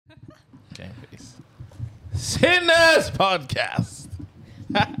Game face. Sinners Podcast.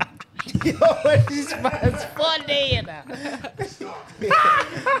 Yo, this man's funny, you know.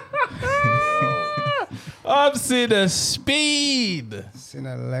 I'm Sinner Speed.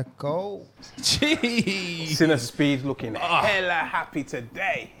 Sinner, let go. Jeez. Sinner Speed looking hella happy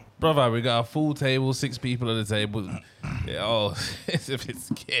today. Brother, we got a full table, 6 people at the table. Yeah, it's a bit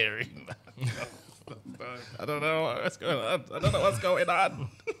scary. I don't know what's going on.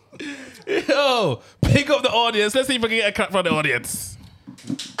 Yo, pick up the audience. Let's see if we can get a clap from the audience.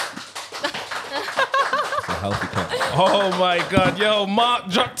 Healthy clap. Oh my God, yo, Mark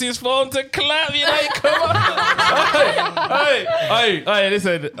dropped his phone to clap. You know, come on. Hey,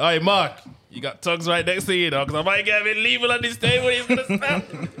 listen. Hey, Mark, you got tongues right next to you, though, because I might get a bit legal on this table. He's going to snap.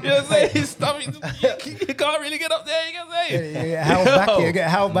 You know what I'm saying? His stomach, you can't really get up there, you know what I'm saying? You get held back, you get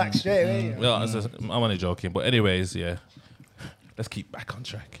held back straight away. Well, I'm only joking, but anyways, yeah. Let's keep back on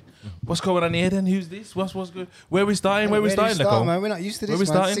track. What's going on here then? Who's this? What's good? Where we starting? Where we starting, Nicole? Man? We're not used to this, Where we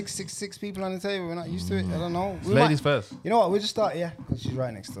man. starting? Six people on the table. We're not used to it. I don't know. Ladies first. You know what? We'll just start, because she's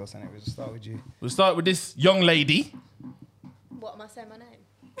right next to us, and we'll just start with you. We'll start with this young lady. What am I saying my name?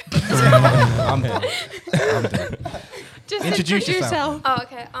 I'm done. Just Introduce yourself. Oh,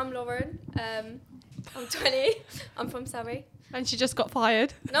 okay. I'm Lauren. I'm 20. I'm from Surrey. And she just got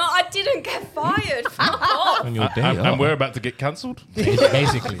fired. No, I didn't get fired. Fuck off. On your day. And we're about to get cancelled.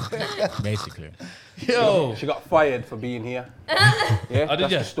 Basically. Yo. She got fired for being here. Yeah, did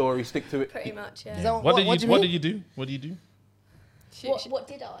that's ya? the story. Stick to it. Pretty much, yeah. Is that What did do you mean? do? What do you do? What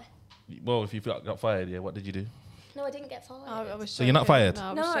did I? Well, if you got fired, yeah, what did you do? No, I didn't get fired. I was So you're not joking. fired? No.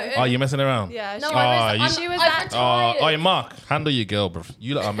 I was No. joking. Oh, you messing around? Yeah. No, she- she was I've retired. Oh, Mark, handle your girl, bro.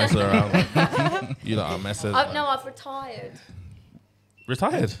 You lot are messing around. You lot are messing. No, I've retired.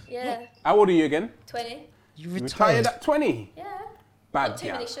 Retired? Yeah. How old are you again? 20. You You retired. retired at 20. Yeah. Bad Not too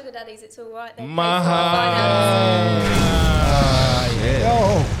girl. many sugar daddies, it's all right. They pay for My my finance.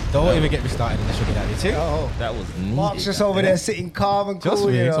 Yo, Don't even get me started in the sugar daddy too. yo. That was Mark's just over there sitting calm and Just cool.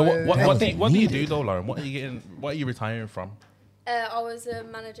 me. You know. So what do you Needed. do though, Lauren? What are you retiring from? I was a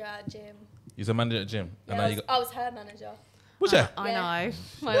manager at a gym. You're a manager at a gym. Yeah, And now you got I was her manager. what's that? I Yeah.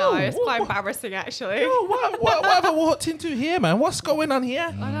 know. I know. It's quite embarrassing, actually. What have I walked into here, man? What's going on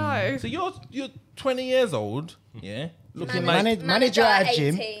here? I know. So you're 20 years old, yeah? Looking like Manager at a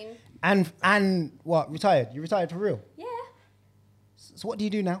gym. 18. And what? Retired? You retired for real? Yeah. So what do you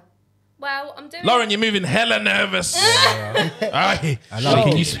do now? Well, I'm doing. Lauren, you're moving hella nervous. Aye. Lauren,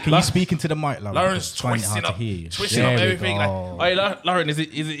 can you speak into the mic, Lauren? Lauren's It's quite hard twisting to up, hear you. twisting There up we everything. go. Like, Lauren, is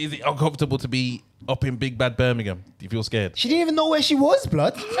it uncomfortable to be up in Big Bad Birmingham? Do you feel scared? She didn't even know where she was,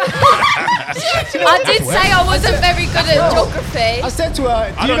 blood. I did say I wasn't very good at geography. I said to her,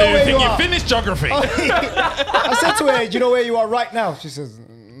 I do you don't know even where think you you are? finished geography. I said to her, do you know where you are right now? She says,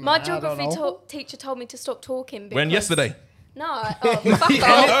 My I don't geography know. teacher told me to stop talking. When because- yesterday? No. Oh, fuck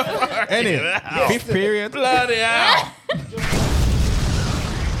off. Fifth period. Bloody hell.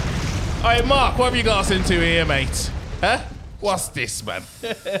 Hey, Mark, what have you got us into here, mate? Huh? What's this, man?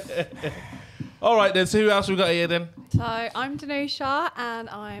 All right, then. So who else we got here, then? So I'm Danusha, and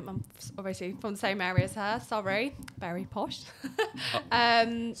I'm obviously from the same area as her. Sorry, very posh.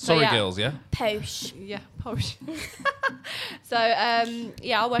 Sorry, girls, yeah? Posh. Yeah, posh. So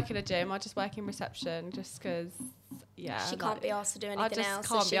yeah, I work in a gym. I just work in reception, just because. Yeah, She can't be asked to do anything just else.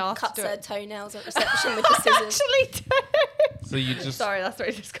 can't so be she asked to cuts do her it. toenails at reception with the scissors. Actually, do. So you just Sorry, that's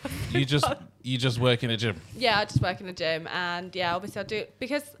really disgusting. you just work in a gym. Yeah, I just work in a gym, and yeah, obviously I do it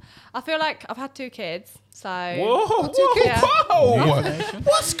because I feel like I've had 2 kids, so Whoa, Yeah. whoa.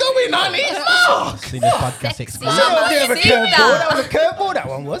 What's going on here, Mark? Seen this podcast Sexy. exclusive. a bit of a Mamacita. curveball. That was a curveball, that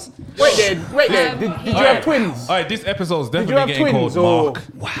one was. Wait there. Did you have twins? All right, this episode's Did you definitely have getting called twins or? Mark.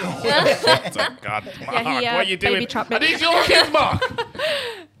 Oh, God, Mark, he, what are you doing? baby trapped me. Are these your kids, Mark?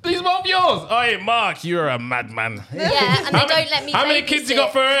 These both yours? Hey, Mark, you're a madman. Yeah, and they don't let me. How many kids you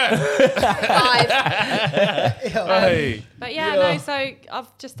got for her? 5. Hey. But yeah, no, so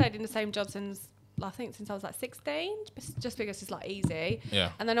I've just stayed in the same job since I was like 16, just because it's like easy.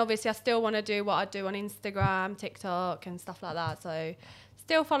 Yeah. And then obviously I still want to do what I do on Instagram, TikTok and stuff like that. So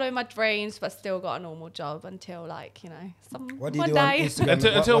still following my dreams, but still got a normal job until like, What do you one do on day. Instagram?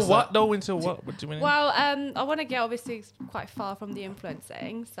 Until What's what that? though? Until what? What do you mean? Well, I want to get obviously quite far from the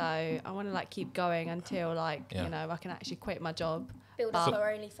influencing, so I want to like keep going until like Yeah. I can actually quit my job. Build up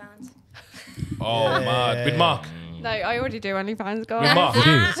our OnlyFans. Oh, mad. With Mark. No, I already do OnlyFans, With guys. Mark. You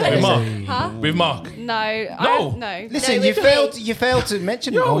do? With Mark. Huh? With Mark. No. No. Listen, No, you with me. failed. You failed to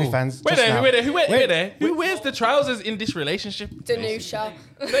mention OnlyFans. Wait just now. there. Who wears the trousers in this relationship? Danusha.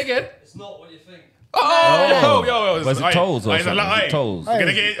 Say again. It's not what you think. Yo. Was it tolls or It's a something? lot, Was it tolls? We're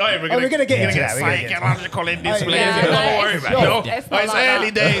gonna get. We're gonna get into that. We're gonna get into that. psychological in this place. Yeah, Don't no, worry it's about it. not- No, it's not it's like early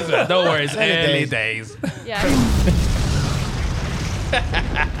that. days. Man. Don't worry, it's Early early days. days. Yeah.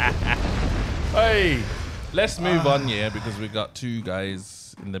 Hey, let's move on, yeah, because we got two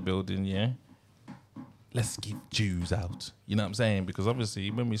guys in the building, yeah. Let's give Jews out. You know what I'm saying? Because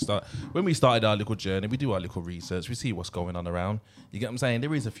obviously, when we started our little journey, we do our little research, we see what's going on around. You get what I'm saying?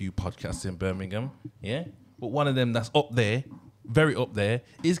 There is a few podcasts in Birmingham, yeah, but one of them that's up there, very up there,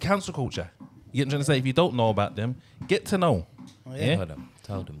 is Cancel Culture. You get what I'm trying to say? If you don't know about them, get to know. Yeah.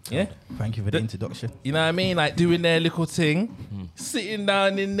 Tell them. Yeah. Thank you for the introduction. You know what I mean? Like doing their little thing, sitting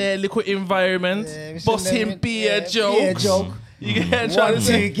down in their little environment, Yeah, we bossing sitting there, beer yeah, jokes. beer joke. You get what I'm 1, trying to 2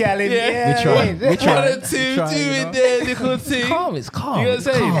 say? gallon. Yeah. Yeah. We try. We try. One and two We try, you doing know. their little thing. Calm, it's calm. You know what I'm It's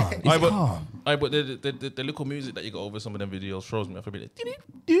saying? calm. It's Aye, but- calm. Aye, but the little music that you got over some of them videos throws me off a bit.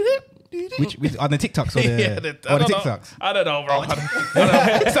 Which on the TikToks or the Yeah, or the I don't know. TikToks? I don't know, bro. I don't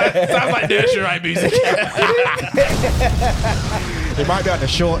know. Sounds like nursery rhyme music. It might be on the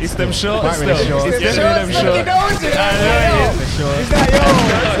shorts. It's them shorts. Might be the though. shorts. It's Them definitely them shorts, shorts. you know, I know, The shorts. Is that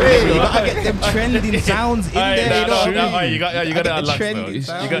yours? You gotta get them trending sounds in Aye, there. no, you know? aye, you got Gotta to get the unlock. trending Though. You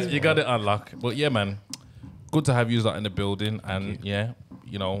sounds. got to unlock. But yeah, man, good to have you lot in the building, and yeah,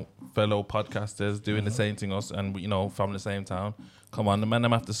 you know, fellow podcasters doing the same thing us, and you know, from the same town. Come on, the man,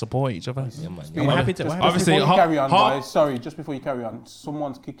 them have to support each other. We're happy to. Obviously, Before you carry on, ha- guys, sorry, just before you carry on,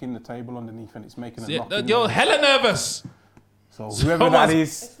 someone's kicking the table underneath and it's making a Yeah, knocking you're noise. hella nervous. So whoever that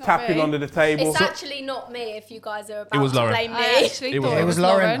is not tapping me. under the table. It's actually not me if you guys are about It was to Lauren. blame me. I actually It was- thought It was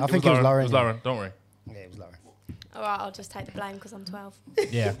Lauren. I think it was Lauren. It was Lauren. Don't worry. Yeah, it was Lauren. All right, I'll just take the blame because I'm 12.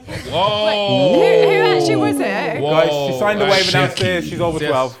 Yeah. Whoa. Who actually was it? Whoa. Guys, she signed the waiver Shaky. downstairs. She's over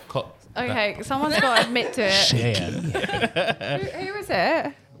 12. Cut. Okay, someone's got to admit to it. Yeah. Who was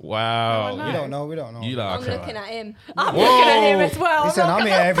it? Wow. No. We don't know. We don't know. You lot I'm are looking clever. at him. I'm looking at him as well. Listen, I'm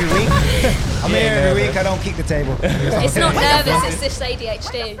here every week. I'm here every week. I don't kick the table. It's not nervous, it's just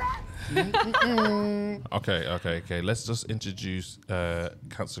ADHD. Okay. Let's just introduce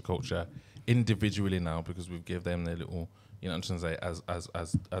Cancel Culture individually now, because we've given them their little, you know, I'm trying to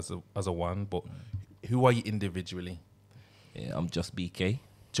say as a one. But who are you individually? Yeah, I'm just BK.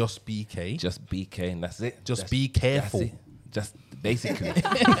 Just BK. Just BK, and that's it. Just That's- be careful. that's it. Just basically.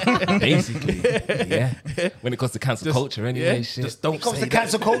 Yeah. When it comes to cancel culture, anyway, Yeah, shit. just don't When it comes say to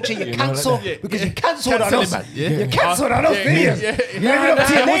cancel culture, you You know, cancel like that. because you cancelled on Cancel us. it, man. Yeah. You cancelled on us, Yeah, didn't you? yeah, yeah. You living up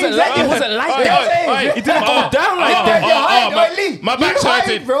to your names, like it wasn't like Oi, that. oi, oi, It didn't go down like Oh, that. you hide, my- Lee. my back's You hide,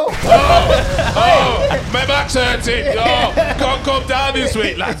 hurting. bro. Oh, my back's hurting. Oh, can't come down this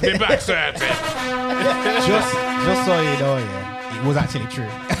week, lads. My back's hurting. Just so you know, yeah, it was actually true.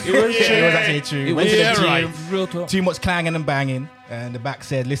 It was It was actually true. It Went was to the yeah, gym, right. Real talk. Too much clanging and banging, and the back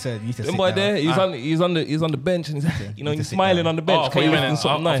said, "Listen, you need to Them sit boy down." there, he's on the bench, and he's, you know, need to he's sit smiling down. on the Oh, bench. I thought Can you you meant listen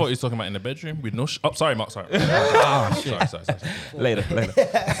I something thought you nice? was talking about in the bedroom with Nush. Oh, sorry, Mark. Sorry. sorry. Later.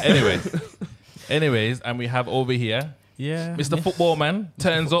 Anyways, and we have over here Yeah, Mr. Football Man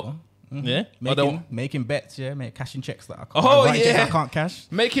turns up. Yeah, making bets, cashing checks that I can't. Oh, writing checks yeah. I can't cash,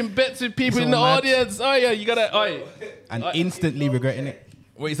 making bets with people It's in the all mad. audience. Oh yeah, you gotta. Oh, and instantly regretting it.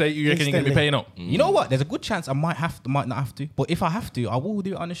 what you say? You reckon you're gonna be Instantly. paying up? You know what? There's a good chance I might not have to. But if I have to, I will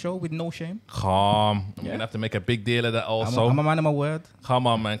do it on the show with no shame. Calm. I'm gonna have to make a big deal of that also. I'm a man of my word. Come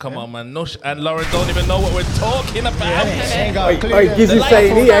on, man. Nush and Lauren don't even know what we're talking about. Ain't got a clue. Hey, Gizzy lights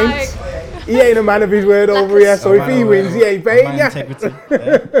saying he Like, ain't. He ain't a man of his word over here, so if he wins, he ain't paying Man ya. integrity.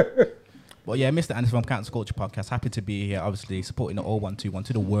 Yeah. But yeah, Mr. Anderson from Cancel Culture Podcast. Happy to be here, obviously, supporting the 0121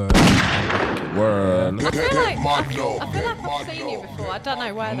 to the world. Word. I feel like I've seen you before. I don't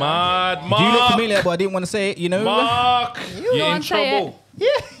know where. Mad Do you look Mark. familiar, but I didn't want to say it, you know? Mark, you're Go in on, say trouble.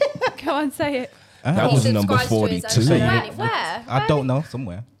 it. Go on, say it. That He was number subscribes to his 42. own Where? channel. Where? I don't know,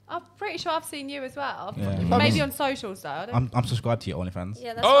 somewhere. I'm pretty sure I've seen you as well. Yeah. Maybe on socials though. I don't I'm subscribed to your OnlyFans.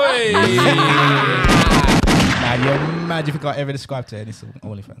 Yeah, that's right. Oi! Nah, you're mad if I ever subscribed to any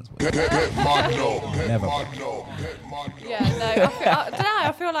OnlyFans. Never. Yeah, no. I don't know.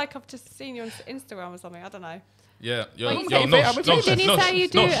 I feel like I've just seen you on Instagram or something. I don't know. Yeah, yo, Well, you yo, said- Nush, Didn't you say you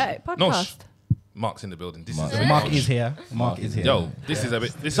do Nush, a podcast? Nush. Mark's in the building. This is a bit Mark much. is here. Mark is here. Yo, this is a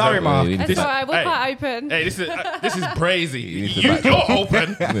bit. This Sorry, is a, Mark. Yeah, It's alright. We're hey. quite open. Hey, this is crazy. need to You're back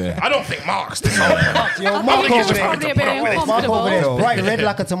open. Yeah. I don't think Mark's this open. Yo, I Mark think it's over there. probably a bit Mark over uncomfortable. there is bright red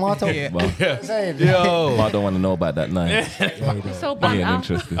like a tomato. But Saying. Yo. I don't want to know about that night. It's all He bad ain't now.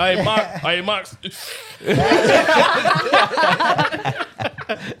 interested. Hey, Mark's.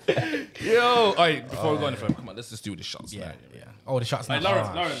 Yo, alright, before we go any further, come on, let's just do the shots. Yeah, now. yeah. Oh, the shots Hey, now.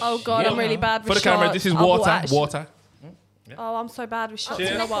 Lawrence. Oh god, I'm really bad For with the camera, shots. this is I will water. actually- Water. Oh, I'm so bad with shots.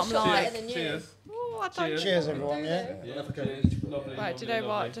 Cheers. You know what I'm Cheers. like. Better than you. Cheers. I don't. Cheers, everyone. Yeah. Right, do you know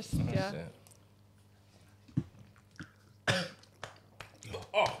what? Just yeah.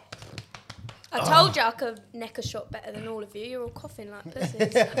 I told you I could neck a shot better than all of you. You're all coughing like pussies.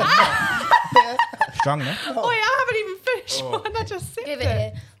 Strong, no? Oh, yeah, I haven't even finished one. I just sipped Give it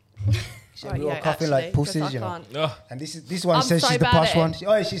here. Right, we all yeah, coughing like actually, 'cause pussies, I you know. can't. Oh, And this one I'm says so she's the bad posh at one.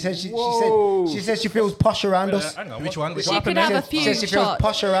 Oh, she said she feels posh around us. hang on. Which one? What She happened could have there? a few Says she feels shots.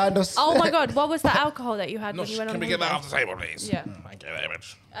 posh around us. Oh my god, what was that alcohol that you had No, when you went on can we holiday? get that off the table, please? Yeah. Thank you very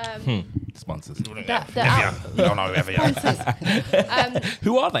much. Sponsors. No, Evian.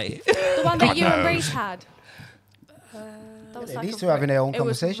 Who are they? The one that you and Reese had. That was They like need a to having their own it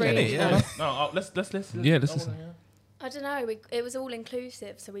was conversation. really Yeah. good. No, let's listen. Yeah, let's listen. I don't know. It was all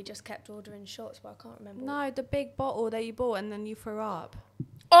inclusive, so we just kept ordering shots, but I can't remember. No, the big bottle that you bought and then you threw up.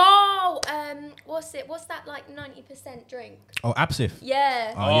 Oh, what's it? What's that like 90% drink? Oh, Absinthe.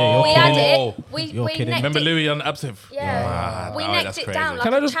 Yeah. Oh, yeah, you're we kidding. had Oh. it. We You're we kidding. necked Remember it. Louis on Absinthe? Yeah. We Oh, necked that's it crazy. down like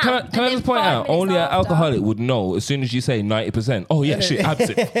Can I a just champ, can I and just then point 5 out? minutes Only an after- alcoholic would know as soon as you say 90%. Oh yeah, shit,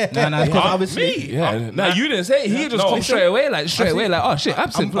 absinthe. No, because obviously. Yeah, no, you didn't say it. He just come straight away, like oh shit,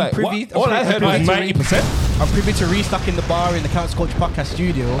 absinthe. I'm Like, privy- what? All I heard was I'm privy to 90%. I'm privy to restocking the bar in the Count's Coach podcast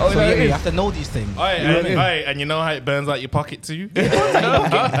studio. Oh, So yeah, yeah, it you is. have to know these things. And you know how it burns out your pocket too?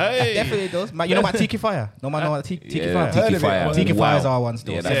 Hey. Definitely does. You know about Tiki Fire? No man know about Tiki Yeah, Fire. Tiki Fire. Tiki Wow. Fire's our one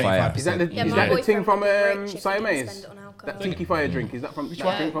still. Yeah, that's 75%. fire. Is that the, Yeah, is my that the boyfriend thing from would be rich if he didn't Siamese? spend it on alcohol. That Tiki Fire drink, is that from which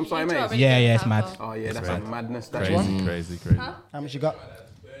Yeah, from you try Siamese? really Yeah, good yeah, it's mad. alcohol. Oh yeah, that's like madness. That Crazy, one. crazy. How much you got?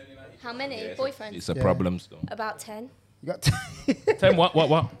 How many boyfriends? It's a problem still. About 10. You got 10 what?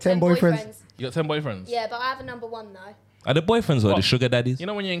 10 boyfriends. You got 10 boyfriends? Yeah, but I have a number one though. Are the boyfriends or the What? sugar daddies? You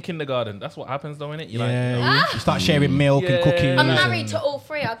know when you're in kindergarten, that's what happens though, innit? You're Yeah, you start sharing milk and Yeah. cookies. I'm and- married to all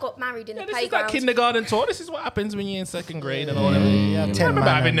three. I got married in the this is playground. that kindergarten talk. This is what happens when you're in second grade and all that. Yeah, I 10 remember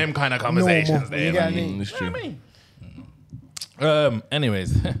man having and them kind of conversations normal. there. You get man. what I mean? It's You know true. what I mean?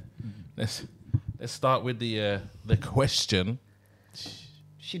 Anyways, let's start with the question.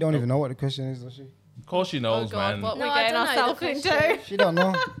 She don't even know what the question is, does she? Of course she Oh knows, god, man. what No, we're I getting don't know ourselves the into. question. She don't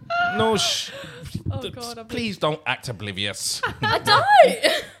know. No, Oh god, I'm please don't act oblivious. I don't.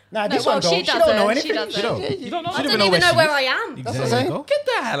 Nah, No, this well, one don't. she She don't know doesn't, anything. she doesn't. She don't. You don't know? I don't even know where I am. That's what I'm saying. Get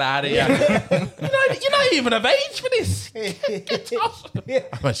the hell out of here. you're not even of age for this.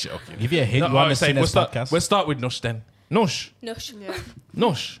 I'm joking. Give you a hint. No, you on I the was saying, Sinners podcast. we'll start with Nush then. Nush. Nush. Yeah.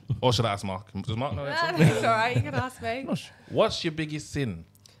 Nush. Or should I ask Mark? Does Mark know that? It's alright, you can ask me. Nush. What's your biggest sin?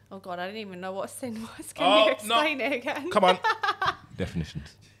 Oh god, I didn't even know what sin was. Can Oh, you explain it again? Come on.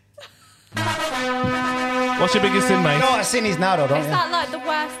 Definitions. What's your biggest sin, mate? You know what a sin is now, though, don't Is you? that like the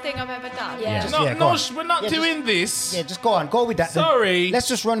worst thing I've ever done? Yeah. Just- No, yeah, go on. Nush, we're not Yeah, doing this. Yeah, just go on. Go with that. then. Sorry. Let's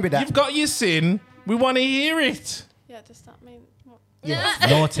just run with that. You've got your sin. We want to hear it. Yeah, does that mean what?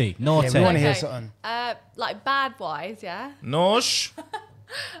 Naughty. Naughty. Yeah, we want to hear Okay. something. Like bad wise, yeah. Nush.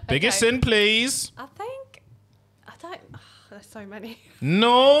 Biggest Okay. sin, please. I think I don't. There's so many.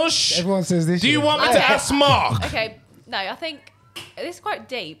 Nush. Everyone says this. Do you shit. want me to ask Mark? Okay, no, I think this is quite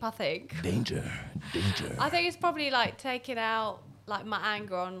deep. I think. Danger. I think it's probably like taking out like my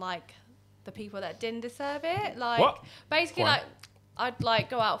anger on like the people that didn't deserve it. Like What? basically, Why? like I'd like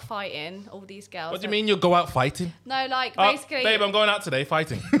go out fighting all these girls. What do you mean you'll go out fighting? No, like Oh, basically. babe, I'm going out today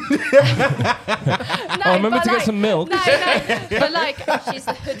fighting. no, Oh, remember but to get like- some milk? No, but like She's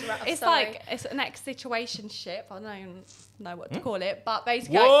the hood rat. it's sorry. like it's an ex-situationship. I don't even know what to call it, but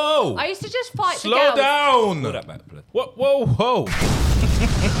basically, Whoa! I used to just fight the Slow girls. down. Pull that back, blood. Whoa.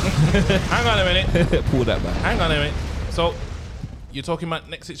 Hang on a minute. Pull that back. Hang on a minute. So, you're talking about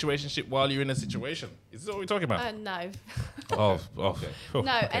next situationship while you're in a situation. Is this what we're talking about? No, Oh, okay. Cool.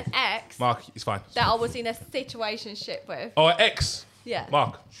 no, Okay. an ex Mark, it's fine. that I was in a situationship with. Oh, ex. Yeah.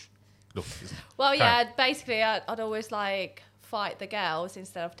 Mark. Look. Well, Fine. yeah, basically, I'd always like fight the girls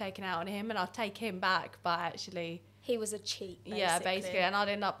instead of taking out on him, and I'd take him back, but actually, He was a cheat. yeah, basically, and I'd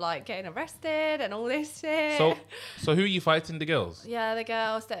end up like getting arrested and all this shit. So who are you fighting? The girls? yeah, the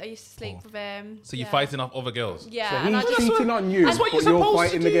girls that I used to sleep with him. So you're yeah. fighting off other girls? Yeah, So and I he's just cheating on you, That's what but you're you're supposed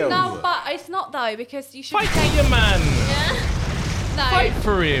fighting to the do. girls. no, but it's not though because you should Fight for your man. No, Fight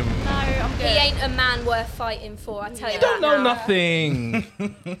for him. no, I'm good. He ain't a man worth fighting for. I tell you You that don't know now. nothing.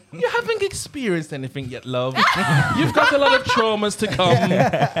 You haven't experienced anything yet, love. You've got a lot of traumas to come.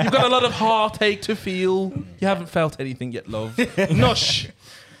 You've got a lot of heartache to feel. You haven't felt anything yet, love. Nush.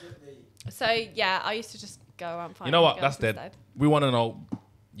 So yeah, I used to just go around fighting. You know what? the That's girls dead. instead. We want to know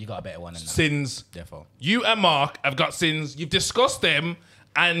You got a better one than that. sins. Therefore. You and Mark have got sins. You've discussed them,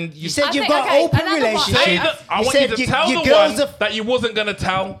 And You said I you've think- got okay, open another one. Say relationship. that- I You want you said to you- tell your the girls one are- that you wasn't gonna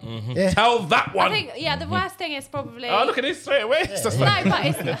tell. Yeah. Tell that I one. think the worst thing is probably. Oh, look at this straight away. It's just No, like, but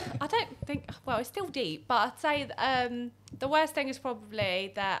it's. I don't think. Well, it's still deep, but I'd say the worst thing is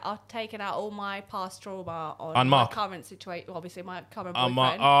probably that I've taken out all my past trauma on On my Mark. current situation. Obviously, my current oh, boyfriend.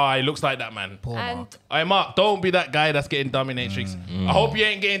 Mark, oh, he looks like that man. Poor and Mark. Hey, Mark, don't be that guy that's getting dominatrix. I hope you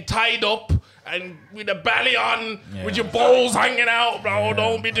ain't getting tied up and with a belly on, with your balls hanging out, bro.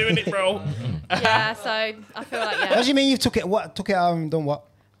 Don't be doing it, bro. yeah, so I feel like What do yeah, you mean you took it? What took it out and done what?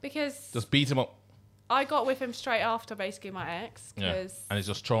 because Just beat him up. I got with him straight after basically my ex. Yeah. Because And it's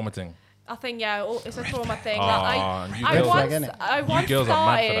just trauma thing. I think it's a trauma thing. Oh, Like, you I girls like, once, innit? I once girls are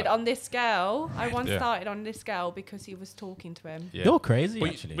mad for started that. on this girl. I once Yeah. started on this girl because he was talking to him, Yeah. You're crazy, But,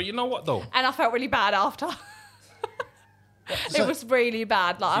 actually. but you know what though? and I felt really bad after. It was really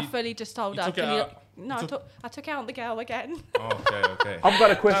bad. Like I fully just told you her. took it "Can you-" out- No, I took out the girl again. Okay. I've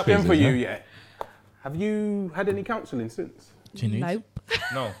got a question for Crazy, you, huh? yeah. Have you had any counselling since? Nope.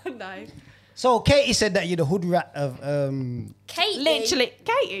 No. No. So Katie said that you're the hood rat of Katie. Literally,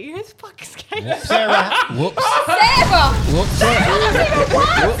 Katie. Who the fuck is Katie? Sarah. Whoops. Sarah.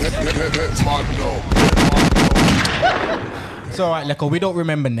 It's all right, Leco. We don't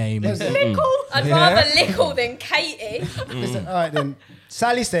remember names. I'd rather Lickle than Katie. Listen, all right then.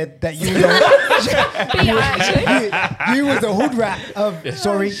 Sally said that you you was the hood rat of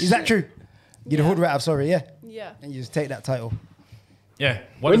Sorry. Is that true? You're the hood rat of Sorry, yeah. Yeah. And you just take that title. Yeah.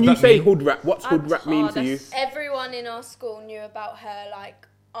 What When does you that say mean? hood rat, what's hood rat mean to you? Everyone in our school knew about her. Like,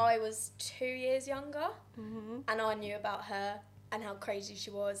 I was 2 years younger, and I knew about her and how crazy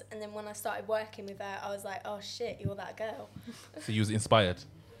she was. And then when I started working with her, I was like, oh shit, you're that girl. So you was inspired.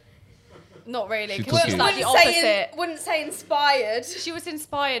 Not really. She 'Cause took she was it. like the opposite. Wouldn't say inspired. She was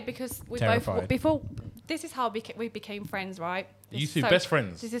inspired because we Terrified. both before. This is how we became friends, right? You This two is best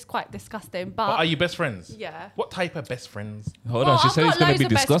friends? This is quite disgusting, But but are you best friends? yeah. What type of best friends? Hold Well, on, she I've said it's got going to be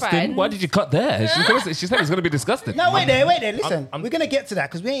loads of best disgusting. Why friends. did you cut there? She said it's going to be disgusting. No, wait there. Listen, I'm- we're gonna get to that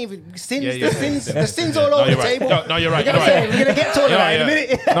because we ain't even sins. Yeah, The sins all over you're the right. table. No, you're right. We're You're gonna, right. we're gonna get to all of Yeah, that in a yeah.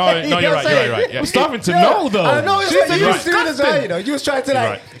 minute. No, You you're know right. what I'm You're saying? right. Yeah. I'm starting to know, though. I know it's She what said you you're was doing as well. You know, you was trying to like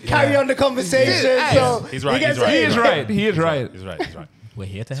right. carry on the conversation. So He's right. we get He's to right. it. He is right. He is right. He's right. He's right. We're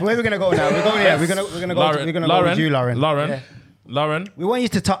here to So help. where are we gonna go now? We're going. Yeah, we're gonna go with you, Lauren. Yeah. Lauren. We want you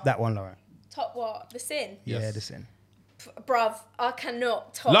to top that one, Lauren. Top what? The sin? Yeah, the sin. Bruv, I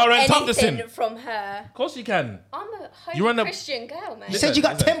cannot top Lauren, anything top the sin. from her. Of course you can. I'm a holy You're on the- Christian girl, man. You said you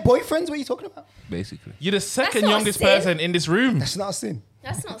got 10 boyfriends. What are you talking about? Basically. You're the second not a youngest sin. person in this room. That's not a sin.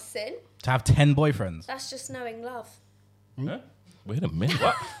 That's not sin. To have 10 boyfriends. That's just knowing love. Huh? Wait a minute.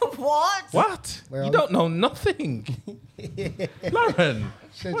 What? What? Where You are don't know nothing. Lauren,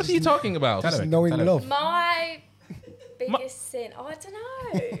 what are you talking about? Just knowing love. My biggest sin. Oh, I don't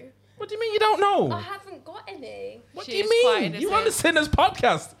know. What do you mean you don't know? I haven't got any. What She do you is quite mean? innocent. You're on the Sinners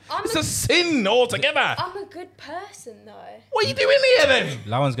podcast. It's a sin altogether. I'm a good person, though. What are you doing here then?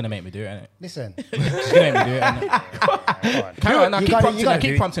 Lauren's going to make me do it, innit? Listen. She's going to make me do it, innit? Carry on, now, You keep gotta- prompting you her, gotta do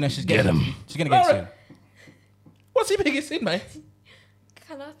keep it. prompting her. She's getting She's going to get it Lauren. soon. What's your biggest sin, mate?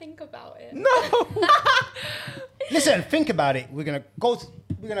 Can I think about it? No. Listen, think about it. We're gonna go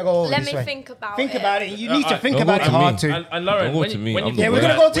over Let this me way. think about Think it. about it. You need to think don't about go it to hard me. too. And Lauren, Don't go when to you, me. when you I'm think Yeah, we're about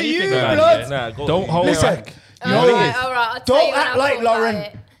gonna it, go to when you, think about it, blood. yeah, Don't hold Listen, back. you know what it is. All right. I'll tell Don't you when act I like thought about Lauren.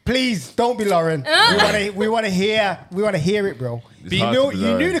 it. Please don't be Lauren. We want to hear it, bro. It's You hard knew to be you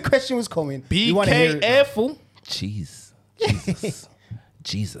knew Lauren. the question was coming. You want to hear it. careful. Jesus.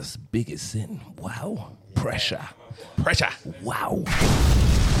 Jesus. Biggest sin. Wow. Pressure. Pressure. Wow.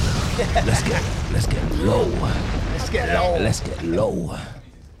 Let's get low. Let's get low. Let's get low.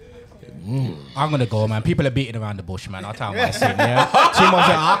 I'm going to go, man. People are beating around the bush, man. I'll tell my sin, yeah? Too much.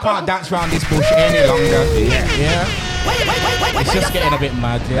 I can't dance around this bush any longer. Yeah? It's just getting a bit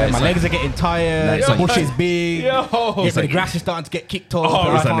mad, yeah? My legs are getting tired. The bush is big. Yo. Yeah, so the grass is starting to get kicked off. Oh,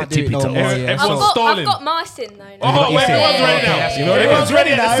 I it's on can't the do it no tippy more, toes. yeah? Everyone's So- stalling. I've got my sin, though. Oh, got your sin. everyone's ready now. Yeah, You know Everyone's ready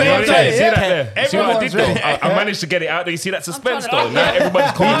at the same Everyone's time. ready. See that there? See what I Everyone's did though? ready. I managed to get it out there. You see that suspense trying though? to- Now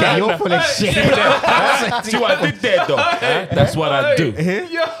everybody's calm Yeah, down. you're full of shit. See what I did there though? Huh? That's what I do.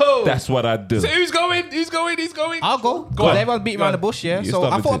 Yo. That's what I do. So who's going? Who's going? He's going. I'll go. Go Because on. everyone's beating Go around on. the bush, yeah? You So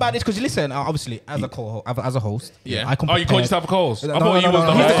start I with thought it. about this because, listen, obviously, as a host, Yeah. I come Oh, you called prepared. yourself a co-host? I No, thought no, you no, was no,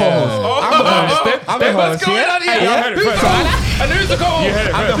 the he's the host. co-host. Oh, I'm the host. I'm the What's host, going yeah? on here? Hey, I yeah. heard it first. And who's the co-host? You heard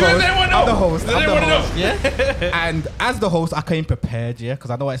it I'm first. the host. I'm the host. Does I'm the anyone know? host. Yeah. And as the host, I came prepared, yeah,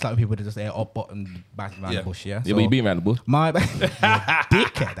 because I know what it's like when people to just say up button back around the bush, yeah. Yeah, but you beat around the bush. My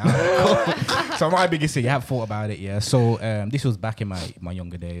dickhead. Huh? So my biggest thing, I have thought about it, yeah. So this was back in my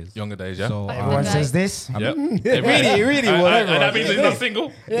younger days. Younger days, yeah. So Everyone says this. Yep. it really And was. that means he's not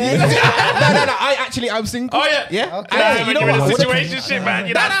single. no. I'm single. Oh, yeah. Yeah. Okay. Yeah, you know you're in a what? situation shit, man.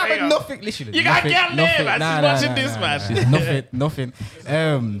 You're not But single. nothing. Literally, You gotta nothing, get there, man. nothing. She's watching this, man. She's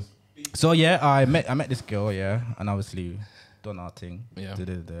nothing. So yeah, I met this girl, yeah, and obviously done our thing. Yeah.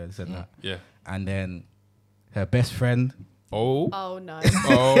 Said that. Yeah. And then her best friend. Oh. Oh no.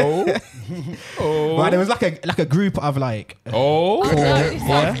 Oh. Oh. But there was like a group of like. Oh. No, this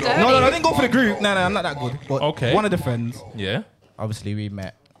sounds dirty. No, I didn't go for the group. No, I'm not that good. But Okay. one of the friends, Yeah. obviously we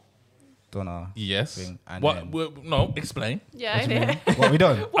met. Done our Yes. thing. And What? then, No, explain. Yeah, yeah. what we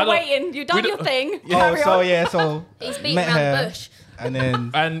done? We're I don't- waiting. You've done we your don't- thing. Oh, Carry so on. yeah, so He's beating met around the her, bush. and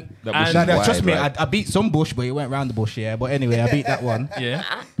then. And That was No, Why, trust me, right? I beat some bush, but it went round the bush, yeah. But anyway, I beat that one. yeah.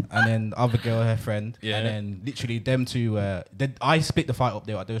 And then the other girl, her friend. Yeah. And then literally them two, I split the fight up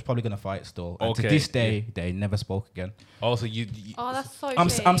there. They was probably going to fight still. And to Okay, this day, they never spoke again. Also, you Oh, that's so I'm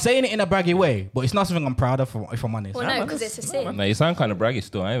deep. saying it in a braggy way, but it's not something I'm proud of, if I'm honest. Well, no, because it's a sin. No, you sound kind of braggy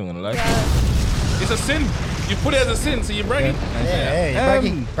still. I ain't even gonna lie. it's a sin. You put it as a sin, so you're bragging. Hey,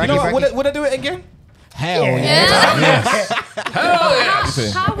 You know what? Would I do it again? Hell yeah.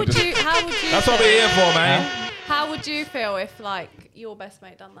 How would you? That's what we're here for, man. How would you feel if like your best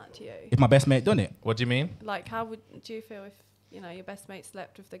mate done that to you? If my best mate done it, What do you mean? Like, how would you feel if your best mate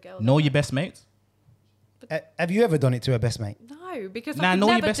slept with the girl? know your best mates. Have you ever done it to a best mate? No, because Nah, I could know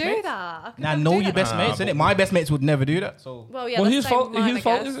your never best do mates. that. I could Now never know do your that. best mates, innit? My best mates would never do that. So Well, yeah. Well, that's whose the same fault? with mine, Whose I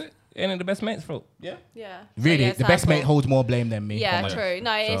fault guess. is it? Ain't it the best mate's fault? Yeah. really, So, yeah, the best sad mate fault. holds more blame than me. Yeah, for my- true.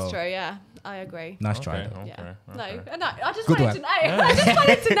 No, it is So- true. Yeah, I agree. Nice try. Okay. though. Yeah. Okay. No, I just Good wanted one. to know. I just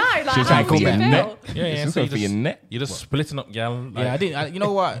wanted to know. Like, She's how trying to would you come feel? back. Yeah, yeah. It's So good for your neck. you're just splitting up, gal. Yeah, I didn't. You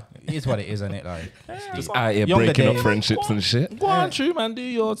know what? It is what it is, isn't it? Like, Just out here Younger breaking up days. friendships and shit. Go on, true, man. Do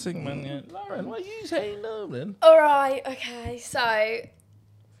your thing, man. Yeah. Lauren, why you saying no, man? All right, okay. So,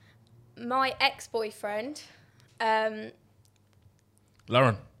 my ex-boyfriend,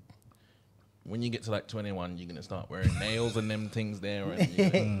 Lauren, when you get to like 21, you're gonna start wearing nails and them things there. And you know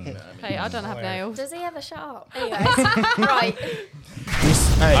what I mean? Hey, I don't have nails. does he ever shut up? Anyways, right.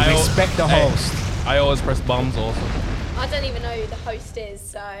 I- respect the Hey. host. I always press bums also. I don't even know who the host is,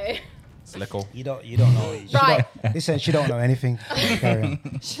 so. Slickle. You don't know. Right. Listen, she don't know anything. Carry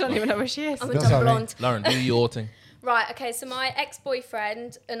on. She don't even know where she is. I'm a That's dumb all right. blonde. Lauren, do your thing. Right, okay, so my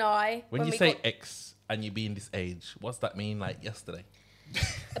ex-boyfriend and I... When you we say got- ex and you being this age, what's that mean like yesterday?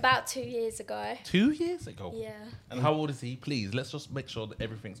 About 2 years ago. 2 years ago? Yeah. And how old is he? Please, let's just make sure that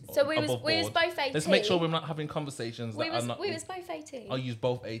everything's So we above was board. both Let's make 18. sure we're not having conversations We that was are not... both 18. Oh, you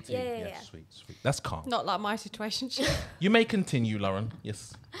both 18? Yeah. Sweet. That's calm. Not like my situation. You may continue, Lauren.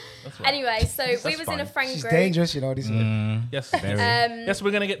 Yes. That's right. Anyway, so we was in fine. a friend She's group. dangerous, you know. This. Yes. Um, Yes,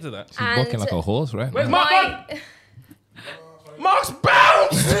 we're going to get to that. and Walking like a horse, right? Where's now. Mark? Mark's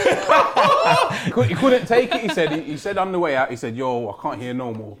bounced! He couldn't take it. He said on the way out, he said, "Yo, I can't hear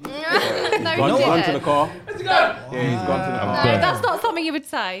no more." No, he Gone to the didn't. car. Yeah, he's gone to the car. No, that's not something you would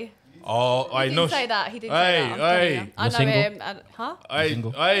say. Oh, I He know. didn't say that. He didn't Hey, say that. I'm telling hey. you. I You're know single? him. Huh?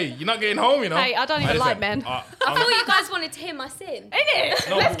 Hey, you're not getting home, you know. Hey, I don't even like men. I thought you guys wanted to hear my sin. Ain't it?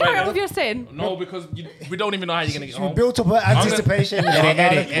 No, Let's carry wait, on with your sin. No, because we don't even know how you're going to get We home. built up her anticipation.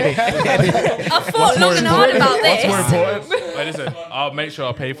 I thought long and hard about this. Wait, listen, I'll make sure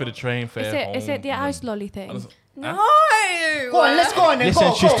I pay for the train fare. Is it the ice lolly thing? No. Go on, let's go on then. Listen,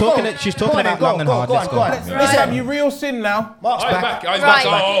 go, she's go, talking. go. She's Go talking on then, about long and hard. Let's go. Let's have your real sin now. Mark's He's back. back. He's Right.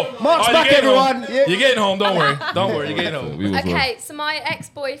 back. Oh, Mark's you're back, getting home. everyone. Yeah. You're getting home. Don't worry. Don't worry. You're getting home. We was Okay, so my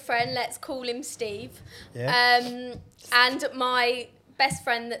ex-boyfriend, let's call him Steve. Yeah. And my best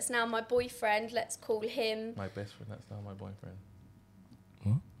friend that's now my boyfriend, let's call him My best friend. That's now my boyfriend.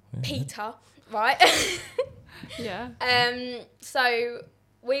 Peter, right? Yeah. So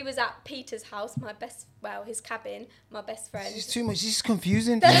we was at Peter's house, his cabin, my best friend. It's too much. This is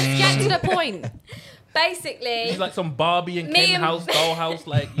confusing. Let's get to the point. Basically, He's like some Barbie and Me Ken and- house, dollhouse,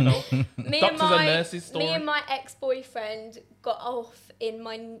 like, you know, me doctors and nurses story. me and my ex-boyfriend got off in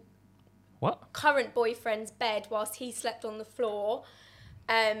my What? current boyfriend's bed whilst he slept on the floor.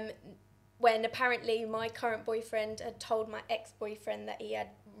 When apparently my current boyfriend had told my ex-boyfriend that he had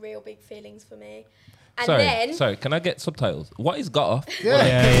real big feelings for me. And then Sorry, can I get subtitles? What is got off?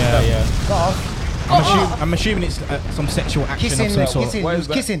 Yeah. Got off. I'm assuming it's some sexual action Kissing, of some sort. kissing, What he is was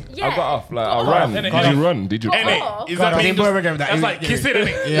that? kissing. Yeah. I got off. Like, I Got ran. off. Did Got you run? Did you? Got Innit? off. Is God, that I being didn't worry about that. That's like kissing,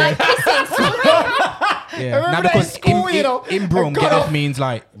 innit? Like kissing, sort of. Yeah. remember Now that in because school, you know, in Broome, I got get off off. means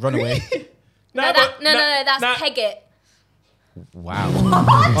like run away. No, that's peg it. Wow.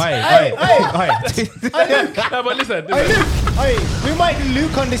 Hey, No, but listen. hey, we might do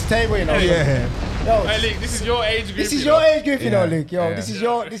Luke on this table, you know. Yeah. Yo, Hey, Luke, this is your age group. this is you your know. age group, you know, Yeah. Luke. Yo, Yeah.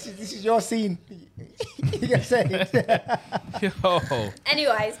 this is your scene. You can say it. Yo.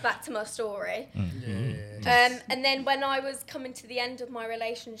 Anyways, back to my story. And then when I was coming to the end of my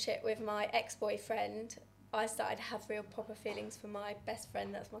relationship with my ex-boyfriend, I started to have real proper feelings for my best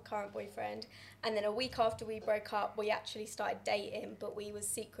friend, that's my current boyfriend. And then a week after we broke up, we actually started dating, but we was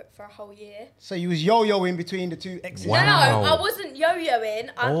secret for a whole year. So you was yo-yoing between the two exes. No, I wasn't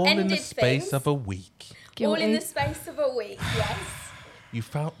yo-yoing. I All ended in the space things. of a week. All in the space of a week, yes. You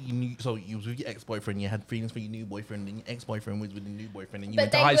knew, so you was with your ex-boyfriend, you had feelings for your new boyfriend, and your ex-boyfriend was with the new boyfriend, and you But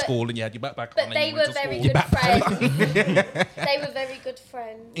went to they high were- school, and you had your backpack on, But and they you were went to very school. good friends. They were very good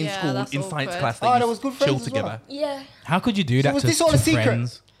friends. In Yeah, school, that's in science awkward. class, Oh, they there used was good to chill friends as well. together. Yeah. How could you do that was to, this all to a secret?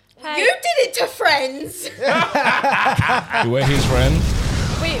 friends? You did it to friends. You were his friend.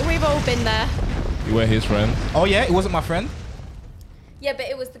 We've all been there. You were his friend. Oh yeah, it wasn't my friend. Yeah, but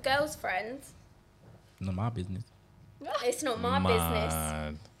it was the girl's friends. Not my business. It's not my business.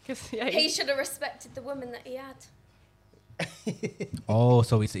 Man. 'Cause, yeah, He should have respected the woman that he had. Oh,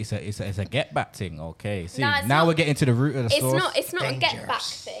 so it's a get back thing. Okay, see, No, it's now not. we're getting to the root of the It's source. not a get back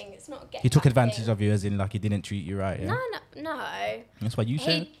thing. It's not a get He took back advantage thing. of you, as in like he didn't treat you right. Yeah, No. that's what you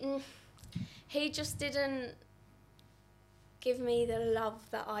said. He just didn't give me the love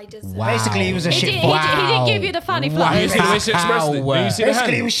that I deserved. Wow. Basically, he was a He shit. did, he didn't give you the fanny Wow. flap. You see the way she expressed it? How, You see the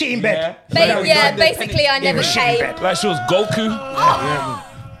Basically, he hand? was shit in bed. Basically, I never came. Like she was Goku.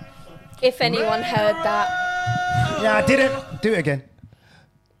 If anyone heard that, Yeah, I didn't. Do it again.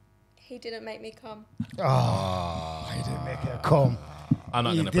 he didn't make me come. Oh, he didn't make her come. I'm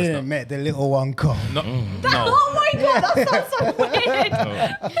not He going to press didn't that. make the little one come. No. Oh my god, that sounds so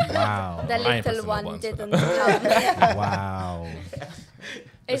weird. Wow, The ain't little pressing one no buttons. didn't come. wow.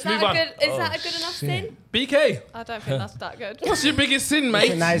 Is move that on. a good? Is that a good enough sin? BK, I don't think that's that good. what's your biggest sin, It's a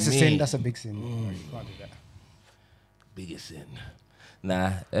mate? nice Me. sin. That's a big sin. Mm. You can't do that. Biggest sin.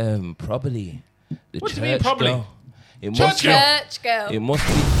 Nah, probably the What church do you mean, probably? girl. It Church must girl? Church girl. It must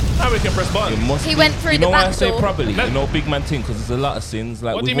be. Now we can press It buttons. must He be. went through you the know why I back say door. probably? Let- You know, big man thing, because there's a lot of sins.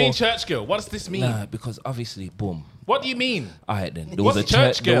 Like What do you we've mean, all- church girl? What does this mean? Nah, because obviously, boom. What do you mean? All right then. There What's was a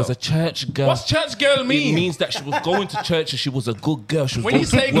church church. There girl? was a church girl. What's church girl mean? It means that she was going to church and she was a good girl. She was When going you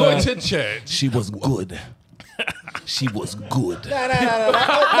say to go work. to church, She was good. She was good. No.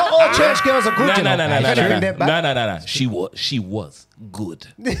 Not all church girls are good. No, you no, know. no, no, If no, you no, bring that no, back. She was good.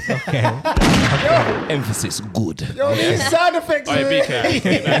 Okay. Emphasis good. Yo, these sound effects. Hey,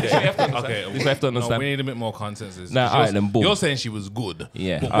 BK. Okay, we have to No, understand. we need a bit more consensus. Nah, You're- alright then, boom. You're saying she was good.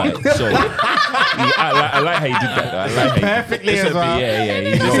 Yeah, But all right. what- So I like how you did that. Though. I like how you did that. Perfectly as well. Yeah.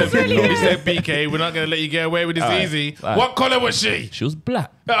 You He know, said, you know. he said, BK, we're not going to let you get away with this Alright, easy. alright. What colour was she? She was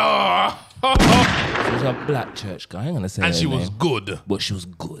black. Oh. She was a black church girl. I ain't gonna say And her she was name, good. but she was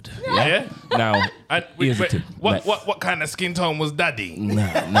good. Yeah? Now, And here's the tip. what kind of skin tone was daddy?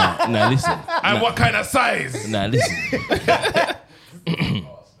 Nah, listen. And what kind of size? Nah, listen.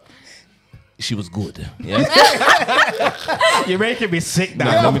 She was good. Yeah. You're making me sick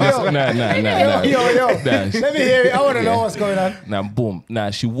now. Let me just. Nah. Yo. Nah. Let me hear it. I want to know what's going on. Now, boom.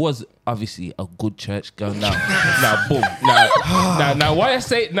 Now, she was obviously a good church girl. Now, boom. Now, why I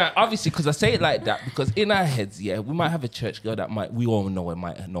say it? Now, obviously, because I say it like that, because in our heads, yeah, we might have a church girl that we all know we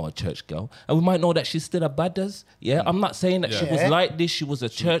might know a church girl, and we might know that she's still a badders. Yeah, I'm not saying that she was Yeah. like this. She was a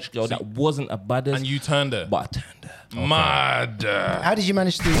church girl that wasn't a badders. And you turned her. But I turned her. Mad. How did you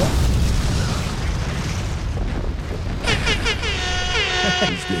manage to do that?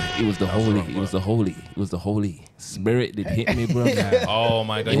 It was the holy spirit that hit me, bro. Oh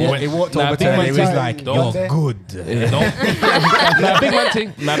my God. He You walked, went- he walked Nah, over to big her and man he was thing. like, Don't- "You're good."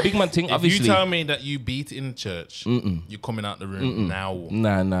 Big man thing. If Obviously, you tell me that you beat in church, you're coming out the room now.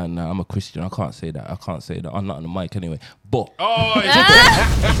 Nah. I'm a Christian. I can't say that. I'm not on the mic anyway. But Oh, Hold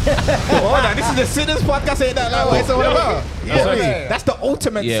on, this is the sinners podcast. Ain't that like what it's all about? right. That's the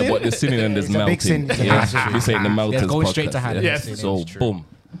ultimate yeah, sin. but the sinning and there's It's a big sin. melting. It's a Yeah, big sin. this ain't the melters. Yeah, going podcast, straight to heaven. Yes. So It's true. boom.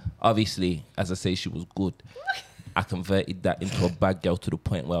 Obviously, as I say, she was good. I converted that into a bad girl to the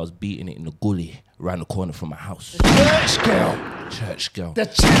point where I was beating it in the gully around the corner from my house. Church girl. Church girl. The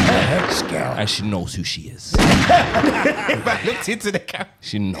church girl. And she knows who she is. I looked into the camera.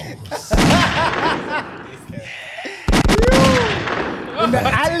 She knows. In the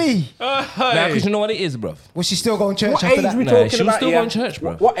alley. Nah, because you know what it is, bruv. Was she still going to church What after age that? we Nah, talking she was about still here? going to church,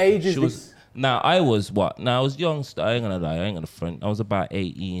 bro. What age is She was. this? Now I was what? Now I was young. I ain't gonna lie. I ain't gonna front. I was about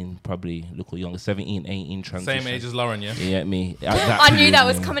 18, probably a little younger, 17, 18. Transition. Same age as Lauren, yeah. You get me? I knew that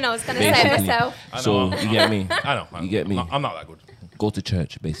was coming. I was going to say it Basically. myself. So you get me? I know. You get me? I'm not that good. Go to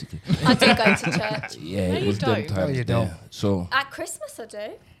church, basically. I do go to church. Yeah, No, it you was them don't. times. No, you there. don't. So At Christmas, I do.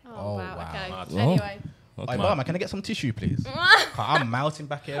 Oh, wow. Okay. Oh. Anyway. Hey, barman, can I get some tissue, please? I'm melting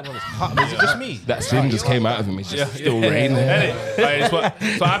back here. Well, it's hot. Is it just me? that sin just came out of him. It's just still raining. It's what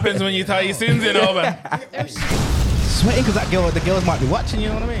happens when you tie your sins, you know, man. Sweating because the girls might be watching. You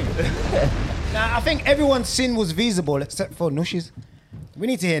know what I mean? Nah, I think everyone's sin was visible except for Nush's. We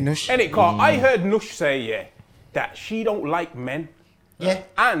need to hear Nush. Edit, Carl, I heard Nush say, that she don't like men. Yeah.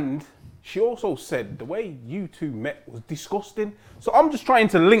 And she also said the way you two met was disgusting. So I'm just trying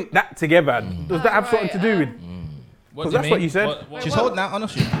to link that together. Does that have something to do with? Because that's what you said. She's holding out on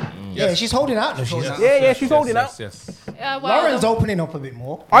us. Yeah, she's holding out. Nush. Yeah, she's holding out. Yes. Lauren's opening up a bit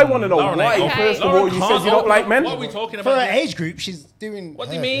more. I want to know Lauren why, ain't- first of Lauren all, you can't said you don't like men. What are we talking For about? her here? age group, she's doing. What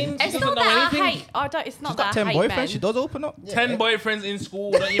do you her mean? thing. She It's doesn't not know that I anything. hate. I don't. It's not She's that got I 10 hate boyfriends. men. She does open up. 10 boyfriends in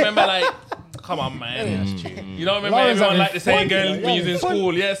school. Don't you remember, like, come on, man. You don't remember Lauren's everyone having like the same fun, girl you know, when you was in yeah, fun.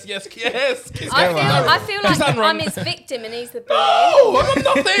 school? Yes. I feel like Stand I'm wrong. his victim and he's the bully. Oh, I'm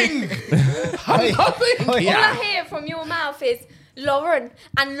nothing. Hey, Nothing. oh, All yeah. I hear from your mouth is Lauren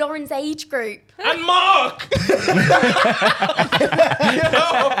and Lauren's age group. And Mark.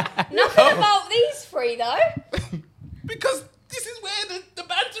 Nothing about these three though. Because this is where the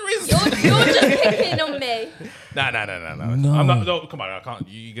banter is. You're just picking on me. No. I'm not. No, come on, I can't.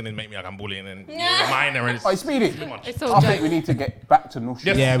 You're gonna make me like I'm bullying and you're a minor. And Hey, Speedy, It's all I think jokes. we need to get back to Nush.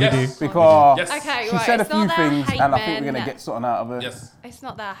 Yes, Yeah, we yes, do. Because Yes. Okay, she right. said a It's not few that I things hate and I think we're men. going to get something out of her. Yes. It's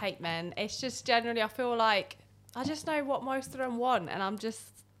not that I hate men. It's just generally I feel like I just know what most of them want, and I'm just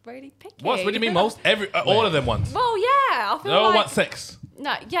really picky. What do you mean most? All of them want. Well, yeah. I feel They all like want sex.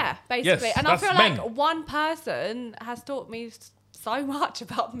 no, yeah, basically, Yes, and I that's feel men. like one person has taught me so much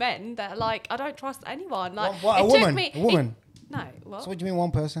about men that like I don't trust anyone. Like What, a it woman? took me. A woman? No, what? So what do you mean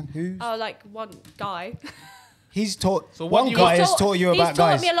one person? Who? Oh, like one guy. He's taught. So what one do you- guy He's has taught you about He's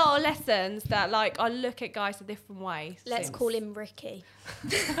taught guys. me a lot of lessons that like I look at guys a different way. Let's since. call him Ricky.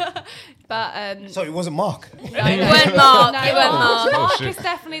 But So it wasn't Mark. It weren't Mark. No, It weren't Mark. Mark is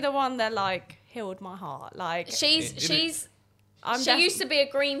definitely the one that like healed my heart. Like She used to be a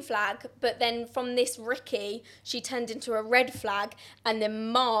green flag, but then from this Ricky, she turned into a red flag, and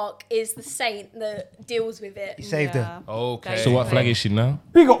then Mark is the saint that deals with it. He saved her. Okay. So what flag is she now?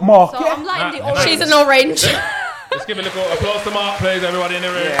 Big up Mark. So I'm like the Nah, orange. She's an orange. Let's give a little applause to Mark, please, everybody in the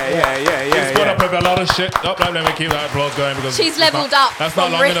room. Yeah. He's put up with a lot of shit. Let me keep that applause going because She's that's leveled not- up That's not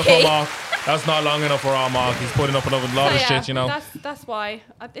from long enough for Ricky. Mark. That's not long enough for our Mark. He's putting up another lot So, of yeah, shit, you know. That's why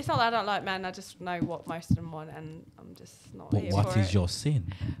it's not that I don't like men. I just know what most of them want, and I'm just not But here what for is it. your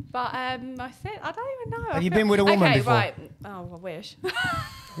sin? But I said I don't even know. Have you been with a woman okay, before? Right. Oh, I wish.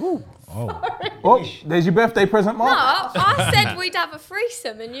 Oh, there's your birthday present, No, Mark. I said we'd have a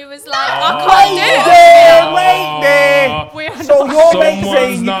threesome, and you was like, Oh. I can't do it. There, wait there. We are So not- your mate Someone's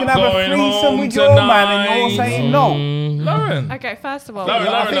saying you not can have a going threesome home with your man, and you're tonight. saying no. Lauren. Okay, first of all,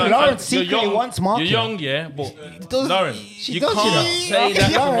 I think Lauren you're secretly young. wants Mark, You're you know. young, yeah, but does- Lauren, she you does, you can't know. say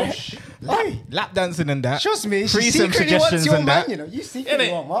that. Lauren. to Mush. Hey, Lap dancing and that. trust me, she Threesome secretly wants suggestions your and man, that. you know. You secretly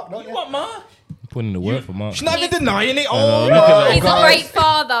Innit? want Mark, don't You you? want Mark? Putting in the work for Mark. She's not even denying it. know, Oh, look at that. He's a guys. great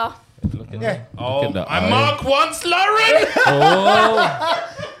father. Yeah. Oh, at that and eye. Mark wants Lauren.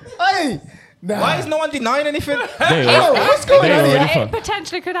 Hey, nah. why is no one denying anything? Oh, what's going They on already here? fun. it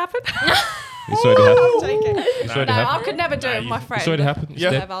potentially could happen. It's already happened. Take it. It's already No, I happened. could never do it with my friend. It's already happened. It's Yeah.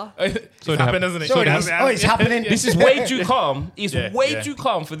 dead. Never. It's happened, isn't it? So it is. Oh, it's happening. This is way too calm. It's Yeah, way yeah. too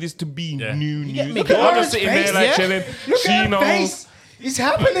calm for this to be Yeah. new me? news. Look I'm at just Lauren's sitting face, there like yeah? chilling. Look She at her knows. face. It's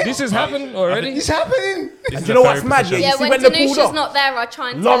happening. This has happened already. It's happening. Do you know what's mad? Position. You Yeah, see when when they pulled Danusia's up, not there, I try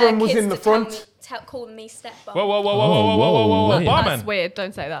and Lauren tell her was kids in the to tell front. me, call me stepmom. Whoa, wait. barman. That's weird.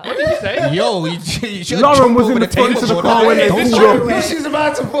 Don't say that. What did you say? Yo, you should Lauren was in the front of the car when they pulled up. She's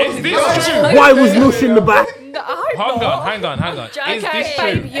about to put Is this true? Why was Nush in the back? No, I hope Hang not. on. Is Okay, this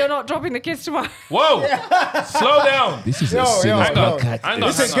babe, true? you're not dropping the kids tomorrow. Whoa! Slow down. This is Yo, a yo, serious Hang on. podcast. Hang on.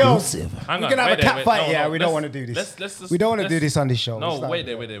 Listen, hang on. girls, Hang we're on, gonna have wait a there, cat wait. fight. No, Yeah, no, we don't let's- want to do this. let's- We don't want to do let's- this on this show. No, It's like- wait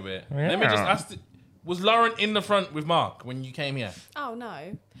there. Let me just ask. Was Lauren in the front with Mark when you came here? Oh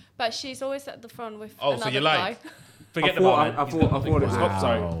no, but she's always at the front with Oh, another so you guy. lied. Forget I the thought- barman. I He's thought- got I thought it was- Oh,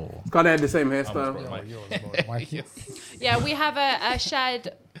 sorry. God, they had the same hairstyle. Yeah, we have a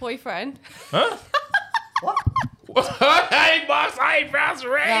shared boyfriend. Hey, boss, eyebrows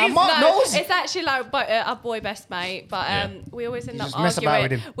raised. Nah, Mark knows. It's actually like a boy best mate, but we always end up just mess about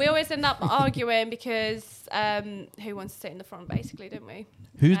arguing. with him. We always end up arguing because who wants to sit in the front, basically, don't we?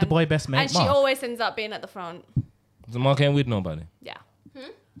 Who's the boy best mate? And she Mark? always ends up being at the front. So Mark ain't with nobody. Yeah.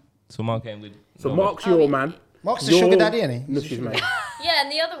 So Mark ain't with. So nobody. Mark's your man. Mark's the Your sugar daddy, isn't he? Nush's mate. Yeah,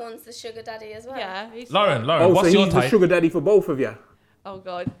 and the other one's the sugar daddy as well. Yeah. Lauren, Oh, so what's your he's the type? sugar daddy for both of you. Oh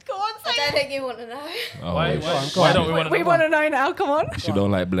God. Go on, I don't think you want to know. Oh, Why wait. don't we want to We know? want to know now. Come on. She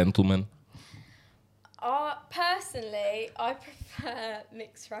don't like gentlemen. Personally, I prefer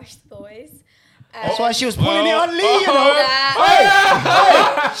mixed race boys. That's why she was pulling it on Lee, you know.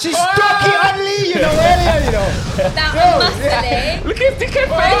 That, She stuck it on Lee, you know, earlier, you know. that muscly. Look at Dick face,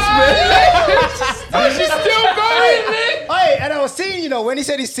 man. She's still going, man. Hey, and I was seeing, you know, when he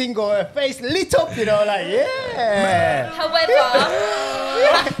said he's single, her face lit up, you know, like, yeah. However,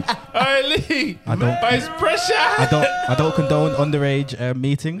 Hey, Lee. I don't. It's pressure. I don't condone underage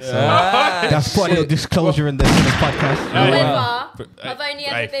meetings. So that's quite a little disclosure in this podcast. however, I've only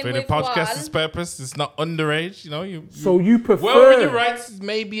ever been for the with podcast's one. purpose, it's not underage. You know, you So you prefer? well within your rights is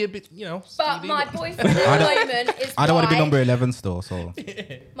maybe a bit, you know. But steely. my boyfriend at the moment is I don't want to be white. number 11 still. So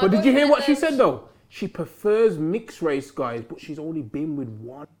But did you hear what she said though? She prefers mixed race guys, but she's only been with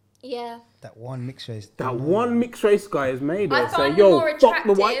one. Yeah. That one mixed race. That one mixed race guy has made I her say, find "Yo, more fuck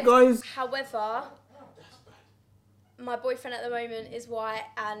attractive. the white guys." However, my boyfriend at the moment is white,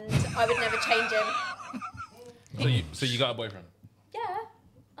 and I would never change him. So you got a boyfriend? Yeah,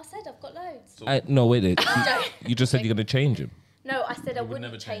 I said I've got loads. No, wait. joking. You just said you're gonna change him. No, I said I never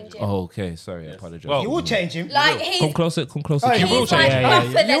wouldn't change change him. Oh, okay. Sorry, I apologize. Well, You will change him. Like he's, Come closer. Oh, you will he's like change.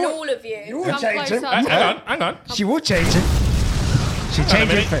 buffer than all of You you. will Come change him. closer. hang on. She will change him. She on a change him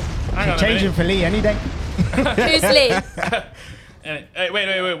minute. for. Hang on She a change him minute. for Lee any day. Who's Lee? Hey,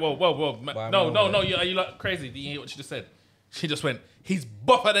 wait, whoa. No, you look crazy. Did you hear what she just said? She just went, he's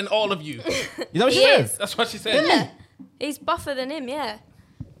buffer than all of you. you know what she He said? is. That's what she said. Yeah. He's buffer than him, yeah.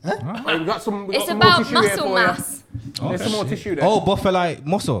 Hey, we got some. We got It's some more about tissue here muscle for ya. mass. There's some more tissue there. Oh, buffer like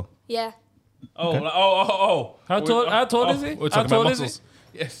muscle. Yeah. Oh. How tall is he? We're How talking tall about is he? muscles.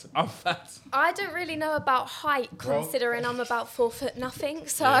 Yes, I'm fat. I don't really know about height, considering I'm about 4 foot nothing.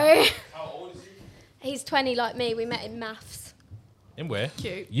 So How old is he? he's 20 like me. We met in maths. In where?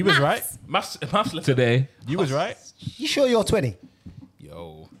 Cute. You was right. Maths. Maths lesson. Today. You was right. You sure you're 20?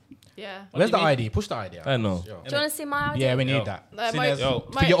 Yo. Yeah. Where's do the you mean? ID? Push the ID. out. I know. Do you want to see my ID? Yeah, we need Yo. that. Most- Seen as- Yo.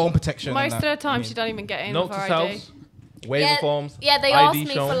 for your own protection. Most of and the time, that. she don't even get in Note with to her ID. selves. Waiver forms. Yeah, they ID asked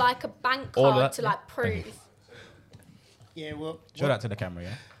me shown. for like a bank All card that. to like prove. Yeah, well. Show that to the camera, yeah.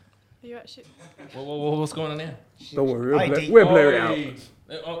 Are you actually? What's going on here? Don't worry, ID. we'll blur it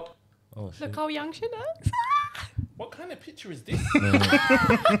out. Look how young she looks. What kind of picture is this?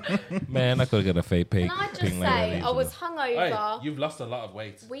 Man, I could get a fake pig. Can I just ping like say, that I was easily. Hey, hungover. you've lost a lot of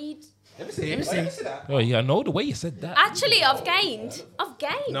weight. Weed. Oh yeah, I know the way you said that. Actually, I've gained.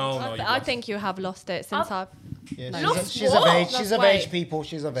 No, I think you have lost it since I've. Yeah, Lost she's what? of age. She's of Lost age, weight. people.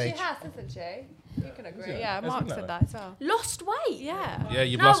 She's of She age. has, isn't she? You can agree. Yeah, It's Mark been said that that as well. Lost weight. Yeah. Yeah,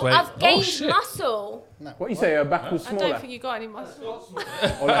 you've No, lost weight. I've gained shit. muscle. What you say? Her back was I smaller, don't think you got any muscle.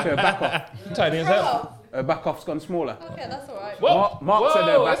 or like her back off? Tiny as hell. Her back off's gone smaller. Okay, that's all right. Mark said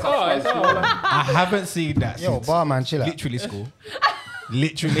her back it's off's all right, gone it's all right. smaller. I haven't seen that. Yo, since barman, chill out. literally school.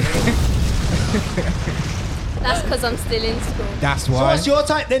 Literally. That's because I'm still in school. That's So why. what's your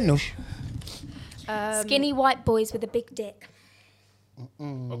type then, Nush? Skinny white boys with a big dick.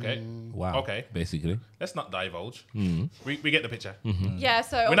 Okay. Wow. Okay. Basically. Let's not divulge. We get the picture. Yeah,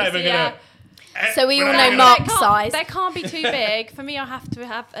 so We're not obviously, even gonna. So we all We're not know even Mark's They size. They can't be too big. For me, I have to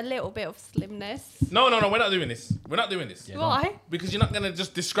have a little bit of slimness. No, we're not doing this. We're not doing this. Why? Because you're not gonna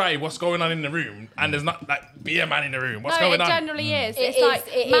just describe what's going on in the room, and there's not like be a man in the room. What's No, going it on? generally is. It It's is, like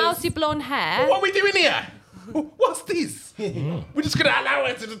it is. mousy blonde hair. What are we doing here? What's this? We're just gonna allow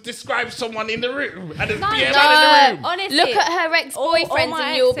her to describe someone in the room, and there's No, be a no. man in the room. Honestly, Look at her all ex-boyfriends my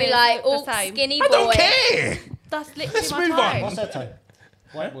and you'll be exes like, look the all same. skinny I don't boy. care. That's literally Let's my move on. type. What's her type?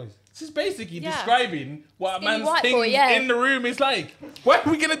 White boys. This is basically Yeah. describing what a Skinny man's white thing boy, yeah. in the room is like. Why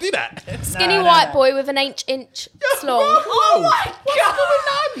are we gonna do that? Skinny white boy with an inch slong. Oh my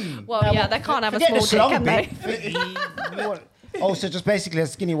god! Well, yeah, they can't have a Forget small the dick, slong can they? bit. Oh, so just basically a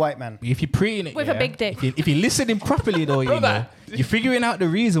skinny white man. If you're preying it With a big dick. If you're listening properly, though, you know, Brother. you're figuring out the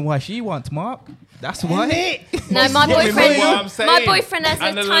reason why she wants Mark. That's why. No, my What I'm boyfriend. saying. My boyfriend has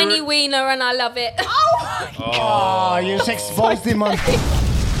And a the tiny lyric- wiener, and I love it. Oh, you just exposed him on.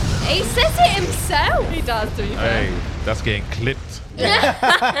 He says it himself. He does, to be fair. Hey, that's getting clipped.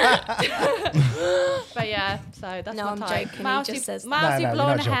 But yeah, so that's No, my I'm type. joking, he Mousy, just says that. mousy No, you're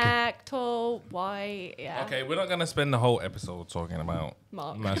blonde not joking. hair, tall, white. Yeah. Okay, we're not gonna spend the whole episode talking about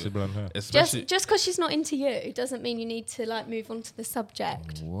Mark. massive blonde hair, Just especially. because she's not into you doesn't mean you need to like move on to the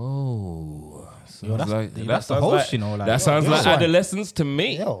subject. Whoa. Yo, that's, Like- that's that the sounds host, like- you know. Like, That sounds this like one. adolescence to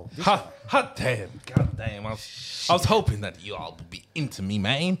me. Yo, Hot damn, god damn! I was hoping that you all would be into me,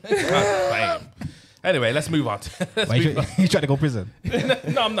 man. God damn. Anyway, let's move on. Let's Wait, move on. you trying to go prison?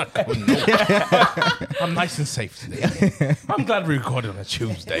 No, I'm not going. No. I'm nice and safe today. I'm glad we recorded on a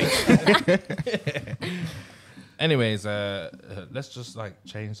Tuesday. Anyways, let's just like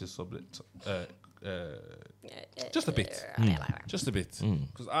change the subject. Just a bit. Just a bit.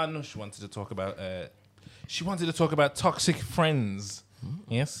 Because I know she wanted to talk about. She wanted to talk about toxic friends.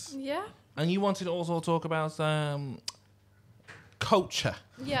 Yes. Yeah. And you wanted to also talk about culture,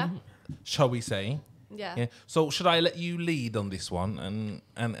 Yeah. shall we say? Yeah. Yeah. So should I let you lead on this one,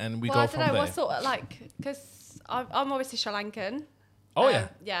 and we Well, go I from don't know there? what sort of like, because I'm obviously Sri Lankan. Oh yeah.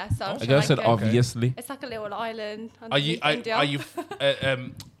 Yeah. So I'm I Sri guess I said Lankan. obviously. It's like a little island. Are you? underneath India. Are you?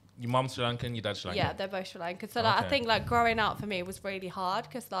 Your mom's Sri Lankan, your dad's Sri Lankan. Yeah, they're both Sri Lankan. So like, Okay. I think like growing up for me was really hard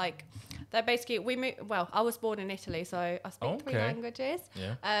because like they're basically well, I was born in Italy, so I speak 3 Okay. languages.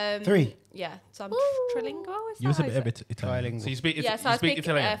 Yeah. 3. Yeah, so I'm trilingual. Is You was a that bit, how a bit Italian. So you speak. yeah, so you I speak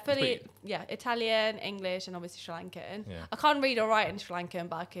Italian. fully, You speak- Italian, English, and obviously Sri Lankan. Yeah. I can't read or write in Sri Lankan,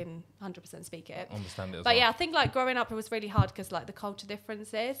 but I can 100% speak it. Understand it. As But well. yeah, I think like growing up, it was really hard because like the culture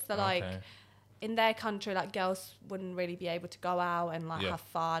differences. So like Okay. in their country, like girls wouldn't really be able to go out and like Yeah. have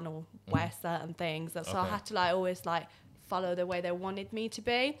fun or wear certain things. So I Okay. had to like always like follow the way they wanted me to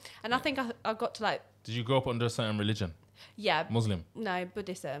be. And I think I got to like, Did you grow up under a certain religion? yeah, Muslim. no,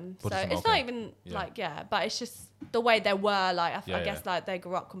 Buddhism. So Buddhism, it's okay. not even Yeah. like, but it's just the way they were. Like, I Yeah, guess yeah. like they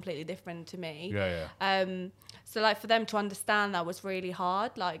grew up completely different to me. Yeah, yeah. So like for them to understand that was really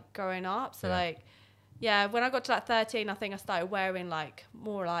hard, like growing up. So Yeah. like, yeah, when I got to like 13, I think I started wearing like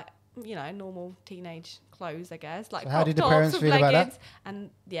more like, you know, normal teenage clothes, I guess. Like So how did the crop tops parents with feel about that? leggings. And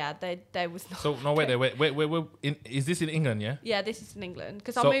yeah, they was not. So no, wait, is this in England? Yeah. Yeah, this is in England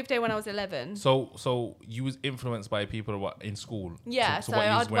because So- I moved here when I was 11. So you was influenced by people what in school? Yeah, to so what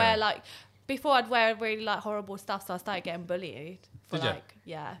you was I'd wear wearing? like before I'd wear really like horrible stuff, so I started getting bullied for Did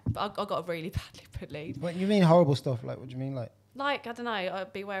ya? like I got really badly bullied. What you mean horrible stuff? Like, what do you mean? Like, Like I don't know,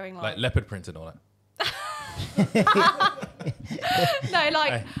 I'd be wearing like leopard print and all that. no,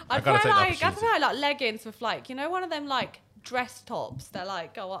 like Hey, I I'd gotta wear take the like I opportunity. don't know, like leggings with like one of them like dress tops that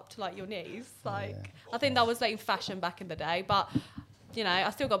like go up to like your knees. Like I think that was like in fashion back in the day, but. You know, I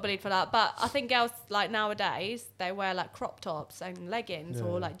still got bullied for that. But I think girls, like, nowadays, they wear, like, crop tops and leggings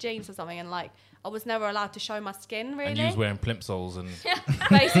or, like, jeans or something. And, like, I was never allowed to show my skin, really. And you was wearing plimsolls and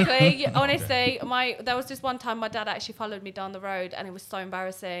Basically, honestly, there was just one time my dad actually followed me down the road and it was so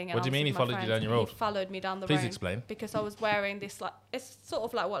embarrassing. And What do you I was mean with he my followed you friends. down your road? He followed me down the Please road. explain. Because I was wearing this, like, it's sort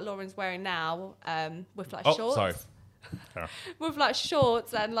of like what Lauren's wearing now, with, like, oh, shorts. sorry. With, like,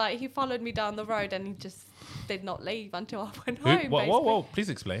 shorts and, like, he followed me down the road and he just did not leave until I went Who, home, whoa! Please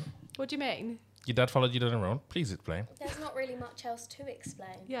explain. What do you mean? Your dad followed you down the road. Please explain. There's not really much else to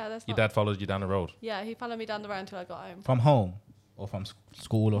explain. Yeah, that's Your not... dad followed you down the road. Yeah, he followed me down the road until I got home. From home or from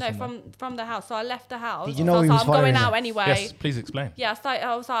school or No, something? from the house. So I left the house. Did you know so I he was was like, I'm going following out you? anyway. Yes, please explain. Yeah, so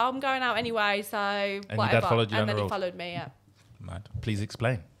I was like, I'm going out anyway, so your dad whatever. followed you down and the then he road? followed me, yeah. Mad. Please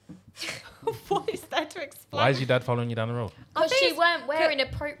explain. What is there to explain? Why is your dad following you down the road? Because think she it's- weren't wearing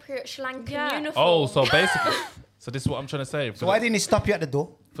appropriate Sri Lankan Yeah. uniform. Oh, so basically, so this is what I'm trying to say. so why didn't he stop you at the door?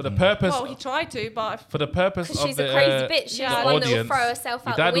 For the purpose, Well, he tried to, but for the purpose Because of she's the a crazy bitch. She's yeah, the the one that will audience, throw herself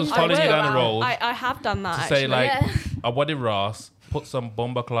your out dad the was window. following you as down the well. road I have done that, to actually. say like, Yeah. I body Ross, put some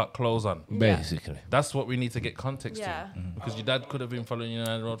bomber clock clothes on. Basically. That's what we need to get context Yeah. to. Because your dad could have been following you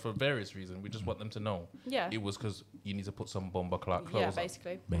down the road for various reasons. We just want them to know. Yeah. It was because you need to put some bomber clock clothes Yeah, on.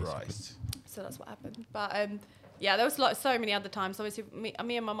 basically. Right. So that's what happened. But yeah, there was like so many other times. Obviously, me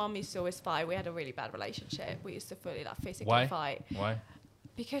and my mum used to always fight. We had a really bad relationship. We used to fully like physically Why? fight. Why?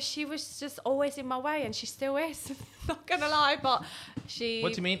 Because she was just always in my way, and she still is. Not gonna lie, but she.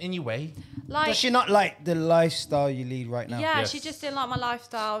 What do you mean in your way? Like, Does she not like the lifestyle you lead right now? yeah, Yes. she just didn't like my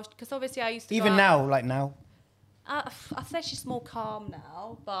lifestyle. Because obviously, I used to. Even go now, like now. I'd say she's more calm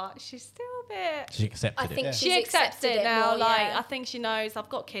now, but she's still a bit. She accepted I it. think Yeah. She she's accepts accepted it now. more, Like yeah. I think she knows I've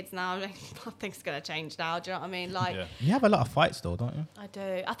got kids now. Nothing's gonna change now. Do you know what I mean? Like Yeah. You have a lot of fights though, don't you? I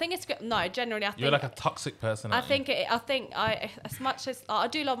do. I think it's good. No, generally, I think. You're like a toxic person. I aren't think as much as I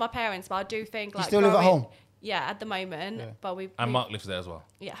do love my parents, but I do think like still live at growing- home? Yeah, at the moment, Yeah. but we. you? And Mark lives there as well.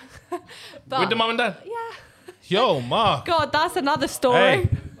 Yeah. With the mum and dad? Yeah. Yo, Mark. God, that's another story. Hey,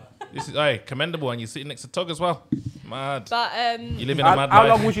 this is commendable, and you're sitting next to Tug as well. Mad. But You live in a mad How life.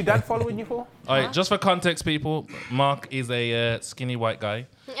 long was your dad following you for? All right, just for context, people, Mark is a skinny white guy.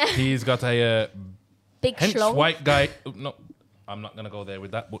 He's got a Big hench schlong. white guy. No, I'm not gonna go there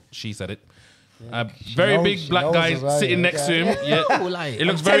with that, but she said it. A very knows- big she black knows guy as well, sitting yeah. next to him. Yeah, it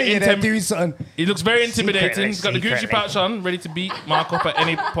looks Telling very you they're intimidating. doing something. He looks very intimidating. He's got the Gucci Secretly. pouch on, ready to beat Mark up at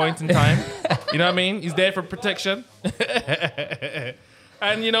any point in time. You know what I mean? He's there for protection.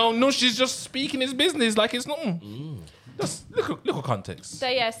 And you know, Nush is just speaking his business like it's nothing. Just look at context. so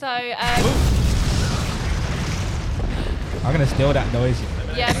yeah, so I'm gonna steal that noise.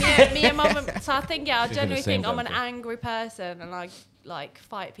 yeah, me and mum. So I think I the genuinely same think I'm an example. angry person, and I like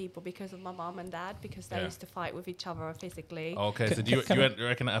fight people because of my mum and dad because they Yeah. used to fight with each other physically. Okay, so do you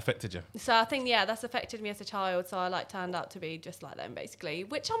reckon that affected you? So I think that's affected me as a child. So I turned out to be just like them basically,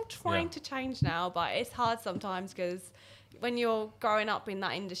 which I'm trying Yeah. to change now, but it's hard sometimes because when you're growing up in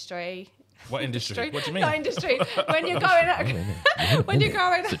that industry. What industry? What do you mean? That industry. When you're going up, when you're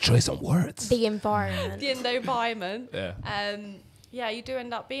growing up Choice of words. The environment. in the environment, Yeah. you do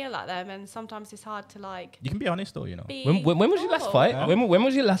end up being like them, and sometimes it's hard to like You can be honest though, you know. be. When was your last normal. fight? When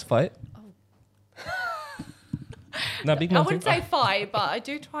was your last fight? No, big I man. wouldn't say fight, but I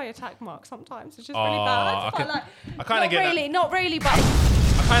do try attack Mark sometimes, which is really Oh, bad. I But can- like, I kinda not get that. really, not really, but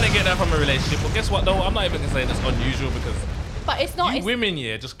I kind of get that from a relationship, but guess what? though? I'm not even gonna say that's unusual because it's not. you It's, women,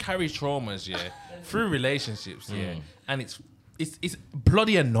 just carry traumas, through relationships, and it's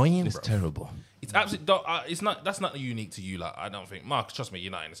bloody annoying. It's bro. terrible. It's absolutely. It's not. That's not unique to you. Like I don't think. Mark, trust me,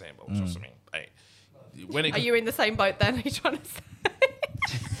 you're not in the same boat. Trust me. Hey, when it are you in the same boat then? Are you trying to say?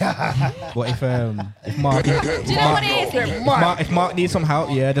 What if Mark? Do you know what it is? If Mark needs some help,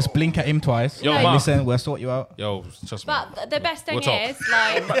 just blink at him twice. Yo, Hey, Mark. listen, we'll sort you out. Yo, trust me. But the best thing We'll talk. is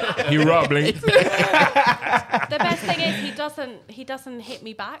like You rubbling. the best thing is he doesn't hit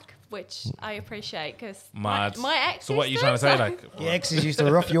me back, which I appreciate because Mad. my ex. So what are you trying to say? Like, Your exes used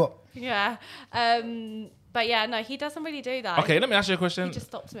to rough you up. Yeah. But yeah, no, he doesn't really do that. okay, let me ask you a question. He just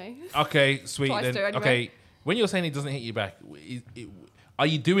stops me. Okay, sweet. Twice Then. to anyway. Okay, when you're saying he doesn't hit you back, are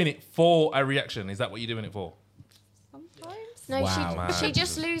you doing it for a reaction? Is that what you're doing it for? Sometimes. No, Wow. she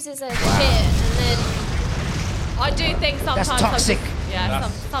just loses her shit and then I do think sometimes. That's toxic. Yeah,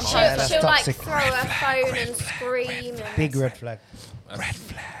 sometimes. she'll, that's she'll like toxic. throw her phone and scream. And Big red flag.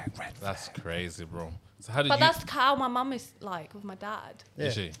 That's crazy, bro. So how did But you? that's how my mum is like with my dad.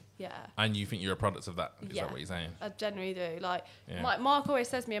 Is she? Yeah. And you think you're a product of that? Is Yeah. that what you're saying? I generally do. Like, Yeah. Mark always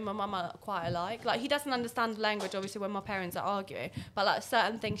says me and my mum are quite alike. Like, he doesn't understand language, obviously, when my parents are arguing. But, like,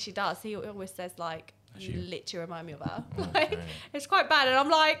 certain things she does, he always says, like, you literally remind me of her. Like, it's quite bad. And I'm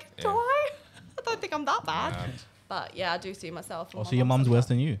like, do Yeah. I? I don't think I'm that bad. Mad. But, yeah, I do see myself. Oh, so your mum's worse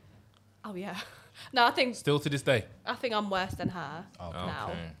than you? Oh, yeah. No, I think Still to this day. I'm worse than her now.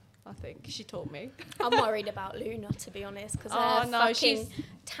 Okay. I think she taught me. I'm worried about Luna, to be honest, because Oh, her no, fucking she's-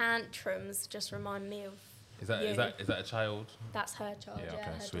 tantrums just remind me of. Is that a child? That's her child, Yeah, yeah,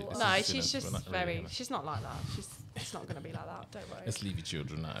 okay, her sweet. daughter. This No, is she's sinners, just we're not really very. gonna- She's not like that. It's not going to be like that. Don't worry. Let's leave your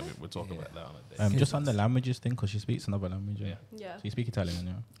children out of it. We'll talk about that on a day. Just on the languages thing, because she speaks another language. Yeah. Yeah. So you speak Italian,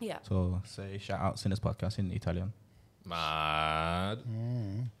 yeah? Yeah. So say shout out Sinners Podcast in Italian. Mad.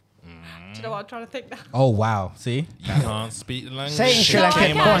 Do you know what I'm trying to think now? Oh, wow. See? You can't speak the language. Say it in Sri No, I Lankan.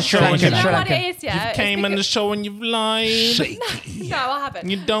 can't. Go on, Sri Do Lankan. you know Sri what Lankan. it is? Yeah. You It's came on the because- show and you've lied. No, I haven't.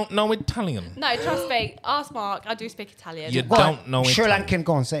 You don't know Italian. No, trust me. Ask Mark. I do speak Italian. You Go on. don't know Sri Italian. Lankan.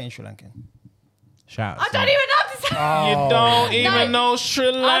 Go on, say it in Sri Lankan. Shout out. I don't even know how to say. You don't even know Sri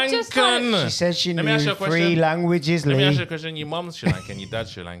I'm just Lankan. She said she Let me ask you knew a question. 3 languages, Let me ask you Lee. a question. Your mom's Sri Lankan, your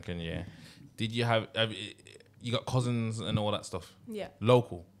dad's Sri Lankan, yeah. Did you have you got cousins and all that stuff? Yeah.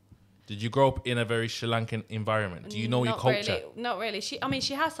 Local. Did you grow up in a very Sri Lankan environment? Do you know your Not culture? Really, not really. She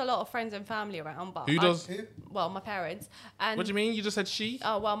has a lot of friends and family around, but Who does? Well, my parents. And What do you mean? You just said she?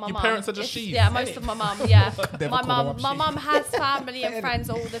 Oh well, my Your mum. parents are just It's- she. Yeah, most of my mum. Yeah, my call them mum has family and friends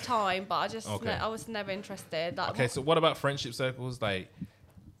all the time, but I just Okay. I was never interested. Like, Okay, so what about friendship circles? Like,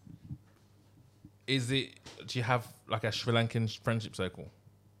 do you have like a Sri Lankan friendship circle?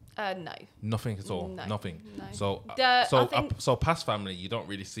 no. Nothing at all. No, Nothing. no. So, I think- so past family, you don't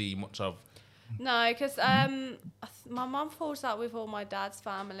really see much of. No, because my mum falls out with all my dad's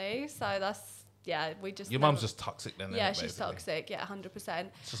family, so we just. Your never- mum's just toxic then. Yeah, isn't it, she's basically? toxic. Yeah, 100%.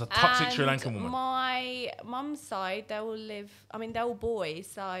 She's a toxic Sri And Lankan woman. My mum's side, they're all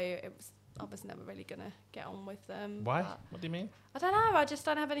boys, so I was never really gonna get on with them. Why? but What do you mean? I don't know. I just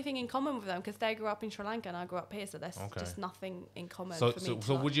don't have anything in common with them because they grew up in Sri Lanka and I grew up here, so there's Okay. just nothing in common So, for me.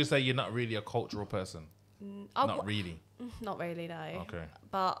 so would you say you're not really a cultural person? Not really. Not really, no. Okay.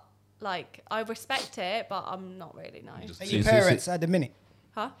 But like, I respect it, but I'm not really no. You just- Are See, your see, parents at the minute?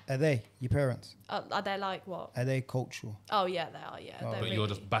 Huh? Are they your parents? Are they like what? Are they cultural? Oh yeah, they are. Yeah, Oh. they're But really, you're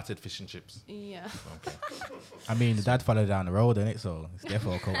just battered fish and chips. Yeah. I mean, the dad followed down the road, innit? So it's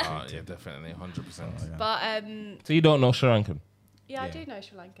therefore a culture. Yeah, definitely, 100%. But So you don't know Sri Lankan? yeah, I Yeah. do know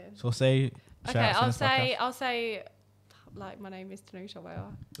Sri Lankan. So say. Okay, shout out to I'll say, like my name is Tanusha. Whatever.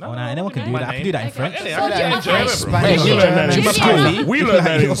 Oh, nah, anyone can do My that. I can name. do that in Okay. French. Yeah, So I do- can okay. German, bro. Spanish. We learned that in Just school. use- We learned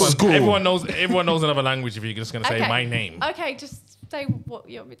that in school. Everyone knows another language if you're just going to say Okay. my name. Okay, just say what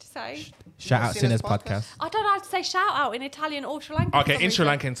you want me to say. Shout out Sinners Sinners podcast. I don't know how to say shout out in Italian or Sri Lankan. Okay, in Sri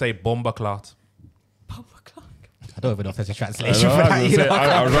Lankan, say bomba clot. I don't even know if there's a translation for that. You know?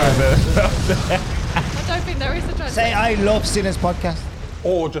 I don't think there is a translation. Say I love Sinners podcast.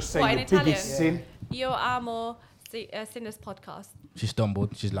 Or just say What, in your Italian? biggest sin. Io amo Sinners podcast. She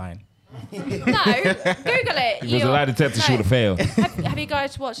stumbled. She's lying. No, Google it. He was a lie detector, she would have failed. Have you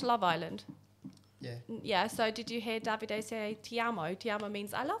guys watched Love Island? Yeah. Yeah, so did you hear Davide say ti amo? Ti amo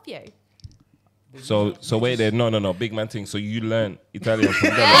means I love you. So wait there. No. Big man thing. So you learn Italian from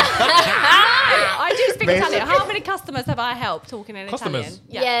them. I do speak Italian. How many customers have I helped talking in Customers?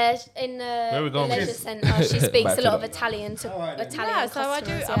 Italian? Yeah, in Where we the going with leisure this? centre, she speaks Back a to lot of that. Italian to Italian Yeah, so I do.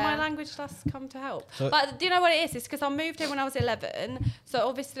 customers. My language does come to help. But do you know what it is? It's because I moved here when I was 11. So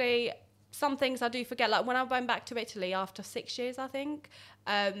obviously, some things I do forget. Like when I went back to Italy after 6 years, I think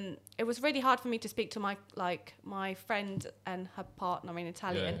it was really hard for me to speak to my friend and her partner in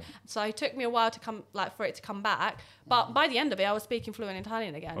Italian. Yeah. So it took me a while to for it to come back. But by the end of it, I was speaking fluent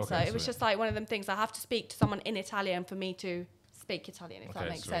Italian again. So Okay, it was sweet. just like one of them things. I have to speak to someone in Italian for me to speak Italian, if that Okay,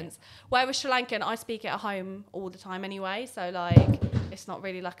 makes sweet. sense. Whereas Sri Lankan, I speak it at home all the time anyway. So like, it's not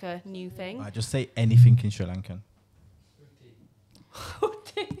really like a new thing. I just say anything in Sri Lankan.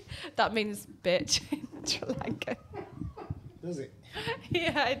 That means bitch in Sri Lankan. Does it?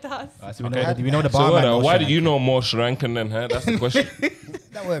 Yeah, it does. So we know the So barman. knows why Sri do you know more Sri Lankan than her? That's the question.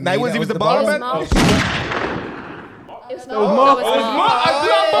 That weren't Nah, me, he was that the It barman. was Mark. It was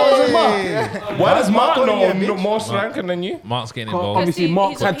Mark. Why does Mark on know you, more Sri Lankan than you? Mark's getting involved. Obviously, he-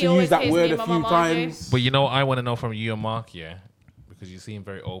 Mark's had he to always use that hears word me a and few my mum argue. times. But you know, I want to know from you and Mark, yeah, because you seem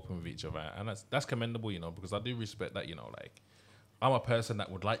very open with each other, and that's commendable, you know, because I do respect that, you know, like I'm a person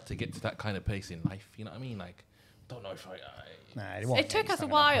that would like to get to that kind of pace in life, you know what I mean? Like, don't know if Nah, it won't It took get us a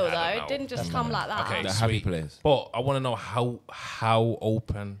me while I don't though. know. It didn't just come like that. Okay, The happy sweet. place. But I want to know how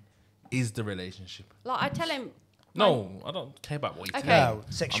open is the relationship? Like I tell him. No, I don't care about what you Okay. tell. No,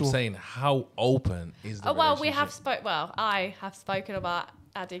 sexual. I'm saying how open is the Oh well, relationship? I have spoken about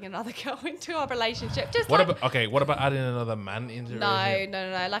adding another girl into our relationship. Just What like, about what about adding another man into the no.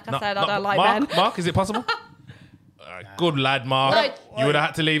 relationship? Like I No, said, no, I don't like Mark, men. Mark, is it possible? Good lad, Mark. No. You would have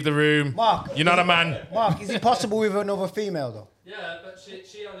had to leave the room. Mark, You're not a man. Mark, is it possible with another female though? Yeah, but she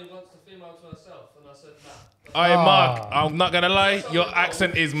only wants the female to herself, and I said nah. Alright, Mark, I'm not gonna lie, your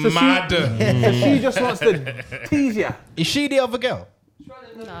accent is So mad. So she just wants to tease you. Is she the other girl?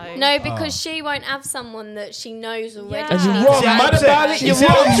 No. No, because she won't have someone that she knows already. Yeah. She needs Wrong, to- mad about it. You're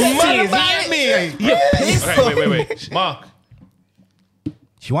mad about me. Okay, wait. Mark.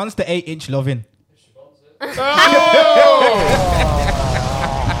 She wants the 8-inch loving.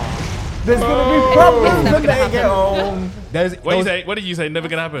 There's gonna be problems when they get home. There's, What you say? What did you say? Never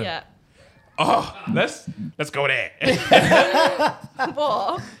gonna happen. Yeah. Oh, let's go there.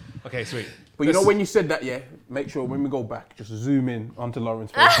 What? Okay, sweet. But you know when you said that, yeah, make sure when we go back, just zoom in onto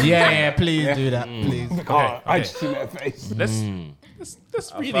Lauren's face. yeah, please do that, please. I okay. just seen her face.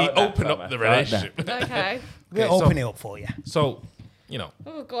 Let's really felt that, open felt up that, the felt that. relationship. Okay. We'll Okay, so- open it up for you. So, you know,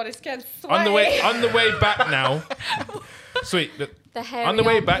 Oh god, it's getting sweaty. on the way back now. Sweet. The hairy On the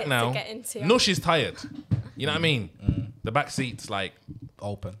way back armpits now, to get into. Nush is tired. You know what I mean? The back seat's like,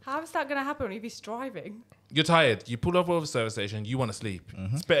 Open. How is that gonna happen if he's driving? you're tired. You pull up over the service station. You want to sleep.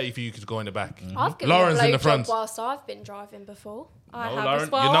 It's better if you could go in the back. I've given Lauren's a in the blowjob front. whilst I've been driving before. I No, have Lauren,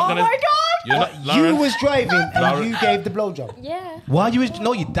 as well. you're not gonna. Oh my god! You're not, You Lauren, was driving and Lauren- you gave the blowjob. Yeah. Why you?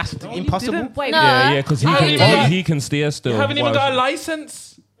 No, you. That's impossible. Wait, No. Yeah, because Oh, you did? he can steer still. you haven't even While got a she-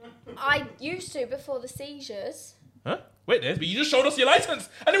 license. I used to before the seizures. Huh? Wait, but you just showed us your license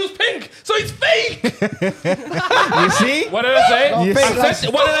and it was pink, so it's fake. You see? What did I say? You I see?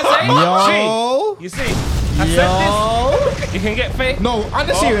 said, what did I say? Yo. See, you see, I said this. You can get fake. No, on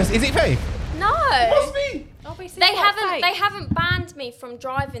the serious, is it fake? No. Must be. obviously They it's not haven't. fake. They haven't banned me from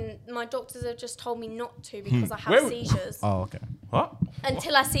driving. My doctors have just told me not to because I have Where- seizures Oh, okay. What?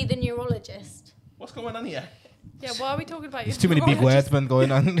 until I see the neurologist. What's going on here? Yeah, why are we talking about? There's too many big words, man,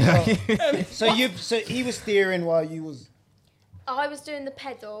 going on. So he was steering while you was. I was doing the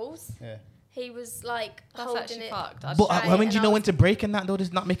pedals. Yeah. He was like That's holding actually it. fucked. But Right, when and do you I know was- when to break and that though?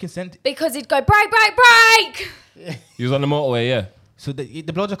 Does not making sense. Because he'd go brake, brake, brake. He was on the motorway, yeah. So the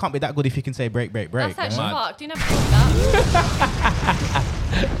blowjob can't be that good if you can say break. That's yeah? actually Mad. fucked. You never thought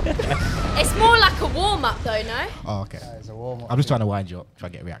that. It's more like a warm up though, no? Oh, okay. It's a warm up. I'm just trying to wind you up, try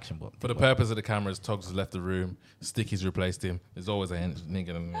to get a reaction, but For the purpose of the cameras, Togs has left the room. Sticky's replaced him. There's always a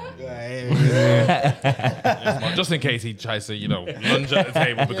nigga. Just in case he tries to, lunge at the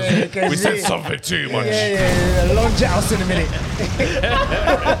table because we said something too much. Yeah. Lunge at us in a minute.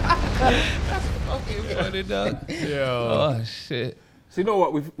 Funny, dog. Yeah. Oh shit. So you know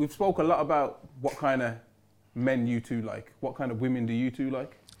what? We've spoke a lot about what kind of men you two like. What kind of women do you two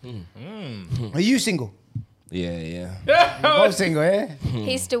like? Are you single? Yeah. You're both single, yeah?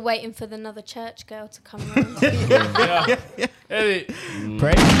 He's still waiting for another church girl to come around. Hey,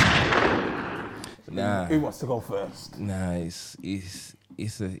 pray. Nah. Who wants to go first? Nah, it's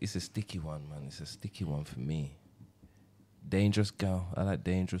a sticky one, man. It's a sticky one for me. Dangerous girl. I like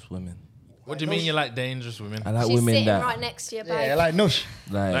dangerous women. what do you mean you like dangerous women? She's I like women sitting that right next to you, babe. Yeah, like Nush.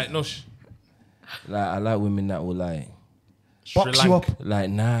 Like Nush. I like women that will Box Sri you Lanka. up.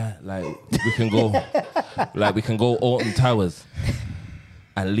 we can go Alton Towers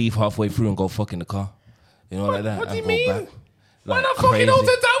and leave halfway through and go fuck in the car. You know, like that. what do and you mean? go back. Why Like not fucking crazy.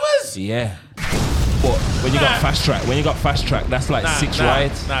 Alton Towers? Yeah. But when you got fast track, that's like 6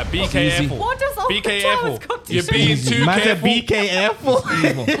 rides. Nah, be Easy. careful. What does all Be the careful. towers got to You're do? being too Man said careful. BK Airport.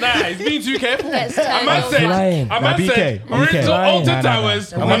 Nah, he's being too careful. Let's A turn man over. said, Flying. a man Nah, said, BK. we're into Nah, Alton nah, nah.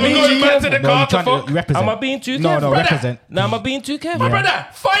 Towers. Nah, We're nah. going back to the No, car you're to trying fuck. to represent. Am I being too No, careful? represent. No, am I being too careful? My brother,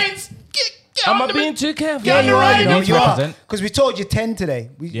 fines. Get Am on I the being too careful? Yeah, you're right. You know, need you to are. represent. Because we told you 10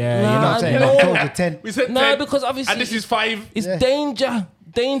 today. Yeah, you know what I'm saying? no. I told you 10. We said No, 10, because obviously and this is 5. It's Yeah. danger.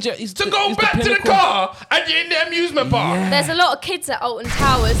 Danger is To go back to the car and you're in the amusement park. There's a lot of kids at Alton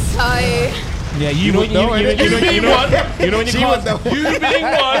Towers, so Yeah, You know when you being one. You know when your car's You being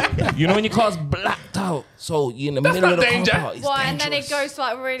one. you know when your car's blacked out, so you're in the That's middle not of the danger. car park. It's Why? And then it dangerous. goes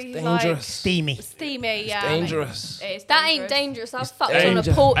like really dangerous. Steamy. like steamy. Yeah. dangerous. It's that ain't dangerous. I've fucked danger. on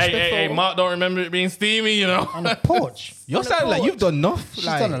a porch Hey, before. hey, Mark don't remember it being steamy, you know. On the porch. You sound like you've done enough. She's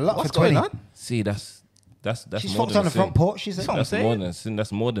like, done a lot what's for 20. going on? See, that's She's more fucked than on a the front sin. porch, she said. That's what I'm That's saying. more than a sin.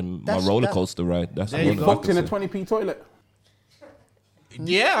 That's more than That's- my roller that- coaster ride. That's There more you than go. Fucked in a 20p toilet.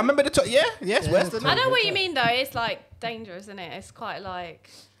 Yeah, I remember the yes, Western. I know what you mean though. It's like dangerous, isn't it? It's quite like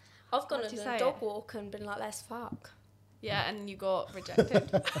I've gone What on do you a say? dog walk and been like, let's fuck. yeah, and you got rejected.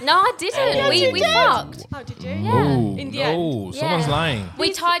 No, I didn't. we fucked. How did you? Yeah. In the end. No, someone's Yeah. lying.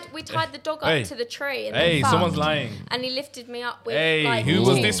 We tied the dog up Hey. to the tree and Hey, then fucked. someone's lying. And he lifted me up with Hey, like who two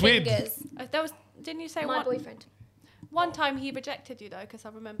was this with? fingers. There was. Didn't you say My one? boyfriend. One time he rejected you though, because I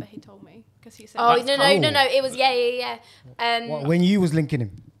remember he told me because he said. Oh That's no. It was yeah. What, when you was linking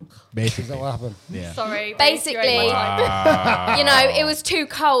him. Is Basically. that what happened? Yeah. Sorry. Basically, you ain't my type. you know, it was too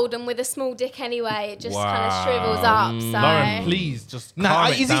cold, and with a small dick anyway, it just kind of shrivels up. So Lauren, please just Nah, calm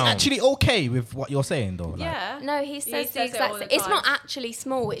it is he down. actually okay with what you're saying though? Like, Yeah. no, he says the says it exact all same. the It's time. not actually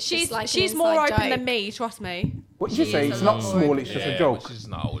small. It's She's just like she's an more inside open joke. than me. Trust me. What did you say? She's It's a not lot more small, open. it's just Yeah, a joke. but she's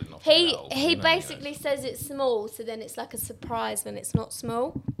not old enough. He for that, he you know, basically says it's small, so then it's like a surprise when it's not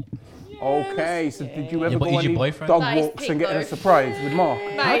small. Okay, so did you ever but go is on your any boyfriend? dog That is walks and peak get a though. surprise with Mark?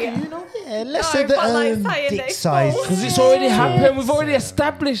 Mate, Yeah, let's No, say the but like saying dick they size. fall. Because it's already happened. We've already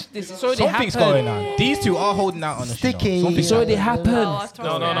established this. It's already Something's happened. going on. These two are holding out on the Sticky. Something's It's already happened. Oh, trust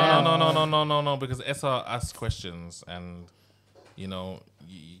No, me. no, because SR asked questions and, you know,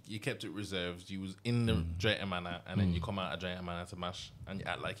 you kept it reserved. You was in the Drayton Manor and then you come out of Drayton Manor to MASH and you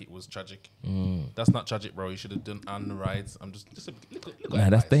act like it was tragic. That's not tragic, bro. You should have done on the rides. I'm just look Nah, at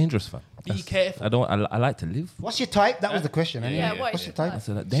that's advice. dangerous, fam. Be careful. I don't. I like to live. What's your type? That was the question. Yeah, Yeah, yeah, what What's is your your type? I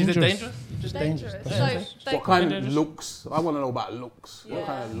said, like, She said dangerous. dangerous? Just Dangerous. dangerous. So, What kind of looks? I want to know about looks. What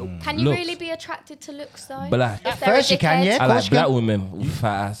kind of look? Can you Looks. really be attracted to looks though? Black. If they're a First you can, dickhead? yeah. I Of like course you black can. women with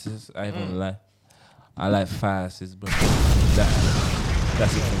fat asses. I ain't gonna lie. I like fat asses, bro.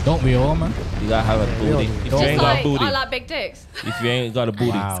 That's it. Don't we all, man? You gotta have a booty. If you just ain't got a like booty, I like big dicks. if you ain't got a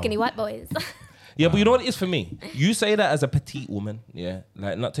booty, Wow. Skinny white boys. yeah. But you know what it is for me. You say that as a petite woman, yeah,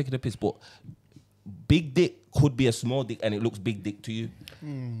 like not taking the piss, but big dick could be a small dick and it looks big dick to you.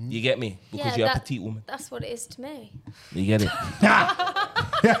 You get me? Because you're a petite woman. That's what it is to me. You get it?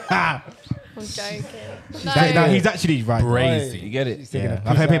 I'm joking. No, he's actually right. Crazy. You get it? Yeah.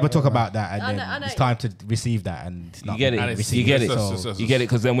 I've heard people talk about that, and I then know, I know. it's time to receive that, and it's You not get it? And it's You get it? so- You get it?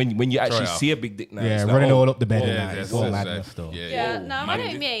 Because then when you actually it off. see a big dick now, yeah, it's like, running oh, all up the bed, and Yeah, that. yeah, It's all so mad sad. enough, though. Yeah, no, I know what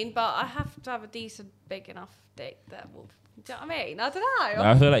man. you mean, but I have to have a decent, big enough dick that will Do you know what I mean? I don't know.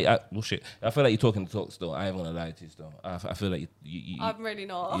 I feel like I feel like you're talking the talk still. I ain't gonna lie to you still. I feel like you I'm really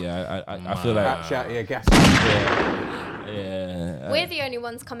not. yeah. I feel like Catch out here, gas. yeah. We're the only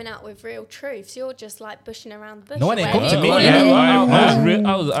ones coming out with real truths. You're just like bushing around the bush. No one ain't away. come to me. I was real.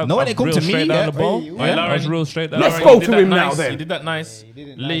 I was No one ain't come real to me straight down yet. the ball. Hey, Hey, I was real straight down. Let's the go ball. to him now You then. did that nice. you did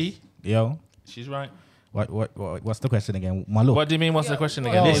it Lee, Yo, she's right. what's the question again? My look. What do you mean? What's the question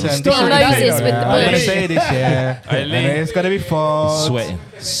again? Oh, Listen, Still this should be- Moses with the I'm gonna bush. say this, yeah. Hey, And Lee. it's gonna be fun. Sweating.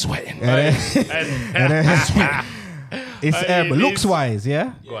 It's Hey, looks it's- wise,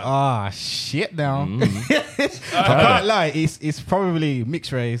 yeah. Go on. Ah, shit now. I can't lie. It's probably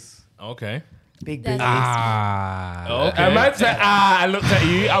mixed race. Okay. Big There's- booty. Okay. I might say, I looked at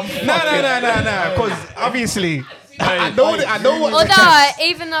you. I'm No. Because obviously, I know what. Although,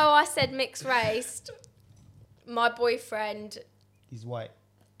 even though I said mixed race, my boyfriend He's white.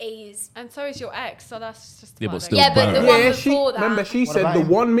 is. And so is your ex, so that's just Yeah, about but it. still Yeah, but the bad. one Yeah, she before that. remember she What said about the him?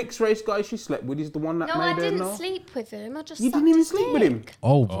 one mixed race guy she slept with is the one that No, made I her didn't know. sleep with him. I just. You sucked didn't even his sleep with him. dick.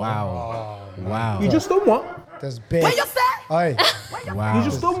 Oh wow, wow, You just done what? There's big. What you say? Oi, wow. You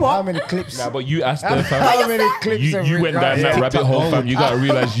just done how what? many clips? Nah, but you asked her, fam. How many clips have You we went got? down that Yeah. rabbit hole, fam. You gotta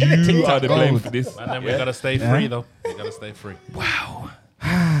realize you are the blame for this. And then we gotta stay free though. We gotta stay free. So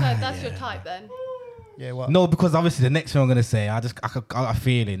that's your type then. Yeah, what? No, because obviously the next thing I'm gonna say, I got a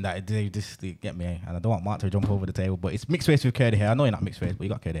feeling that they just get me, and I don't want Mark to jump over the table. But it's mixed race with curly hair. I know you're not mixed race, but you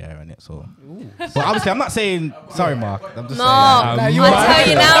got curly hair in it. So, but obviously I'm not saying sorry, Mark. I'm just Mark, saying. you I might- tell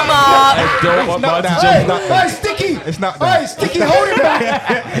you now, Mark. I don't want Mark to Hey, jump. hey, Sticky! It's not Hey, that. Sticky, hold it back!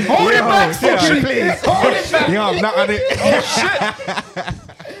 Hold it back, Sticky! Please, hold it back! Yeah, I'm not on it.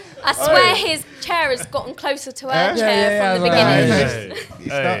 I swear his chair has gotten closer to her Yeah, chair from the yeah, beginning. Hey,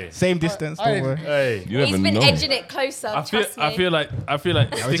 hey, Same distance. Don't worry. hey. You He's never been know. edging it closer. I feel trust me. like Sticky. I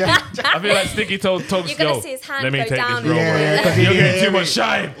feel like Sticky told Togs, You're gonna yo, see his hand let me go take down this role. a bro. little bit. You're getting too much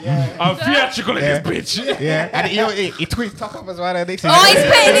shine. I'm theatrical in this bitch. Yeah, and he twists top up as well. And Oh, he's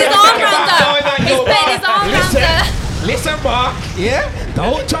putting his arm round her. He's putting his arm round her. Listen, Mark. Yeah,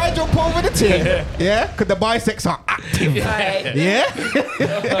 don't try to jump over the team. Yeah, because the biceps are active. Right. Yeah.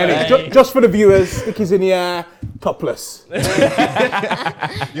 Anyway, just for the viewers, Sticky's in the air, topless.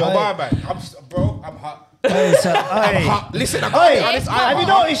 Yo, barman, I'm hot. Hey, so, hey. Hot. Listen, I'm Hey, honest. have you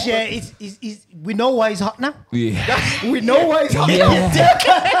noticed, yeah, we know why he's hot now. Yeah. We know why he's hot now.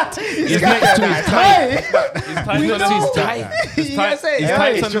 It's next to his Hey,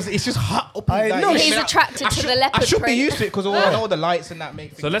 It's just hot up I inside. know. He's attracted to the leopard I should be print. used to it because I know the lights and that make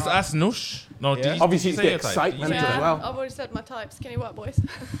things So let's hot. ask Noosh. No, did you Obviously, it's say the your type? excitement Did you say as your type? well. I've already said my type. Skinny white boys.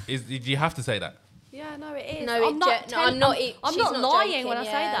 Did you have to say that? Yeah, no, it is. No, I'm it not. no, I'm not. I'm she's not lying when I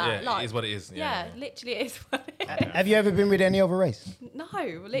joking, say yeah. that. Yeah, like, it is what it is. Yeah, literally, it is what it is. have you ever been with any other race? No,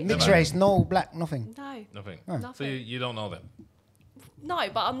 literally. Mixed race, no black, nothing. No, Nothing. Nothing. So you don't know them. no,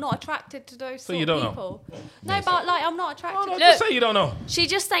 but I'm not attracted to those So sort you of don't know? people. No, but like I'm not attracted. No, to just say you don't know. She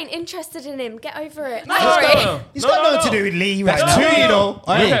just ain't interested in him. Get over it. No, Sorry. no. It's No, got no, nothing no. to do with Lee right That's now. two, you know.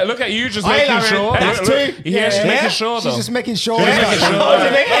 Hey. Look at you just Hey, making Lauren, sure. that's Look, look, two. Yeah, she's Yeah. making sure though. She's just making sure. She's making sure.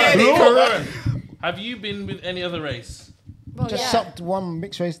 Correct. Lauren, have you been with any other race? Well, Just yeah. sucked one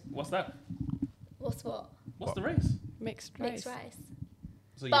mixed race. What's that? What's what? What's the race? Mixed race. Mixed race.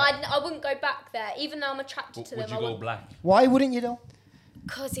 So But I wouldn't go back there, even though I'm attracted to would them. you I go wouldn't. black? Why wouldn't you though?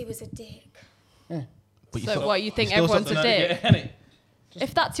 Because he was a dick. So what you think still everyone's a something dick?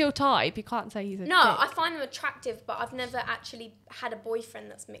 If that's your type, you can't say he's a No, dick. I find them attractive, but I've never actually had a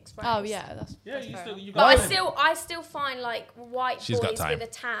boyfriend that's mixed race. Oh yeah, that's Yeah, that's you fair still enough. you But got I still find like white She's got boys time. with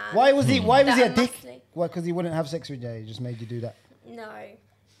a tan. Why was he? Why was he a that are dick? muscly. Why? Because he wouldn't have sex with you. He just made you do that. No.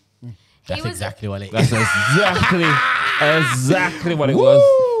 That's He was exactly what it That's is. exactly what it was.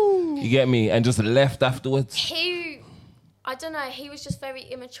 You get me? And just left afterwards. I don't know, he was just very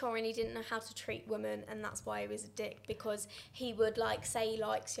immature and he didn't know how to treat women, and that's why he was a dick, because he would like say he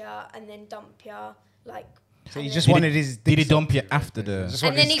likes you and then dump you, like. So he and just then- wanted his. Did he dick dump you sucked. after the?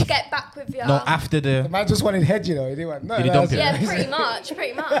 And then he'd get back with you. No, after The the. man just wanted head, you know. He didn't want. No, Did he no, dump that's- you? Yeah,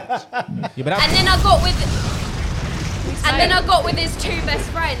 pretty much. Yeah, but that, And then I got with. And then I got with his two best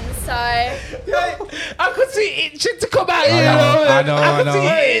friends, so. I could see itching to come out. I know.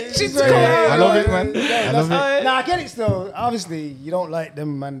 I love it, man. I love it. Nah, I get it still. Obviously, you don't like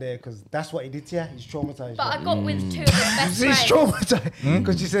them man there because that's what he did to you. He's traumatized. But you. I got with two of his best He's friends. traumatized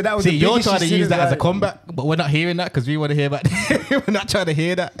because you said that was. See, the you're biggest trying to you've use seen that as a in comeback, but we're not hearing that because we want to hear about. We're not trying to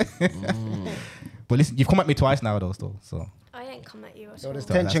hear that. But listen, you've come at me twice now, though. So. I ain't come at you at So all. there's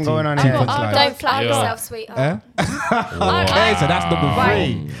That's tension team- going on team here. punchline. Don't flatter Yeah. yourself, sweetheart. Okay, so that's number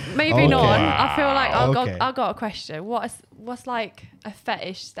Right. 3. Moving Okay. on, I feel like Okay. I got a question. What's like a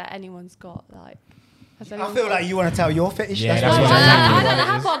fetish that anyone's got? Like, I feel like you want to tell your fetish. Yeah, That's that's what what I'm exactly I saying. don't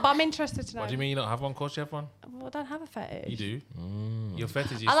have one, but I'm interested to know. What do you mean you don't have one, Coach? You have one? Well, I don't have a fetish. You do. Your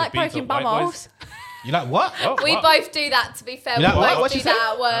fetish is I like to beat poking up white bum boys. holes. You like what? Oh, We what? both do that, to be fair. You We like what? both What'd do you say?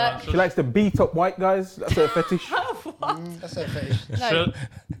 that at work. She likes to beat up white guys. That's her fetish. That's a fetish. No, Sure.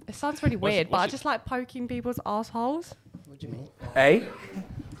 it sounds really weird, but I what's just like poking people's assholes. What do you mean? Eh?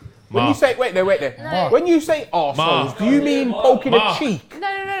 When Ma. you say, wait there. When you say Ma. arseholes, do you mean poking Ma. a cheek? No,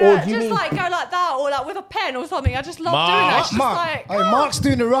 Or just do you mean- like go like that, or like with a pen or something. I just love Mark. doing that. It's just Mark. like, Oh, Mark's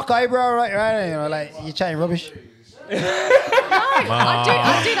doing the rock eyebrow right, you know, like you're chatting rubbish. no,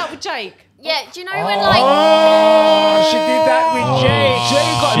 I do that with Jake. Yeah, do you know when like Oh, she did that with Jake.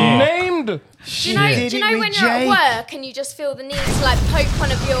 Jay got named. do you Did know it when with you're at Jake. work and you just feel the need to like poke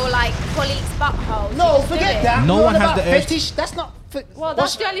one of your like colleagues' buttholes? No, You just do forget it. that. No We're one on has about the urge. fetish. That's not. Well,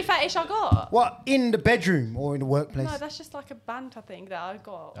 that's the only fetish I got. What in the bedroom or in the workplace? No, that's just like a banter thing that I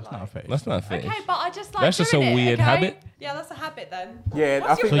got. That's like. not a fetish. That's not a fetish. Okay, but I just like That's just doing a it, weird okay? habit. Yeah, that's a habit then. Yeah,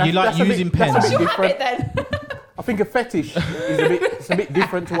 What's I think your- So you like that's a bit- using that's a pens? bit Your different. habit then. I think a fetish is it's a bit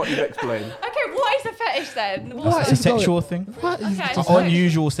different to what you've explained. Okay, what is a fetish then? It's a sexual thing. Okay, It's so- an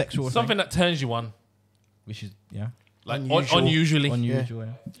unusual sexual Something thing. that turns you on. Which is, yeah. Like Unusual. unusually. Unusual,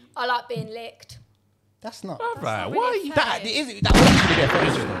 yeah. I like being licked. That's not. Right, not why are really you a that? fetish. This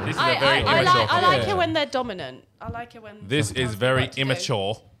is a I very immature. I like it when they're dominant. I like it when. This sometimes is they very like to do.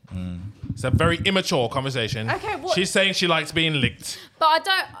 immature. It's a very immature conversation. Okay, what- She's saying she likes being licked. But I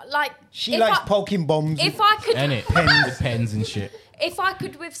don't like. She if likes I, poking bombs. If I could, And it with pens and shit. if I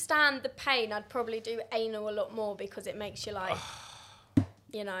could withstand the pain, I'd probably do anal a lot more because it makes you like,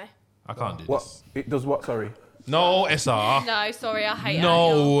 you know. I can't do What? this. It does what? Sorry. No, SR. No, sorry, I hate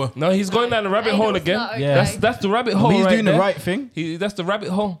anal. No. No, he's going down the rabbit Anal's hole again. not okay. Yeah. That's the rabbit hole. He's right doing the there. right thing. That's the rabbit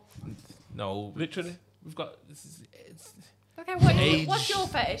hole. No. Literally. We've got. It's Okay, Age. what's your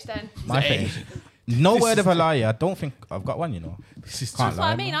fetish then? My fetish. No word of a lie. I don't think I've got one, you know. this is Can't That's what I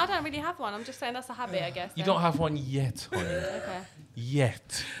lie. mean. I don't really have one. I'm just saying that's a habit, I guess. You then. don't have one yet, honey. Okay.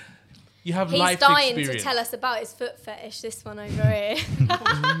 Yet. You have He's life dying experience. to tell us about his foot fetish. This one over here.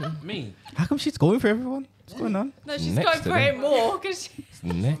 Me. How come she's going for everyone? What's going on? No, she's Next going to for them. it more because. It's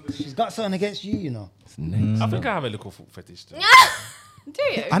next. She's got something against you, you know. It's next. I think I have a little foot fetish too. Do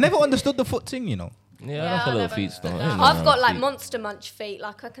you? I never understood the foot thing, you know. Yeah, Yeah, that's a I little never- feet stone. no. Ain't no I've got like feet. monster munch feet.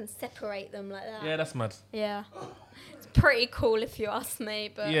 Like I can separate them like that. Yeah, that's mad. Yeah. It's pretty cool if you ask me.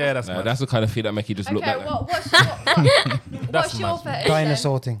 But Yeah, that's Nah, mad. that's the kind of feet that make you just look Okay, back. what's your fetish? then?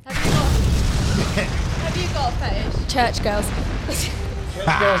 Dinosaur-ting. Have you got a fetish? church girls.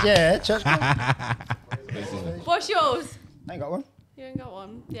 Girls, yeah, church girls. What's yours? I ain't got one. You ain't got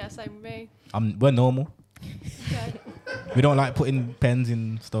one. Yeah, same with me. We're normal. Okay. We don't like putting pens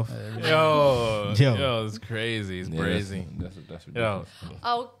in stuff. Yo, Yo. yo, it's crazy. It's Yeah, crazy. That's Yo, ridiculous.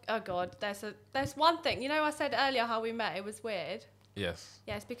 Oh God, there's one thing. You know, I said earlier how we met. It was weird. yes.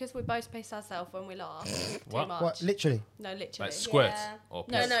 Yeah, it's because we both piss ourselves when we laugh. What? Too much. What? Literally. No, literally. Like squirt Yeah. or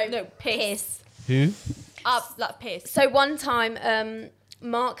no, piss? no, piss. Who? Up like piss. So one time,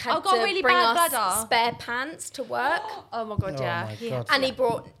 Mark had I've got to really bring bad us bladder. spare pants to work, Oh my God, yeah. my He- God. and he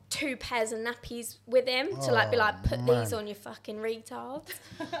brought 2 pairs of nappies with him to like be like, put these man. on your fucking retards.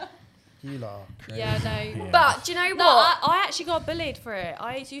 You lot are crazy. Yeah, no. But do you know No, what? I actually got bullied for it.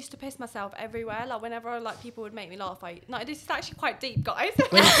 I used to piss myself everywhere. Like whenever like people would make me laugh. No, this is actually quite deep, guys.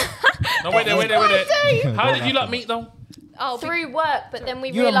 No, wait there. How did you lot meet though? oh, Through work, but then we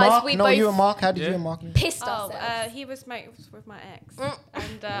You and realised Mark? we No, you and both Mark. How did you Yeah. and Mark? pissed Oh, ourselves. he was mates with my ex,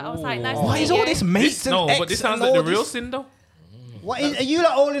 and I was like, nice to Why meet is all you. this mates and No, ex but this and sounds like all the real this- sin though. What is? Are you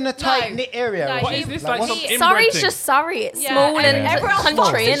like all in a tight knit area? No, or What he- is this Like, like what's- some inbred Surrey's thing? just Surrey. It's Yeah, small and and everyone's country,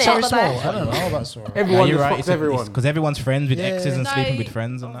 fucking innit? so Other small. than- I don't know about Surrey. Everyone you're just right. fucks It's everyone. because everyone's friends with Yeah. exes and No, sleeping with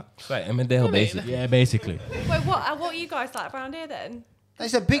friends and that. It's like Emmerdale, basically. Yeah, basically. Wait, what are you guys like around here then?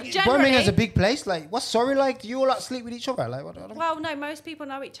 It's a big. Generally- Birmingham's a big place. Like, what's Surrey like? Do you all like sleep with each other? Like, what? I don't- Well, no, most people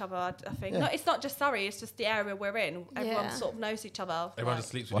know each other. I think. Yeah. No, it's not just Surrey. It's just the area we're in. Everyone Yeah. sort of knows each other. Everyone like, just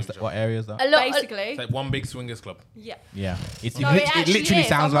sleeps What's with each that, what other. area is that? A lot. basically. It's like one big swingers club. Yeah. Yeah, it's, No, it, it, it actually literally is.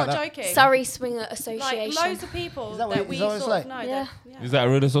 sounds I'm like not that. joking. Surrey Swinger Like Association. loads of people Is that what that it- we is that what sort it's of like? know. Yeah. that- Is that a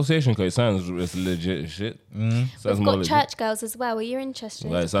real association? Because it sounds it's legit as shit. Sounds We've more got legit. church girls as well. Are you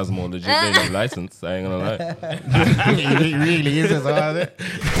interested? Like, it sounds more legit than a license. I ain't gonna lie. It really is as well, isn't it?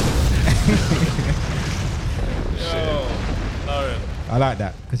 I like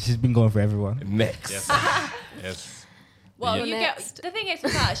that because she's been going for everyone. Next. Yes. Well, Yeah. you Next. get the thing is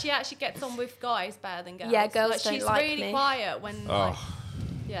with that, she actually gets on with guys better than girls. Yeah, girls like, don't she's like really me. quiet when, Oh. like,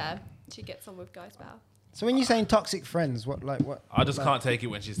 yeah, she gets on with guys better. So when you're saying toxic friends, what? I just can't take it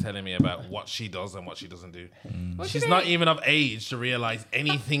when she's telling me about what she does and what she doesn't do. What She's do you not mean? even of age to realize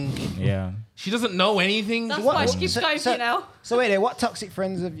anything. Yeah. She doesn't know anything. That's why she keeps going for you now. So wait there, what toxic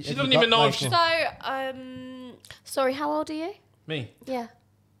friends have you? She doesn't even know if she. So, Sorry, how old are you? Me. Yeah.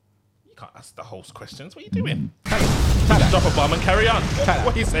 You can't ask the host questions. What are you doing? Just drop a bomb and carry on.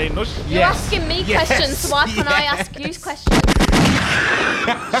 What are you saying, Nush? You're asking me questions, so why can't I ask you questions?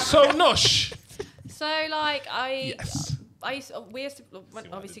 So, Nush. So like Yes. we used to,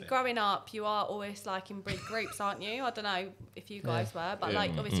 obviously growing up, you are always like in big groups, aren't you? I don't know if you guys were, but like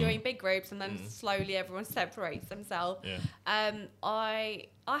obviously you're in big groups and then slowly everyone separates themselves. Yeah. I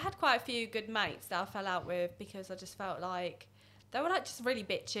had quite a few good mates that I fell out with because I just felt like they were like just really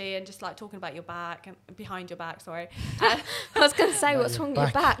bitchy and just like talking about your back and behind your back. Sorry. I was going to say, what's wrong with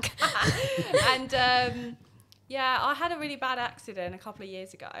your back? And yeah, I had a really bad accident a couple of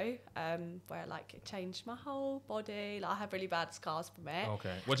years ago where like it changed my whole body. Like I have really bad scars from it.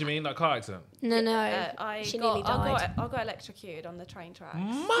 Okay. What do you mean, like car accident? No. She nearly died. I got electrocuted on the train tracks.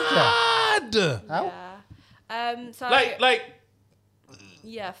 Mad. How? Yeah. So Like.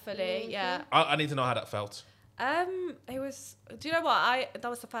 yeah, fully. Yeah. I need to know how that felt. It was. Do you know what? That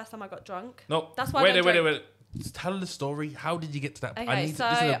was the first time I got drunk. No. That's why. Wait. Just tell the story. How did you get to that? Okay, so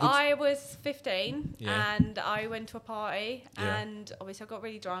I was 15 Yeah. and I went to a party Yeah. and obviously I got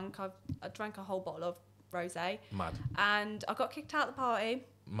really drunk. I drank a whole bottle of rosé. Mad. And I got kicked out of the party.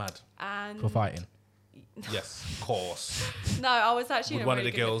 Mad. And For fighting. Yes, of course. no, I was actually With in a one of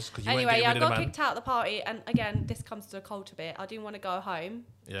really the good girls, 'cause you weren't anyway, getting yeah, I rid of got the man. kicked out of the party, and again, this comes to the culture bit. I didn't want to go home,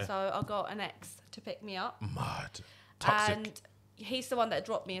 Yeah. so I got an ex to pick me up, Mad. Toxic. and he's the one that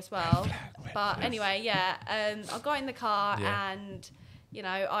dropped me as well. But anyway, yeah, I got in the car, Yeah. and you know,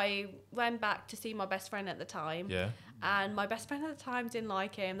 I went back to see my best friend at the time, Yeah. and my best friend at the time didn't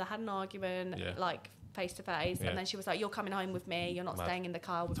like him. They had an argument, Yeah. like face to face, Yeah. and then she was like, "You're coming home with me. You're not Mad. staying in the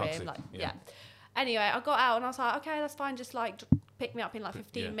car with Toxic, him." Like, yeah. yeah. Anyway, I got out and I was like, okay, that's fine. Just like pick me up in like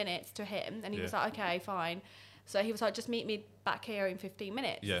 15 minutes to him. And he was Yeah. like, okay, fine. So he was like, just meet me back here in 15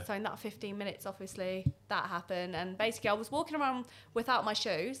 minutes. Yeah. So in that 15 minutes, obviously, that happened. And basically, I was walking around without my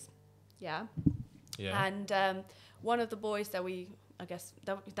shoes. Yeah. Yeah. And one of the boys that I guess,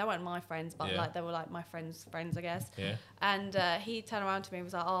 they weren't my friends, but Yeah. like they were like my friends' friends, I guess. Yeah. And he turned around to me and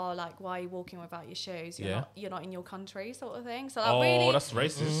was like, oh, like, why are you walking without your shoes? You're not in your country, sort of thing. So that really, that's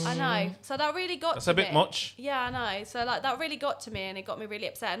racist. I know. So that really got That's to a bit me. much. Yeah, I know. So like that really got to me and it got me really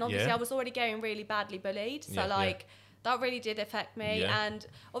upset. And obviously Yeah. I was already getting really badly bullied. So Yeah, yeah. like that really did affect me. Yeah. And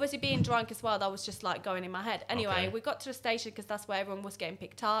obviously being drunk as well, that was just like going in my head. Anyway, Okay. we got to the station because that's where everyone was getting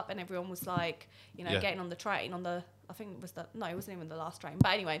picked up and everyone was like, you know, Yeah. getting on the train I think it was it wasn't even the last train.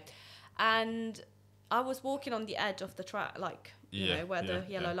 But anyway, and I was walking on the edge of the track, like, you Yeah, know, where the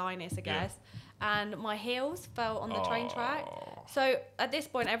yeah, yellow yeah. line is, I Yeah. guess. And my heels fell on the train track. So at this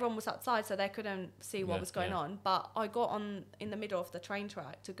point, everyone was outside, so they couldn't see what Yeah, was going yeah. on. But I got on in the middle of the train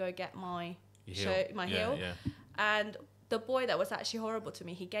track to go get my Your shirt, my Yeah, heel. Yeah. And the boy that was actually horrible to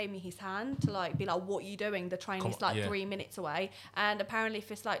me, he gave me his hand to like be like, "What are you doing? The train Come is on, like yeah. 3 minutes away." And apparently,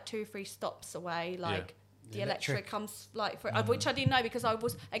 if it's like 2-3 stops away, like the electric comes like for which I didn't know because I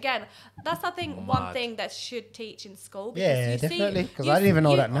was again. That's I think one Mad. thing that should teach in school. Because Yeah, you see- definitely. Because you I didn't even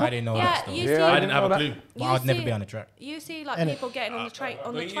know you- that. No. I didn't know that Yeah, stuff. you Yeah, see. I didn't have a know clue. But you I'd never see- be on the track. You see like And people getting on the train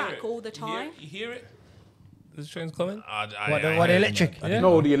on the track all the time. You hear it? The train's coming. What the electric?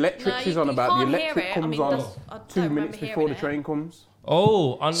 No, the electric No, he's on you about. The can't hear electric it. I comes mean, on that's- I don't 2 remember minutes before hearing the it. train comes.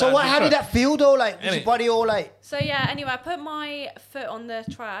 Oh, on So what? How did that feel though? Like, was your Innit? body all like? So yeah, anyway, I put my foot on the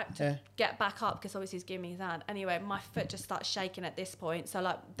track to Yeah. get back up because obviously he's giving me his hand. Anyway, my foot just starts shaking at this point. So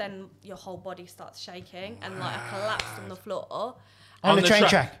like then your whole body starts shaking and like I collapsed on the floor. On the train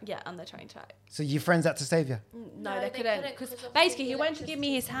track. Yeah, on the train track. So your friends had to save you. No, No, they they couldn't. couldn't Because 'cause of basically the he went to give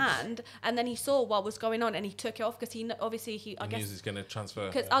me his hand and then he saw what was going on and he took it off because obviously I He guess knows he's going to transfer.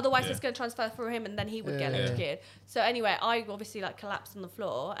 because otherwise Yeah. it's going to transfer through him and then he would get Yeah. electrocuted. So anyway, I obviously like collapsed on the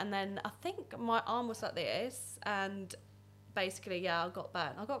floor and then I think my arm was like this and basically I got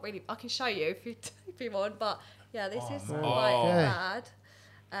burnt. I can show you if you want, but yeah, this is quite Yeah. bad.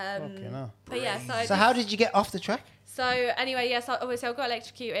 Fucking hell. But yeah, So how did you get off the track? So anyway, yeah, so obviously I got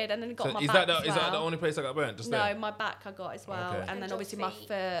electrocuted and then got So my is back that as is that the well. only place I got burnt? Just No, there? my back I got as well, Okay. and then And obviously your my feet.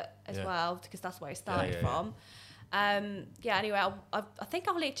 foot as Yeah. well because that's where it started yeah, yeah. from. Yeah. Anyway, I think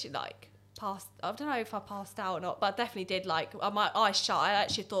I literally like passed. I don't know if I passed out or not, but I definitely did. Like my eyes shut. I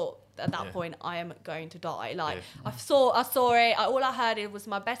actually thought at that Yeah. point I am going to die. Like Yeah. I saw it. All I heard it was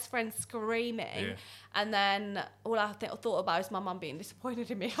my best friend screaming, Yeah. and then all I thought about is my mum being disappointed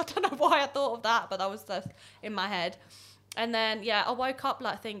in me. I don't know why I thought of that, but that was just in my head. And then yeah, I woke up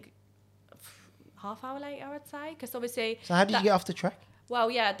like I think half hour later, I'd say, because obviously. So how did you get off the track? Well,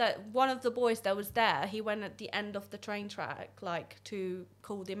 yeah, that one of the boys that was there, he went at the end of the train track, like to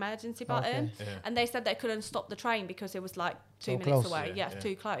call the emergency button, and they said they couldn't stop the train because it was like 2 minutes close. away. Yeah,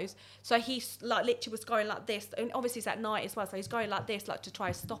 too close. So he like literally was going like this, and obviously it's at night as well, so he's going like this, like to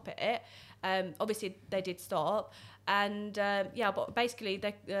try to stop it. Obviously they did stop, and but basically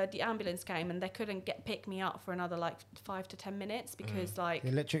the ambulance came and they couldn't pick me up for another like 5 to 10 minutes because like The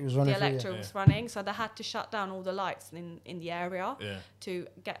electric was running. was running, so they had to shut down all the lights in the area to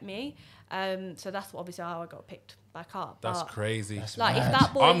get me. So that's obviously how I got picked back up. That's but, crazy. like if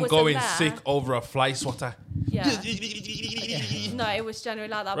that boy I'm wasn't going there, sick over a fly swatter. Yeah. No, it was generally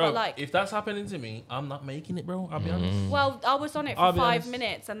like that. Bro, but like, if that's happening to me, I'm not making it, bro. I'll be honest. well, I was on it I'll for be 5 honest.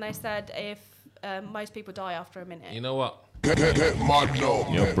 minutes, and they said if most people die after a minute. You know what?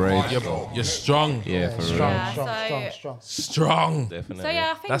 You're brave. You're strong. Yeah, for real. Yeah, Strong. Definitely. So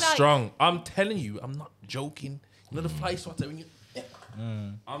yeah, I think That's like, strong. I'm telling you, I'm not joking. You know the fly swatter when you.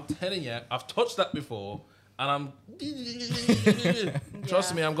 I'm telling you, I've touched that before, and I'm.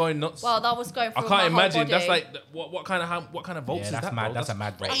 Trust me, I'm going nuts. Well, that was going I through can't my imagine. whole That's body. like what kind of volts Yeah, is that's that? mad. Bro? That's a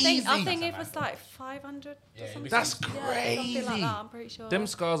mad rate. I think it was like 500 or something. That's Yeah, crazy. something like that, I'm pretty sure. Them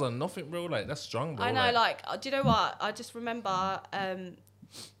scars are nothing, bro. Like that's strong, bro. I know, like, do you know what? I just remember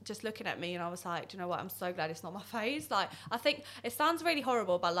just looking at me and I was like, do you know what? I'm so glad it's not my face. Like, I think it sounds really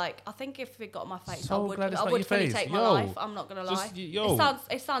horrible, but like, I think if it got on my face, So I would glad it's not fully your face. take my Yo. life. I'm not gonna lie. Just, yo.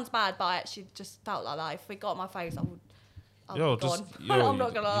 It sounds bad, but I actually just felt like that. If it got on my face, I would. I'd Yo, be just gone. I'm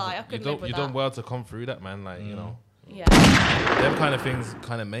not gonna lie. I couldn't live with you that. done well to come through that, man. Like you know, Yeah. them kind of things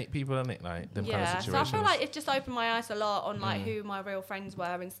kind of make people, innit? Like them kind of Yeah, so I situations. feel like it just opened my eyes a lot on like who my real friends were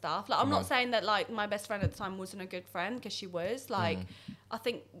and stuff. Like I'm not saying that like my best friend at the time wasn't a good friend because she was. Like I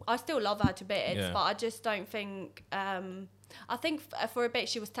think I still love her to bits, Yeah. but I just don't think. I think for a bit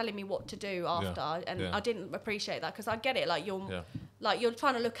she was telling me what to do after, and Yeah. I didn't appreciate that because I get it. Like you're Yeah. like you're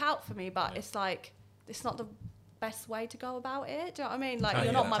trying to look out for me, but it's like it's not the best way to go about it. Do you know what I mean? Like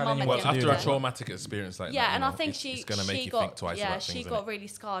you're not my mum. well, at the end of after the a day. traumatic experience like Yeah, that, and you I know, think it's gonna make she you got think twice about she things. got innit? really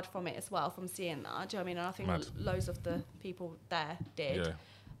scarred from it as well from seeing that. Do you know what I mean? And I think Mad. loads of the people there did. Yeah.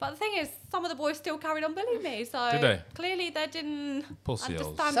 But the thing is, some of the boys still carried on bullying me. So Did they? clearly they didn't Pussy holes.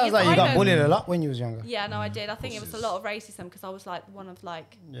 understand. Sounds the like you got environment. bullied a lot when you was younger. Yeah, no, I did. I think it was a Pussies. lot of racism because I was like one of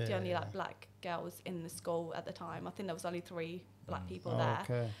like the only Yeah. like black girls in the school at the time. I think there was only 3 black people Oh, there.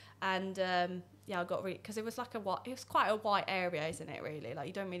 okay. And I got really because it was like it was quite a white area, isn't it? Really, like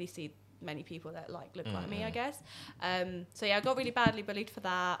you don't really see many people that like look like me, I guess. So yeah, I got really badly bullied for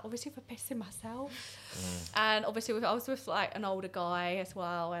that. Obviously for pissing myself, and obviously I was with like an older guy as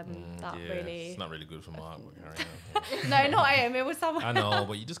well, and that Yeah, really it's not really good for Mark. but carry on. no, not him. It was someone. I know,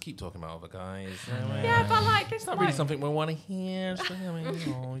 but you just keep talking about other guys. You know what I mean? Yeah, but like it's It's not really something we want to hear. So, I mean,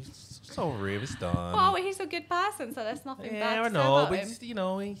 you know, it's over. It's done. Oh, he's a good person, so there's nothing bad yeah, I to say know, about but him. you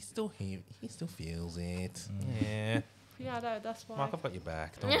know, he still feels it. Yeah. Yeah, no, that's why. Mark, I've got your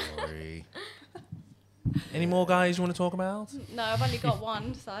back. Don't worry. Any more guys you want to talk about? No, I've only got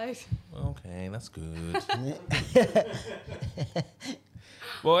one, so. Okay, that's good.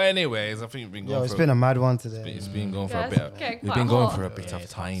 Well, anyways, I think we've been going. Yo, it's for been a mad one today. It's been going for Yeah, a it's bit. getting We've quite been going hot. for a bit Yeah, of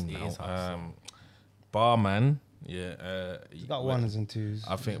it's time hot, it's now. hot. Barman, yeah. You got ones and twos.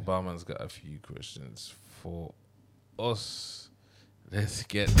 I think Barman's got a few questions for us. Let's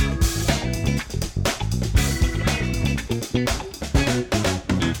get.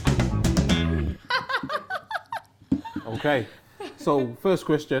 Okay. So first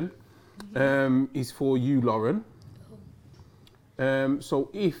question is for you, Lauren. So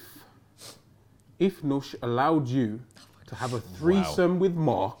if Nush allowed you to have a threesome with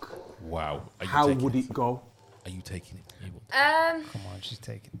Mark, Wow. Are you how taking would it go? Are you taking it? Come on, she's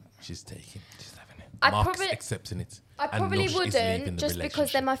taking it. She's taking it. She's having it. I Mark's probably- accepting it. I and probably Nush is leaving wouldn't, the just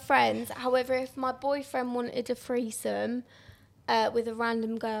because they're relationship. my friends. However, if my boyfriend wanted a threesome with a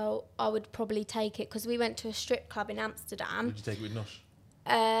random girl, I would probably take it because we went to a strip club in Amsterdam. Would you take it with Nush?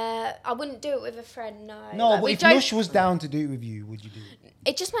 I wouldn't do it with a friend, no. No, Like, but we if don't- Nush was down to do it with you, would you do it?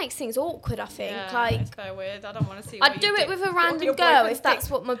 it just makes things awkward, I think. Yeah, like, it's very weird. I don't want to see. I'd what do you it with a what random your girl boyfriend if that's thinks.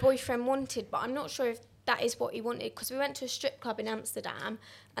 what my boyfriend wanted, but I'm not sure if that is what he wanted because we went to a strip club in Amsterdam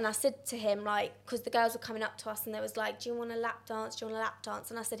and I said to him, like, because the girls were coming up to us and they was like, do you want a lap dance? Do you want a lap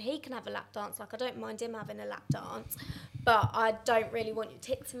dance? And I said, he can have a lap dance. Like, I don't mind him having a lap dance, but I don't really want your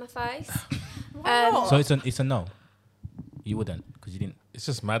tits in my face. So it's a no. You wouldn't because you didn't. It's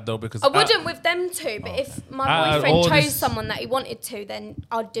just mad though because I wouldn't with them two, but if my Out of boyfriend all chose this- someone that he wanted to, then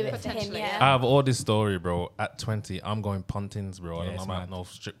I'd do it for him, Potentially, yeah. Out of all this story, bro, at 20, I'm going puntings, bro. I Yeah, don't know it's about mad. no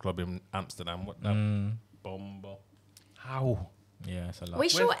strip club in Amsterdam. What the bumbo? How? Yeah, it's a lot. We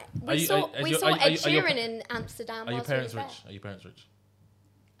saw are you- Ed are your- Sheeran in Amsterdam. Are your whilst we parents were rich? Are your parents rich?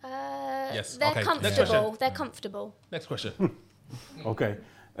 there. Yes, They're okay. Next comfortable. question. They're comfortable. Next question. Okay.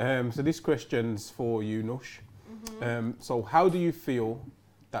 So this question's for you, Nush. So how do you feel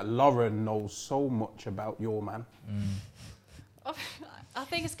that Lauren knows so much about your man? I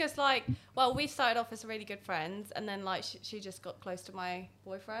think it's because like, well, we started off as really good friends, and then like she just got close to my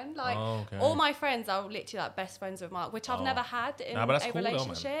boyfriend. Like Oh, okay. all my friends are literally like best friends with Mark, which I've never had in Nah, but that's a cool though, man.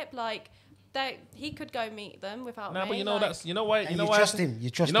 relationship. Like he could go meet them without Nah, me. but you know like, that's you know why And you know you why trust him. You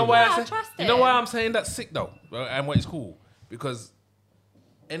trust you know him. why Yeah, I I trust you know him. why I'm saying that's sick though, and why it's cool because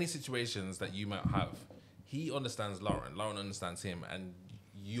any situations that you might have, he understands Lauren understands him, and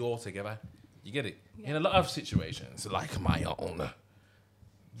you all together, you get it. In a lot of situations, like my own,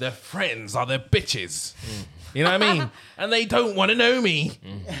 their friends are their bitches. You know what I mean? And they don't want to know me.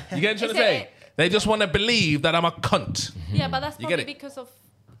 You get what I'm trying to say? They just want to believe that I'm a cunt. Yeah, but that's You get probably it? because of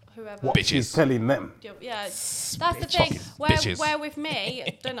whoever. What she's telling them. Yeah, that's the thing. Where with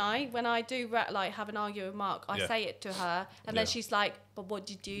me, don't I? When I do like have an argument with Mark, I Yeah. say it to her, and then she's like, "But what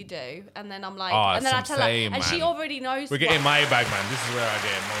did you do?" And then I'm like, Oh, and then I it's tell her, insane, and she man. already knows. We're getting my bag, man. This is where I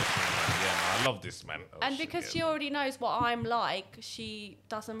get emotional, man. Yeah, man. I love this, man. Oh, And shit, because yeah. she already knows what I'm like, she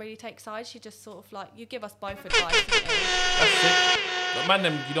doesn't really take sides. She just sort of like, you give us both advice. don't you? That's sick. But man,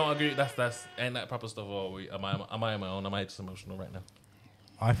 them, you don't agree? That's ain't that proper stuff, or am I on my own? Am I just emotional right now?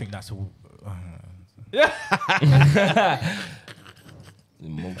 I think that's all.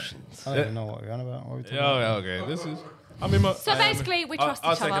 Emotions. I don't even know what we're on about. What are we talking Yeah, about? okay. This is. I mean, So basically, we trust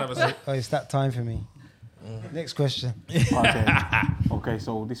I'll each take other. another sip. Oh, it's that time for me. Next question. Okay,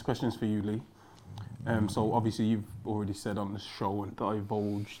 so this question's for you, Lee. So obviously you've already said on the show and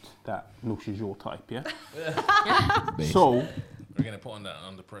divulged that Nush is your type, yeah? So, We're gonna put on that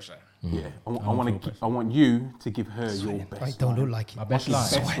under pressure. yeah, I want you to give her your best I don't line. look like it. My best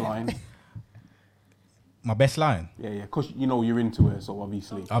What's line. your best line? My best line. Yeah, because you know you're into her, so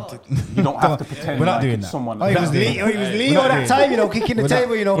obviously Up to- you don't have to pretend We're not like doing it's that. someone Oh, it else. was Lee. Oh, it was Lee We're all not that doing time, you know, kicking the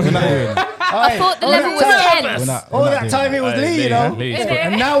table, you know. We're not doing that. I thought the level was tense. All that time it was Lee, you know. Lee,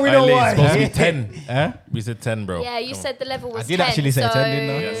 And now we know why. supposed to be 10. We said 10, bro. Yeah, you said the level was I did 10. actually say so 10, didn't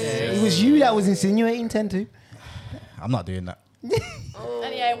I? It was you that was insinuating 10 too. I'm not doing that.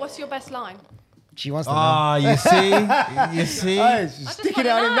 And yeah, what's your best line? She wants to know. Ah, you see, you see. Oh, she's sticking it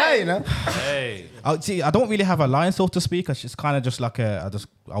out in there, you know. Hey. See, I don't really have a line, so to speak. It's just kind of just like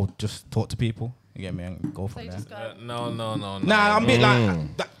I'll just talk to people. You get me and go So from you there. just go. No. Nah, I'm a bit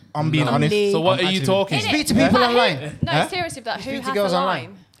like that. I'm being honest. So what I'm are you actually- talking? Speak to people online. No, seriously, but who speak to has girls the online.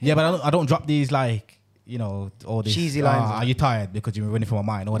 line? Yeah, but I don't drop these like, you know, all these Cheesy lines. Are you tired because you're running from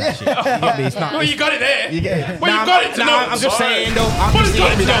my mind? All that shit. You get me? It's not. Well, you got it there. You get it? Well, you got it to know. I'm just saying though. I'm What just he's got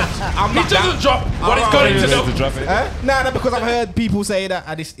saying it to know. that I'm He not doesn't that. drop what he's got it to know. Nah, because I've heard people say that,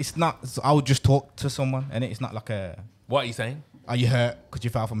 and it's not. So I would just talk to someone, and it's not like a. What are you saying? Are you hurt because you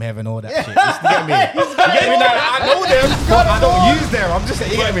fell from heaven? All that shit. You get me? You get me? Now, I know them, but I don't use them. I'm just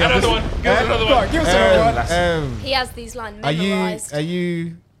saying. You get me? I'm Another just- one. Give us another one. Give us another one. He has these lines Are memorized.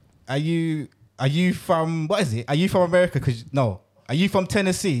 you from what is it? Are you from America? Cause no. Are you from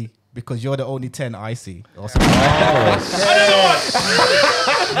Tennessee? Because you're the only 10 I see. Or something. He's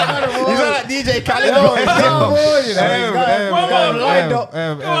like DJ Khaled.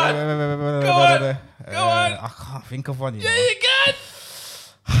 Go on. I can't think of one. Yeah, you can.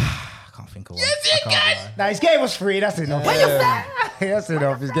 I can't think of one. Yes, you can. Nah, his game was free. That's enough. That's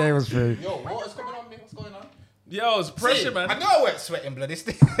enough. His game was free. Yo, what is coming on me? What's going on? Yo, it's pressure, man. I know I went sweating blood. This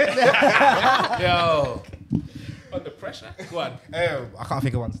thing. Yo. Under pressure? Go on. I can't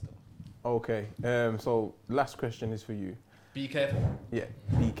think of one. Okay, so last question is for you. Be careful. Yeah,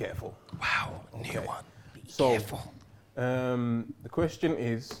 be careful. Wow, new one. So, the question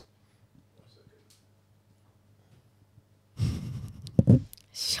is,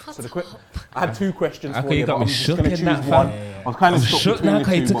 Shut so up. I had two questions How for come you, you got but me I'm just shook going to in choose that, one. fam? I was kind of I'm stuck shook between now the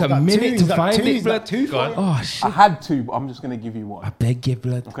because two, it took but a minute to He's got find two, it, he's got blood. two. Go on. Oh, shit. I had two, but I'm just going to give you one. I beg you,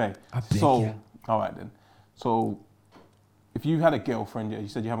 blood. Okay, I beg so, you. all right then. So, if you had a girlfriend, yeah, you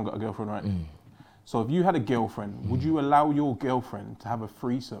said you haven't got a girlfriend, right? So if you had a girlfriend, would you allow your girlfriend to have a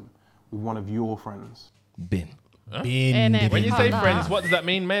threesome with one of your friends? Bin. In it. When you say Like friends, that. what does that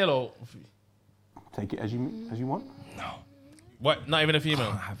mean? Male or Take it as you want. what? Not even a female.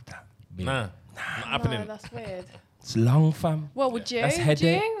 I have that. Bin. Nah, not happening. No, that's weird. It's long, fam. Well, would you? That's Do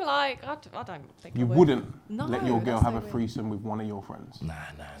headache. you? Like, I don't think You I would. wouldn't No, let your girl that's have so a weird. threesome with one of your friends. Nah.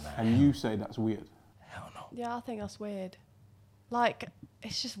 And you say that's weird. Hell no. Yeah, I think that's weird. like,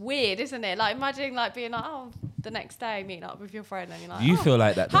 it's just weird, isn't it? Like, imagine like being like, oh, the next day meeting up with your friend and you're like, You oh, feel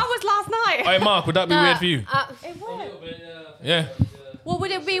like that? how was last night? Hey, Mark, would that be weird for you? It would. Yeah. Well,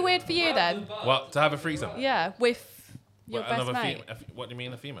 would it be weird for you then? What, to have a threesome? Yeah, with your What, best another mate. what do you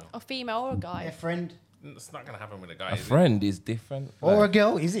mean a female? A female or a guy? A friend It's not going to happen with a guy, A is it? friend is different. or a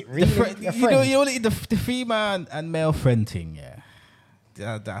girl? Is it really a You know, friend? you only the female and male friend thing, yeah.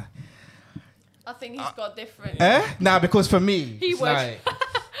 I think he's got different. Nah, because for me, He it's would.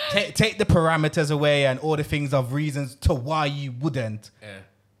 like, take the parameters away and all the things of reasons to why you wouldn't, Yeah.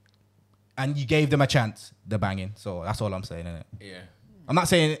 and you gave them a chance, they're banging. So that's all I'm saying, innit? Yeah. I'm not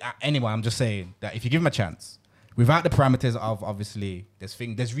saying anyone. I'm just saying that if you give them a chance, without the parameters of obviously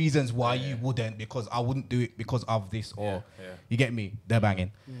there's reasons why you wouldn't, because I wouldn't do it because of this or you get me. They're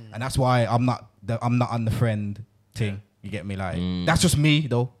banging, and that's why I'm not on the friend thing. You get me? Like that's just me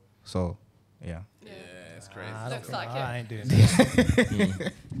though. So yeah. Yeah, it's crazy. Looks like I it. ain't doing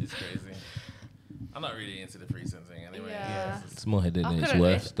that. It's crazy. I'm not really into the threesome thing anyway. Yeah. It's more headed I than it's couldn't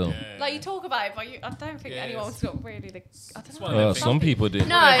worth, do- still. Like you talk about it, but I don't think Yeah, anyone's got really the. I don't one know. of them Some people do.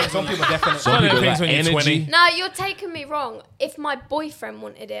 No, Some people definitely. Some One of people them like things when you're energy. 20. no, you're taking me wrong. If my boyfriend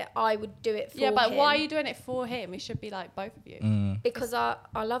wanted it, I would do it for him. Yeah, but why are you doing it for him? It should be like both of you. Because I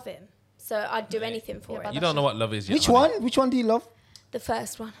love him. So I'd do anything for Yeah, him. You don't know what love is yet. Which honey. one? Which one do you love? The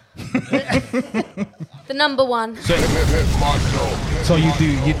first one. The number one. So you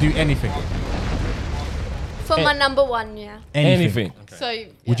do anything. For my number one, yeah. Anything. So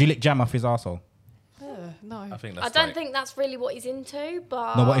Would you lick jam off his arsehole? no. I think I that's don't tight. think that's really what he's into,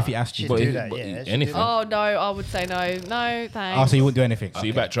 but... No, what if he asked you? Should to do do that, but yeah. should do anything. that. Oh no, I would say no. No, thanks. Oh, so you wouldn't do anything. So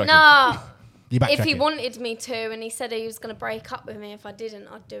you backtracking. Nah, You backtrack if he it. wanted me to and he said he was going to break up with me if I didn't,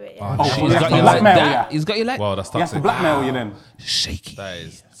 I'd do it, yeah. Oh, He's so you have got to you like blackmail that. you. He's got you like Well, that's He has to toxic. blackmail you then. shaky. That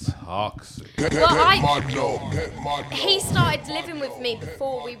is toxic. Well, he started living with me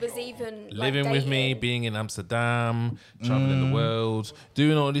before we was even like, Living with me, dating. being in Amsterdam, traveling the world,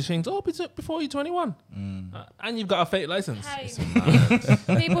 doing all these things. Oh, before you're 21. And you've got a fake license. Hey. It's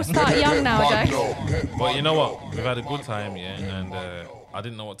mad. People start young nowadays. But you know what? We've had a good time, yeah. And I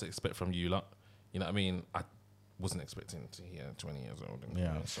didn't know what to expect from you lot. You know what I mean? I wasn't expecting to hear 20 years old and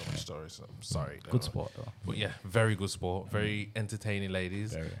Yeah. so much stories. So I'm sorry. Good sport though. But yeah, very good sport. Very entertaining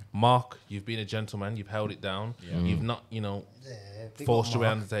ladies. Very. Mark, you've been a gentleman. You've held it down. You've not, forced your way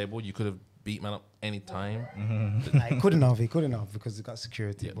on the table. You could have beat man up any time. He couldn't have because he got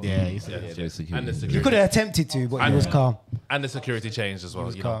security. but Yeah, he's Yeah. Yeah, And the He security. could have attempted to, but he was calm. And the security changed as well. He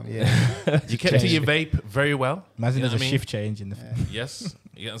was You calm, know, yeah. you kept to your vape very well. Imagine You know there's a what I mean? shift change in the. Yes,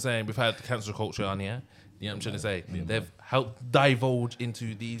 you know what I'm saying? We've had cancel culture on here. You know what I'm trying to say? They've helped divulge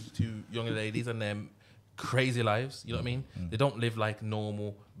into these two young ladies and their crazy lives. You know what I mean? They don't live like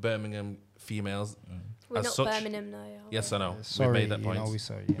normal Birmingham females. We're as not such. Birmingham, no. are we? Yes, I know. Sorry, we made that you point. know, we're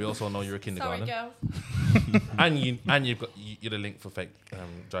sorry. We also know you're a Sorry, kindergarten, girls. and you've got you're the link for fake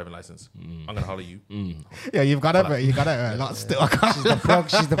driving license. I'm gonna holler you. Yeah, you've got it. Not still. I can't.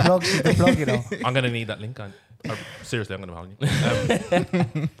 She's the plug, you know. I'm gonna need that link. Seriously, I'm gonna holler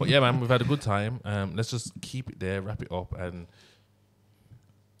you. But yeah, man, we've had a good time. Let's just keep it there, wrap it up, and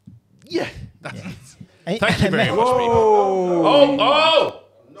yeah, that's it. Thank you very much, people.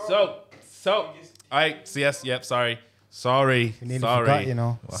 So, yes, yep, sorry. We nearly forgot, you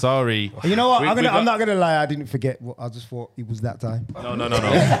know. Sorry. You know what? We I'm got- not gonna lie. I didn't forget. I just thought it was that time. No. What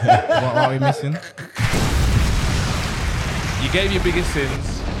are we missing? You gave your biggest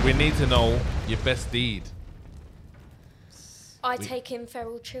sins. We need to know your best deed. I take in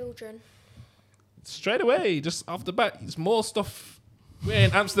feral children. Straight away, just off the bat. It's more stuff. We're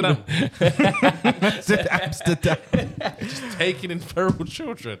in Amsterdam. Amsterdam. Just taking in feral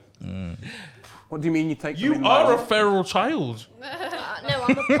children. What do you mean you take them You in, are a like- feral child. No,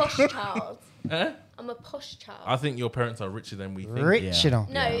 I'm a posh child. Huh? I'm a posh child. I think your parents are richer than we think. Rich, you know.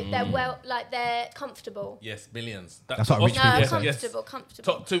 No, they're they're comfortable. Yes, millions. That's what to rich us, No, people yes, comfortable, yes.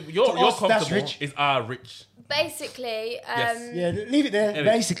 comfortable. To your us, that's comfortable rich. is our rich. Basically, Yes. Yeah, leave it there.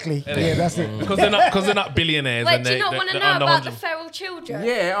 Basically, yeah, that's it. Because they're not billionaires. wait, and do you not want to they're know under about the 100. feral children?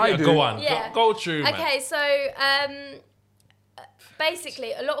 Yeah, I Yeah, do. go on. Yeah. Go through, man. Okay, so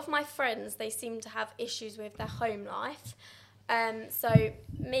basically, a lot of my friends, they seem to have issues with their home life. So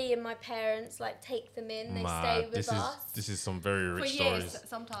me and my parents like take them in. They stay with us. This is some very For rich years, stories.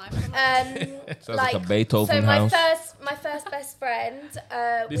 sometimes. Sounds like a Beethoven so my house. my first best friend.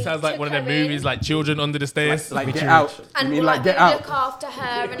 This we sounds like took one of them her in, movies, like Children Under the Stairs. Like Get Out. You and mean like like Get we'd Out? look after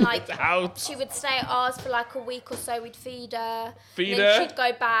her, and like Out. she would stay at ours for like a week or so. We'd feed her. Feed and then her? She'd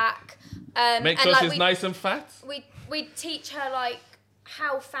go back. Make and sure like she's nice and fat. We'd teach her like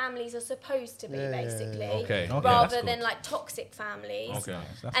how families are supposed to be, basically, Okay. rather that's than good. like toxic families. Okay.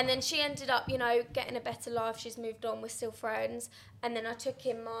 And then she ended up, you know, getting a better life. She's moved on. We're still friends. And then I took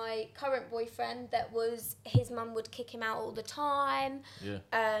in my current boyfriend. That was his mum would kick him out all the time. Yeah.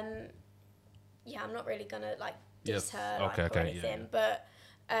 Yeah, I'm not really gonna like diss Yes. her like, Okay, or okay, anything, but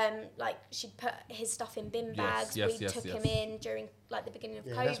like she'd put his stuff in bin bags. yes, We yes, took yes. him in during like the beginning of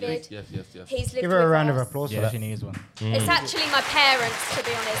that's COVID. Yes. He's lived Give her a with round of us. applause for Yeah, that. she needs one. It's actually my parents, to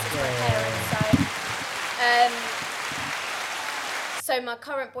be honest. It's my parents. So my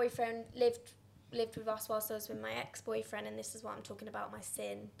current boyfriend lived with us whilst I was with my ex-boyfriend, and this is what I'm talking about, my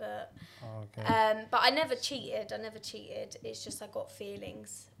sin. But but I never cheated. It's just I got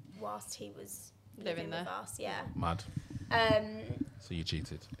feelings whilst he was living with us. Yeah. Mad. So you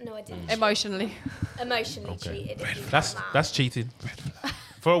cheated. No, I didn't. Emotionally. Emotionally cheated. if you That's want that. that's cheating.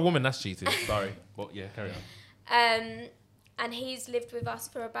 For a woman, that's cheating. Sorry, but yeah, carry on. And he's lived with us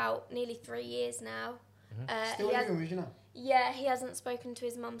for about nearly 3 years now. Still he living hasn't- with you now? Yeah, he hasn't spoken to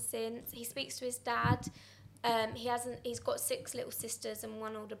his mum since. He speaks to his dad. He's got 6 little sisters and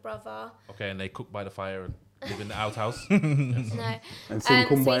 1 older brother. Okay, and they cook by the fire and live in the outhouse. No. And sing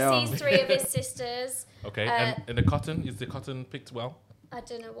So Kumbaya. he sees 3 of his is Okay, and the cotton, is the cotton picked well? I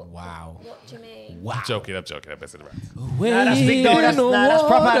don't know what. Wow. What do you mean? I'm joking, I'm messing around. Nah, that's big though. That's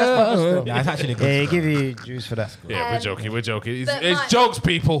proper. That's proper still. Nah, it's actually good. Yeah, give you juice for that. Yeah, we're joking. It's, but it's my- jokes,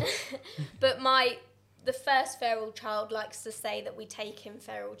 people. But the first feral child likes to say that we take in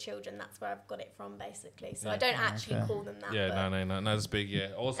feral children. That's where I've got it from, basically. So I don't actually call them that. Yeah, but no, that's big.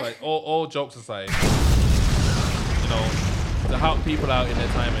 Yeah, also, all jokes aside, you know, to help people out in their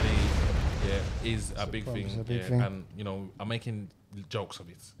time of need, is a big thing. It's a big yeah, thing. and you know, I'm making jokes of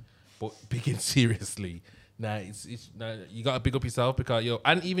it, but picking seriously. Nah, it's you gotta big up yourself because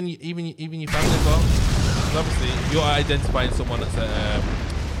and even your family as well. 'Cause obviously, if you're identifying someone that's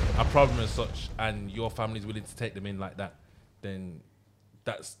a problem as such, and your family's willing to take them in like that, then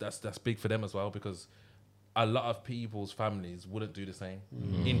that's big for them as well, because a lot of people's families wouldn't do the same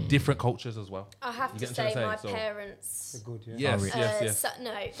in different cultures as well. I have You to get what I'm say, saying? my So- parents. Good, yeah. Yes. So,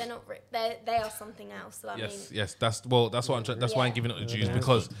 no, they're not. They are something else. I mean, Yes. That's what I'm trying. That's why I'm giving it the juice,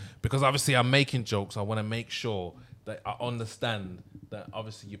 because obviously I'm making jokes. I want to make sure that I understand that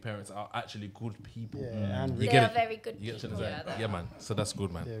obviously your parents are actually good people. Yeah, and You they get are it? very good You get people. what I'm saying? Yeah, man. So that's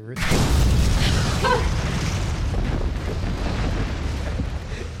good, man. Yeah, rich.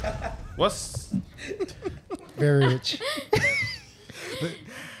 What's? Very rich.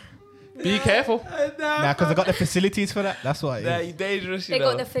 Be careful. Nah, because I got the facilities for that. That's what it is. you dangerous, They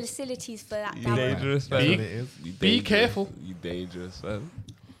got the facilities for that. You Darren. dangerous, That's man. what it is. You Be dangerous. careful. You dangerous, man.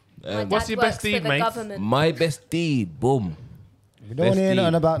 My What's dad your works best for deed, the mate? government. My best deed, boom. We don't want to hear Best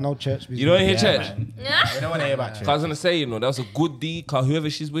nothing deed. about no church business. You don't hear Yeah, church? man. We don't want to hear about church. I was gonna say, you know, that was a good deed. Cause whoever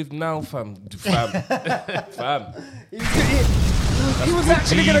she's with now, fam. He was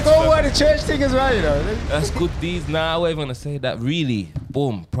actually going to go over the church thing as well, you know. That's good deeds. Nah, I wasn't gonna say that. Really,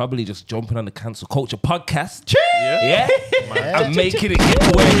 boom. Probably just jumping on the Cancel Culture podcast. Yeah, and making it get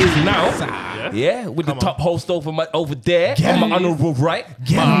to where it is now. Yeah, with the top host over there on my honourable right.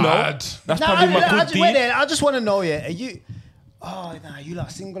 Mad. That's probably my good deed. I just want to know, yeah, are you... Oh, nah, you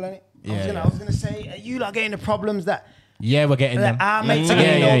lot single, innit? I was gonna say, are you lot getting the problems that... Yeah, we're getting them. Our mates are Yeah,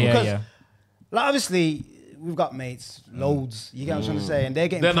 getting, yeah, though, yeah, because, yeah. like, obviously, we've got mates, loads. You get what I'm trying to say, and they're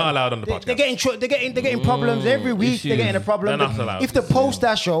getting. They're not allowed on the podcast. They're getting problems every week. They're getting a problem. They're not allowed. If they post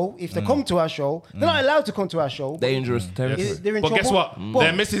our show, if they come to our show, they're not allowed to come to our show. Dangerous territory. They're in But guess trouble. what? But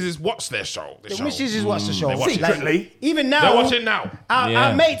Their missuses watch their show. the missus watch the show They watch it. Like, Secretly. even now, They're watching now.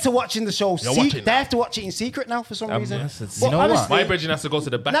 Our mates are watching the show. watching They now. have to watch it in secret now for some reason. yes, But you know what? obviously- My brethren has to go to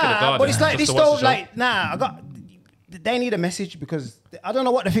the back of the Nah, garden. but it's like just this to watch though. the show. Like, nah, they need a message because I don't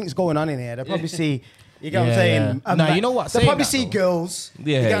know what they think's going on in here. They probably see. You get what I'm Yeah, saying? yeah. Nah, you know what? They Saying probably that, see though. girls. Yeah,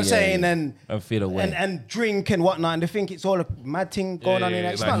 you get what I'm yeah, saying? yeah. And feel away. and drink and whatnot, and they think it's all a mad thing going on in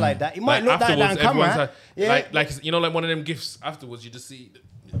there. It's not like that. It might look like that afterwards, on camera. everyone's Yeah. like you know, like one of them gifts. Afterwards, you just see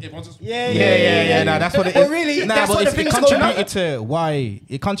everyone's just Yeah. Nah, that's what it But is. really, Nah, that's but what the it thing's going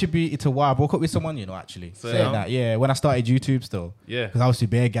on. contributed to why I broke up with someone, you know, actually. So, Saying yeah. that, yeah, when I started YouTube still. Yeah. Because obviously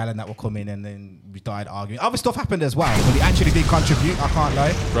bare gal and that were coming and then we started arguing. Other stuff happened as well, but it actually did contribute, I can't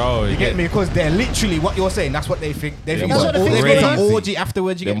lie. bro. You get me? Because they're literally what you're saying, that's what they think. They think That's it's what they think is an going on. orgy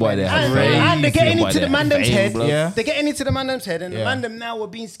afterwards, you Them get boy, me? they And, Crazy. and they're getting Boy, into the they're mandom's fame, head. blood. Yeah. They're getting into the mandom's head, and Yeah. the mandem now are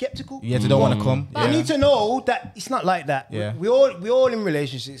being skeptical. Yeah, they don't want to come. They need to know that it's not like that. Yeah. We all in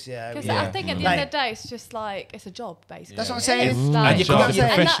relationships, yeah. Because yeah. I think at the Like- end of the day, it's just like it's a job, basically. That's what I'm saying. It's And like, you can't be and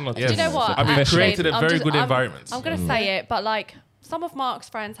professional. do you know Yes. what? I've Actually, created a I'm very just- good I'm- environment. I'm gonna say it, but like some of Mark's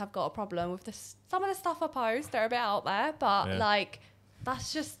friends have got a problem with this. Some of the stuff I post, they're a bit out there, but Yeah. like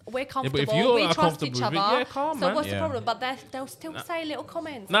That's just, we're if comfortable. you We are trust each comfortable other. with it, yeah, calm, so man. what's the Yeah. problem? But they'll still say little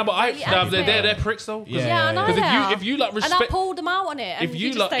comments. No, but Really angry. they're pricks though. 'Cause- Yeah, I know. Because they if you like and I respect, pulled them out on it. And if you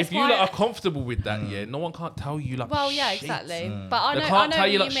just like stay if you like quiet. are comfortable with that, yeah, no one can't tell you like. Well, yeah, shit. exactly. But I They know, can't I tell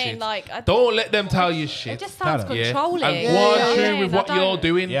know you what like you mean. shit. Like, Don't let them tell you it shit. just sounds Yeah. controlling. And You go know on what I through mean? with I what you're don't-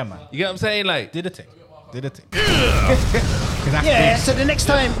 doing. Yeah, man. You get what I'm saying? Like, Did the thing. Yeah, so the next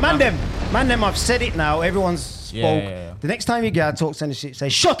time, man them, I've said it now, everyone's spoke. Yeah. The next time you get talk and shit, say,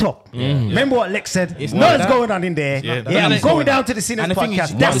 shut up. Remember what Lex said? It's Nothing's not going on in there. Yeah, Yeah, I'm that's going going down on. to the Sinners And the thing podcast.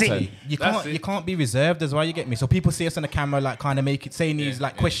 is, That's Martin, it. That's it. You can't be reserved as well. You get me. So people see us on the camera, like kind of make it saying these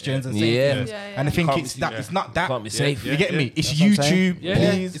like questions and saying Yeah. things, Yeah, yeah. and they think Can't it's be- that. yeah. It's not that. Can't be safe. You get me? It's That's what I'm saying. YouTube. Yeah,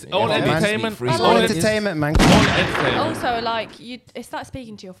 Please. it's all Yeah, man. entertainment. Free It's speech. all All It's- entertainment, man. entertainment. Also, like, it's like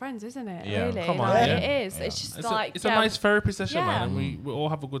speaking to your friends, isn't it? Yeah. Really? Come on, Like, yeah. it is. It's just like, It's a nice therapy session, Yeah. man, and we all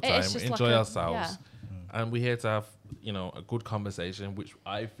have a good It time, is just enjoy like a- ourselves, and we're here to have a good conversation, which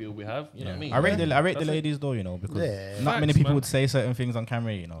I feel we have. You know what I mean? I rate the That's it. ladies though, you know, because Yeah. not many Facts, people man. would say certain things on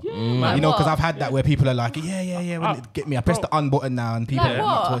camera, you know. Like You know, because what? I've had that where people are like, yeah, when it get me, I press the on button now, and people Like are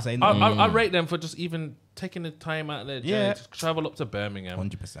not what? to say I rate them for just even taking the time out of their journey Yeah. to travel up to Birmingham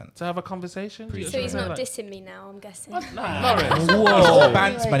 100%. to have a conversation. Do you So he's know what not I'm dissing me now, I'm guessing. saying? It's all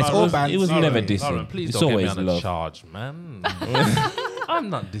bands, man. It's all bands. It was Lauren, never Lauren, dissing. please It's don't get me always on a love. charge, man. I'm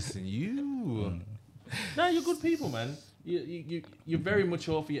not dissing you. No, you're good people, man. You're very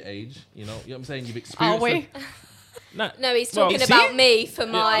mature for your age. You know what I'm saying? You've experienced. Are we? No, he's Well, talking see? about me for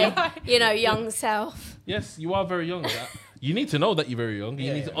my, young self. Yes, you are very young. You need to know that you're very young.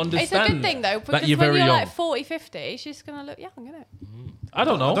 You need to understand. It's a good thing, though, because that you're when very you're young. like 40, 50, she's going to look young, isn't it? I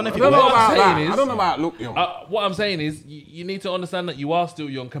don't know. I don't know if I you don't know What I'm about saying that. is- I don't know about look, yo. What I'm saying is, you need to understand that you are still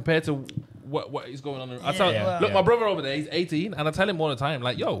young compared to what is going on. I tell, Yeah. look, Yeah. my brother over there, he's 18, and I tell him all the time,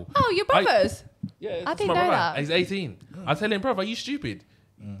 like, yo. Oh, your brothers? Yeah, I that's didn't my know brother. that. He's 18. I tell him, bro, are you stupid?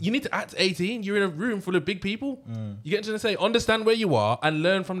 You need to act 18. You're in a room full of big people. You get what I'm trying to say? Understand where you are and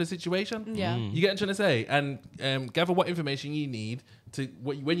learn from the situation. Yeah. You get what I'm trying to say? And gather what information you need to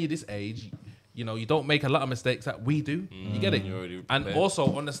when you're this age. You know, you don't make a lot of mistakes that we do. You get it? You're already And prepared.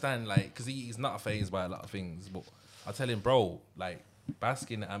 also understand, like, because he's not fazed by a lot of things. But I tell him, bro, like,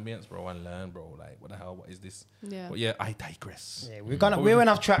 bask in the ambience, bro, and learn, bro. Like, what the hell? What is this? Yeah. But yeah, I digress. Yeah, we went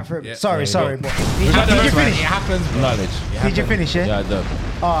off track for a bit. Yeah. Sorry, Yeah, sorry. go. But Did you finish? It happens. Knowledge. Did you finish, yeah? Yeah, I do.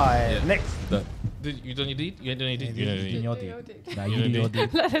 All right, Yeah. next. You done your deed? You ain't done your deed? You You done your do deed. your deed. Nah, You you do do your your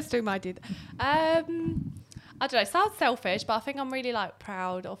deed. Let's do my did. I don't know. It sounds selfish, but I think I'm really like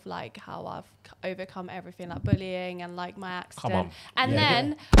proud of like how I've overcome everything, like bullying and like my accident. on. And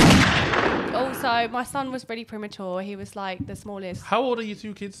then also my son was really premature. He was like the smallest, How old are your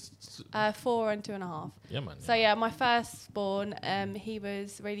two kids? 4 and 2.5. Yeah, man. So yeah, my firstborn, he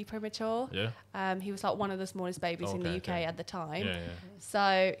was really premature. Yeah. He was like one of the smallest babies in the UK Okay. at the time. Yeah, yeah.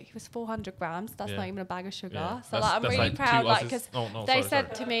 So he was 400 grams. That's Yeah. not even a bag of sugar. Yeah. So like, I'm That's really like proud, two like Aussies. because No, they sorry, said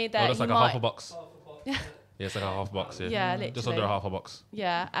sorry. to me No, that that's he like a might. half a box. Yeah, it's like a half a box. Yeah. Yeah, Just literally. under a half a box.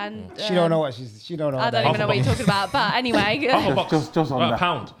 Yeah, and She don't know what she don't know. I what don't that even is. know what you're talking about. But anyway, Half a box. just on about that. a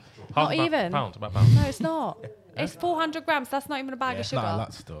pound. Half Not about even. Pound. About a pound. no, it's not. It's 400 grams. That's not even a bag of It's sugar. not a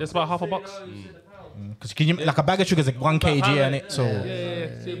lot still. It's about half a box. Because can you like a bag of sugar is like 1 kg in it, so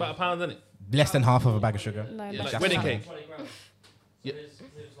Yeah. See, about a pound, isn't it? less than half of a bag of sugar. No, Yeah, less like than wedding that. cake. Yeah.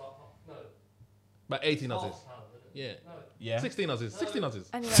 About 18 ounces. Yeah. Yeah. 16 ounces. 16 ounces.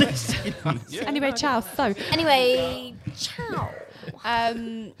 Anyway, ciao. So, Anyway, ciao.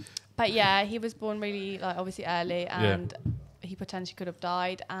 but yeah, he was born really like obviously early, and he potentially could have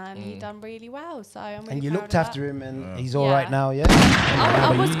died, and he done really well. So I'm really And you proud looked of after that. him, and he's all Yeah. right now, yeah.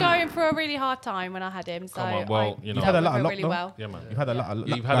 I was going through a really hard time when I had him, so Come on, well, I you know. dealt You've had a with lot it of luck, really though. well. Yeah, man. You've had a lot of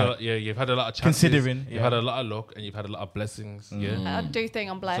You've had a lot of chances. Considering, You've yeah. had a lot of luck, and you've had a lot of blessings. Yeah. I do think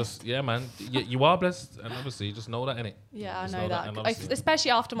I'm blessed. Just yeah, man. You are blessed, and obviously, just know that, innit? Yeah, I Just know that. and obviously-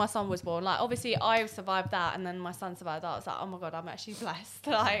 Especially after my son was born. Like, obviously, I survived that, and then my son survived that. I was like, oh my God, I'm actually blessed.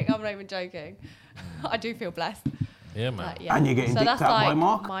 Like, I'm not even joking. I do feel blessed. Yeah, man. But, yeah. And you're getting so dicked that's out by like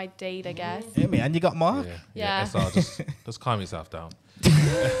Mark? my deed, I guess. Yeah, me, and you got Mark. Yeah. SR, just calm yourself down.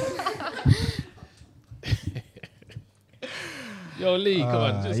 Yo, Lee, come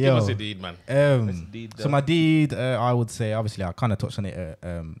on, just give us a deed, man. deed So my deed, I would say, obviously, I kind of touched on it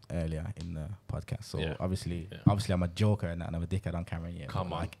earlier in the podcast. So Yeah. obviously, Yeah. I'm a joker and I'm a dickhead on camera. Yeah, Come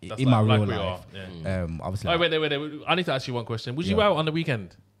but, on. like That's in my like real we life. are, yeah. Obviously, Oh, wait. I need to ask you one question. Was you Yeah. out on the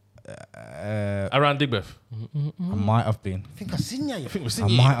weekend uh, around Digbeth? I might have been. I think I've seen you. I think we've I seen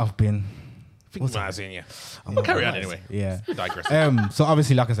you. might have been. think we might have seen you. I'm But carry not on nice. anyway. Yeah. Digress. So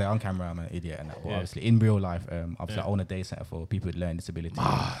obviously, like I say, on camera, I'm an idiot and that. But Yeah. obviously, in real life, obviously, I own a day center for people with learning disabilities.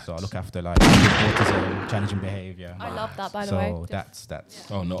 So I look after like autism, challenging behavior. I love that, by the So way. that's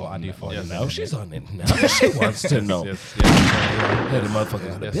Oh no, what I do for Yeah, you. now she's on it. Now she wants to know. Yes, Yeah, the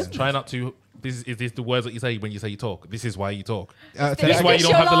motherfuckers. yes, yes. Try not to. Is this the words that you say when you say you talk? This is why you talk. Tell This is that why you It's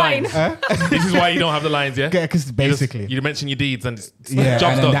don't your have the line. lines. This is why you don't have the lines, yeah? again, because basically, You mention your deeds and it's yeah,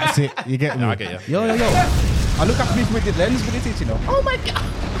 job's and then done. that's it. You get me? I get you. Yo. I look after people with learning disabilities, you know. Oh my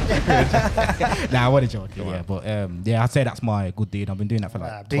god. Nah, what a joke. Yeah, but yeah, I'd say that's my good deed. I've been doing that for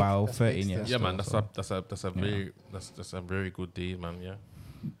like big- 12, that's 13 big years. Yeah, man, so- that's a very good deed, man. Yeah.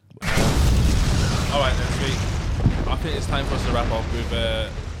 All right, then, sweet. I think it's time for us to wrap up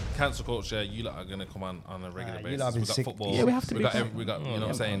with cancel culture. You lot are gonna come on a regular you basis. lot have been We got sick. football. Yeah, we have to be got, back. we got. You know what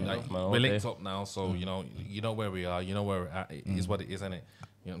I'm saying? Like, man, all we're linked day. up now, so you know where we are. You know where we're at. It is what it is, isn't it?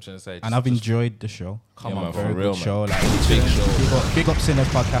 You know what I'm trying to say? And I've enjoyed the show. Come Yeah, on, man, bro. for Very real, good man. show. Like, Big show. Big up Sinners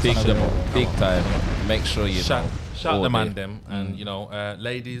podcast. Big on show. the road. Big time. Make sure you Shout know. the all man day. them, and you know,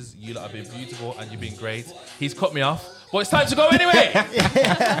 ladies, you lot have been beautiful and you've been great. He's cut me off, but it's time to go anyway.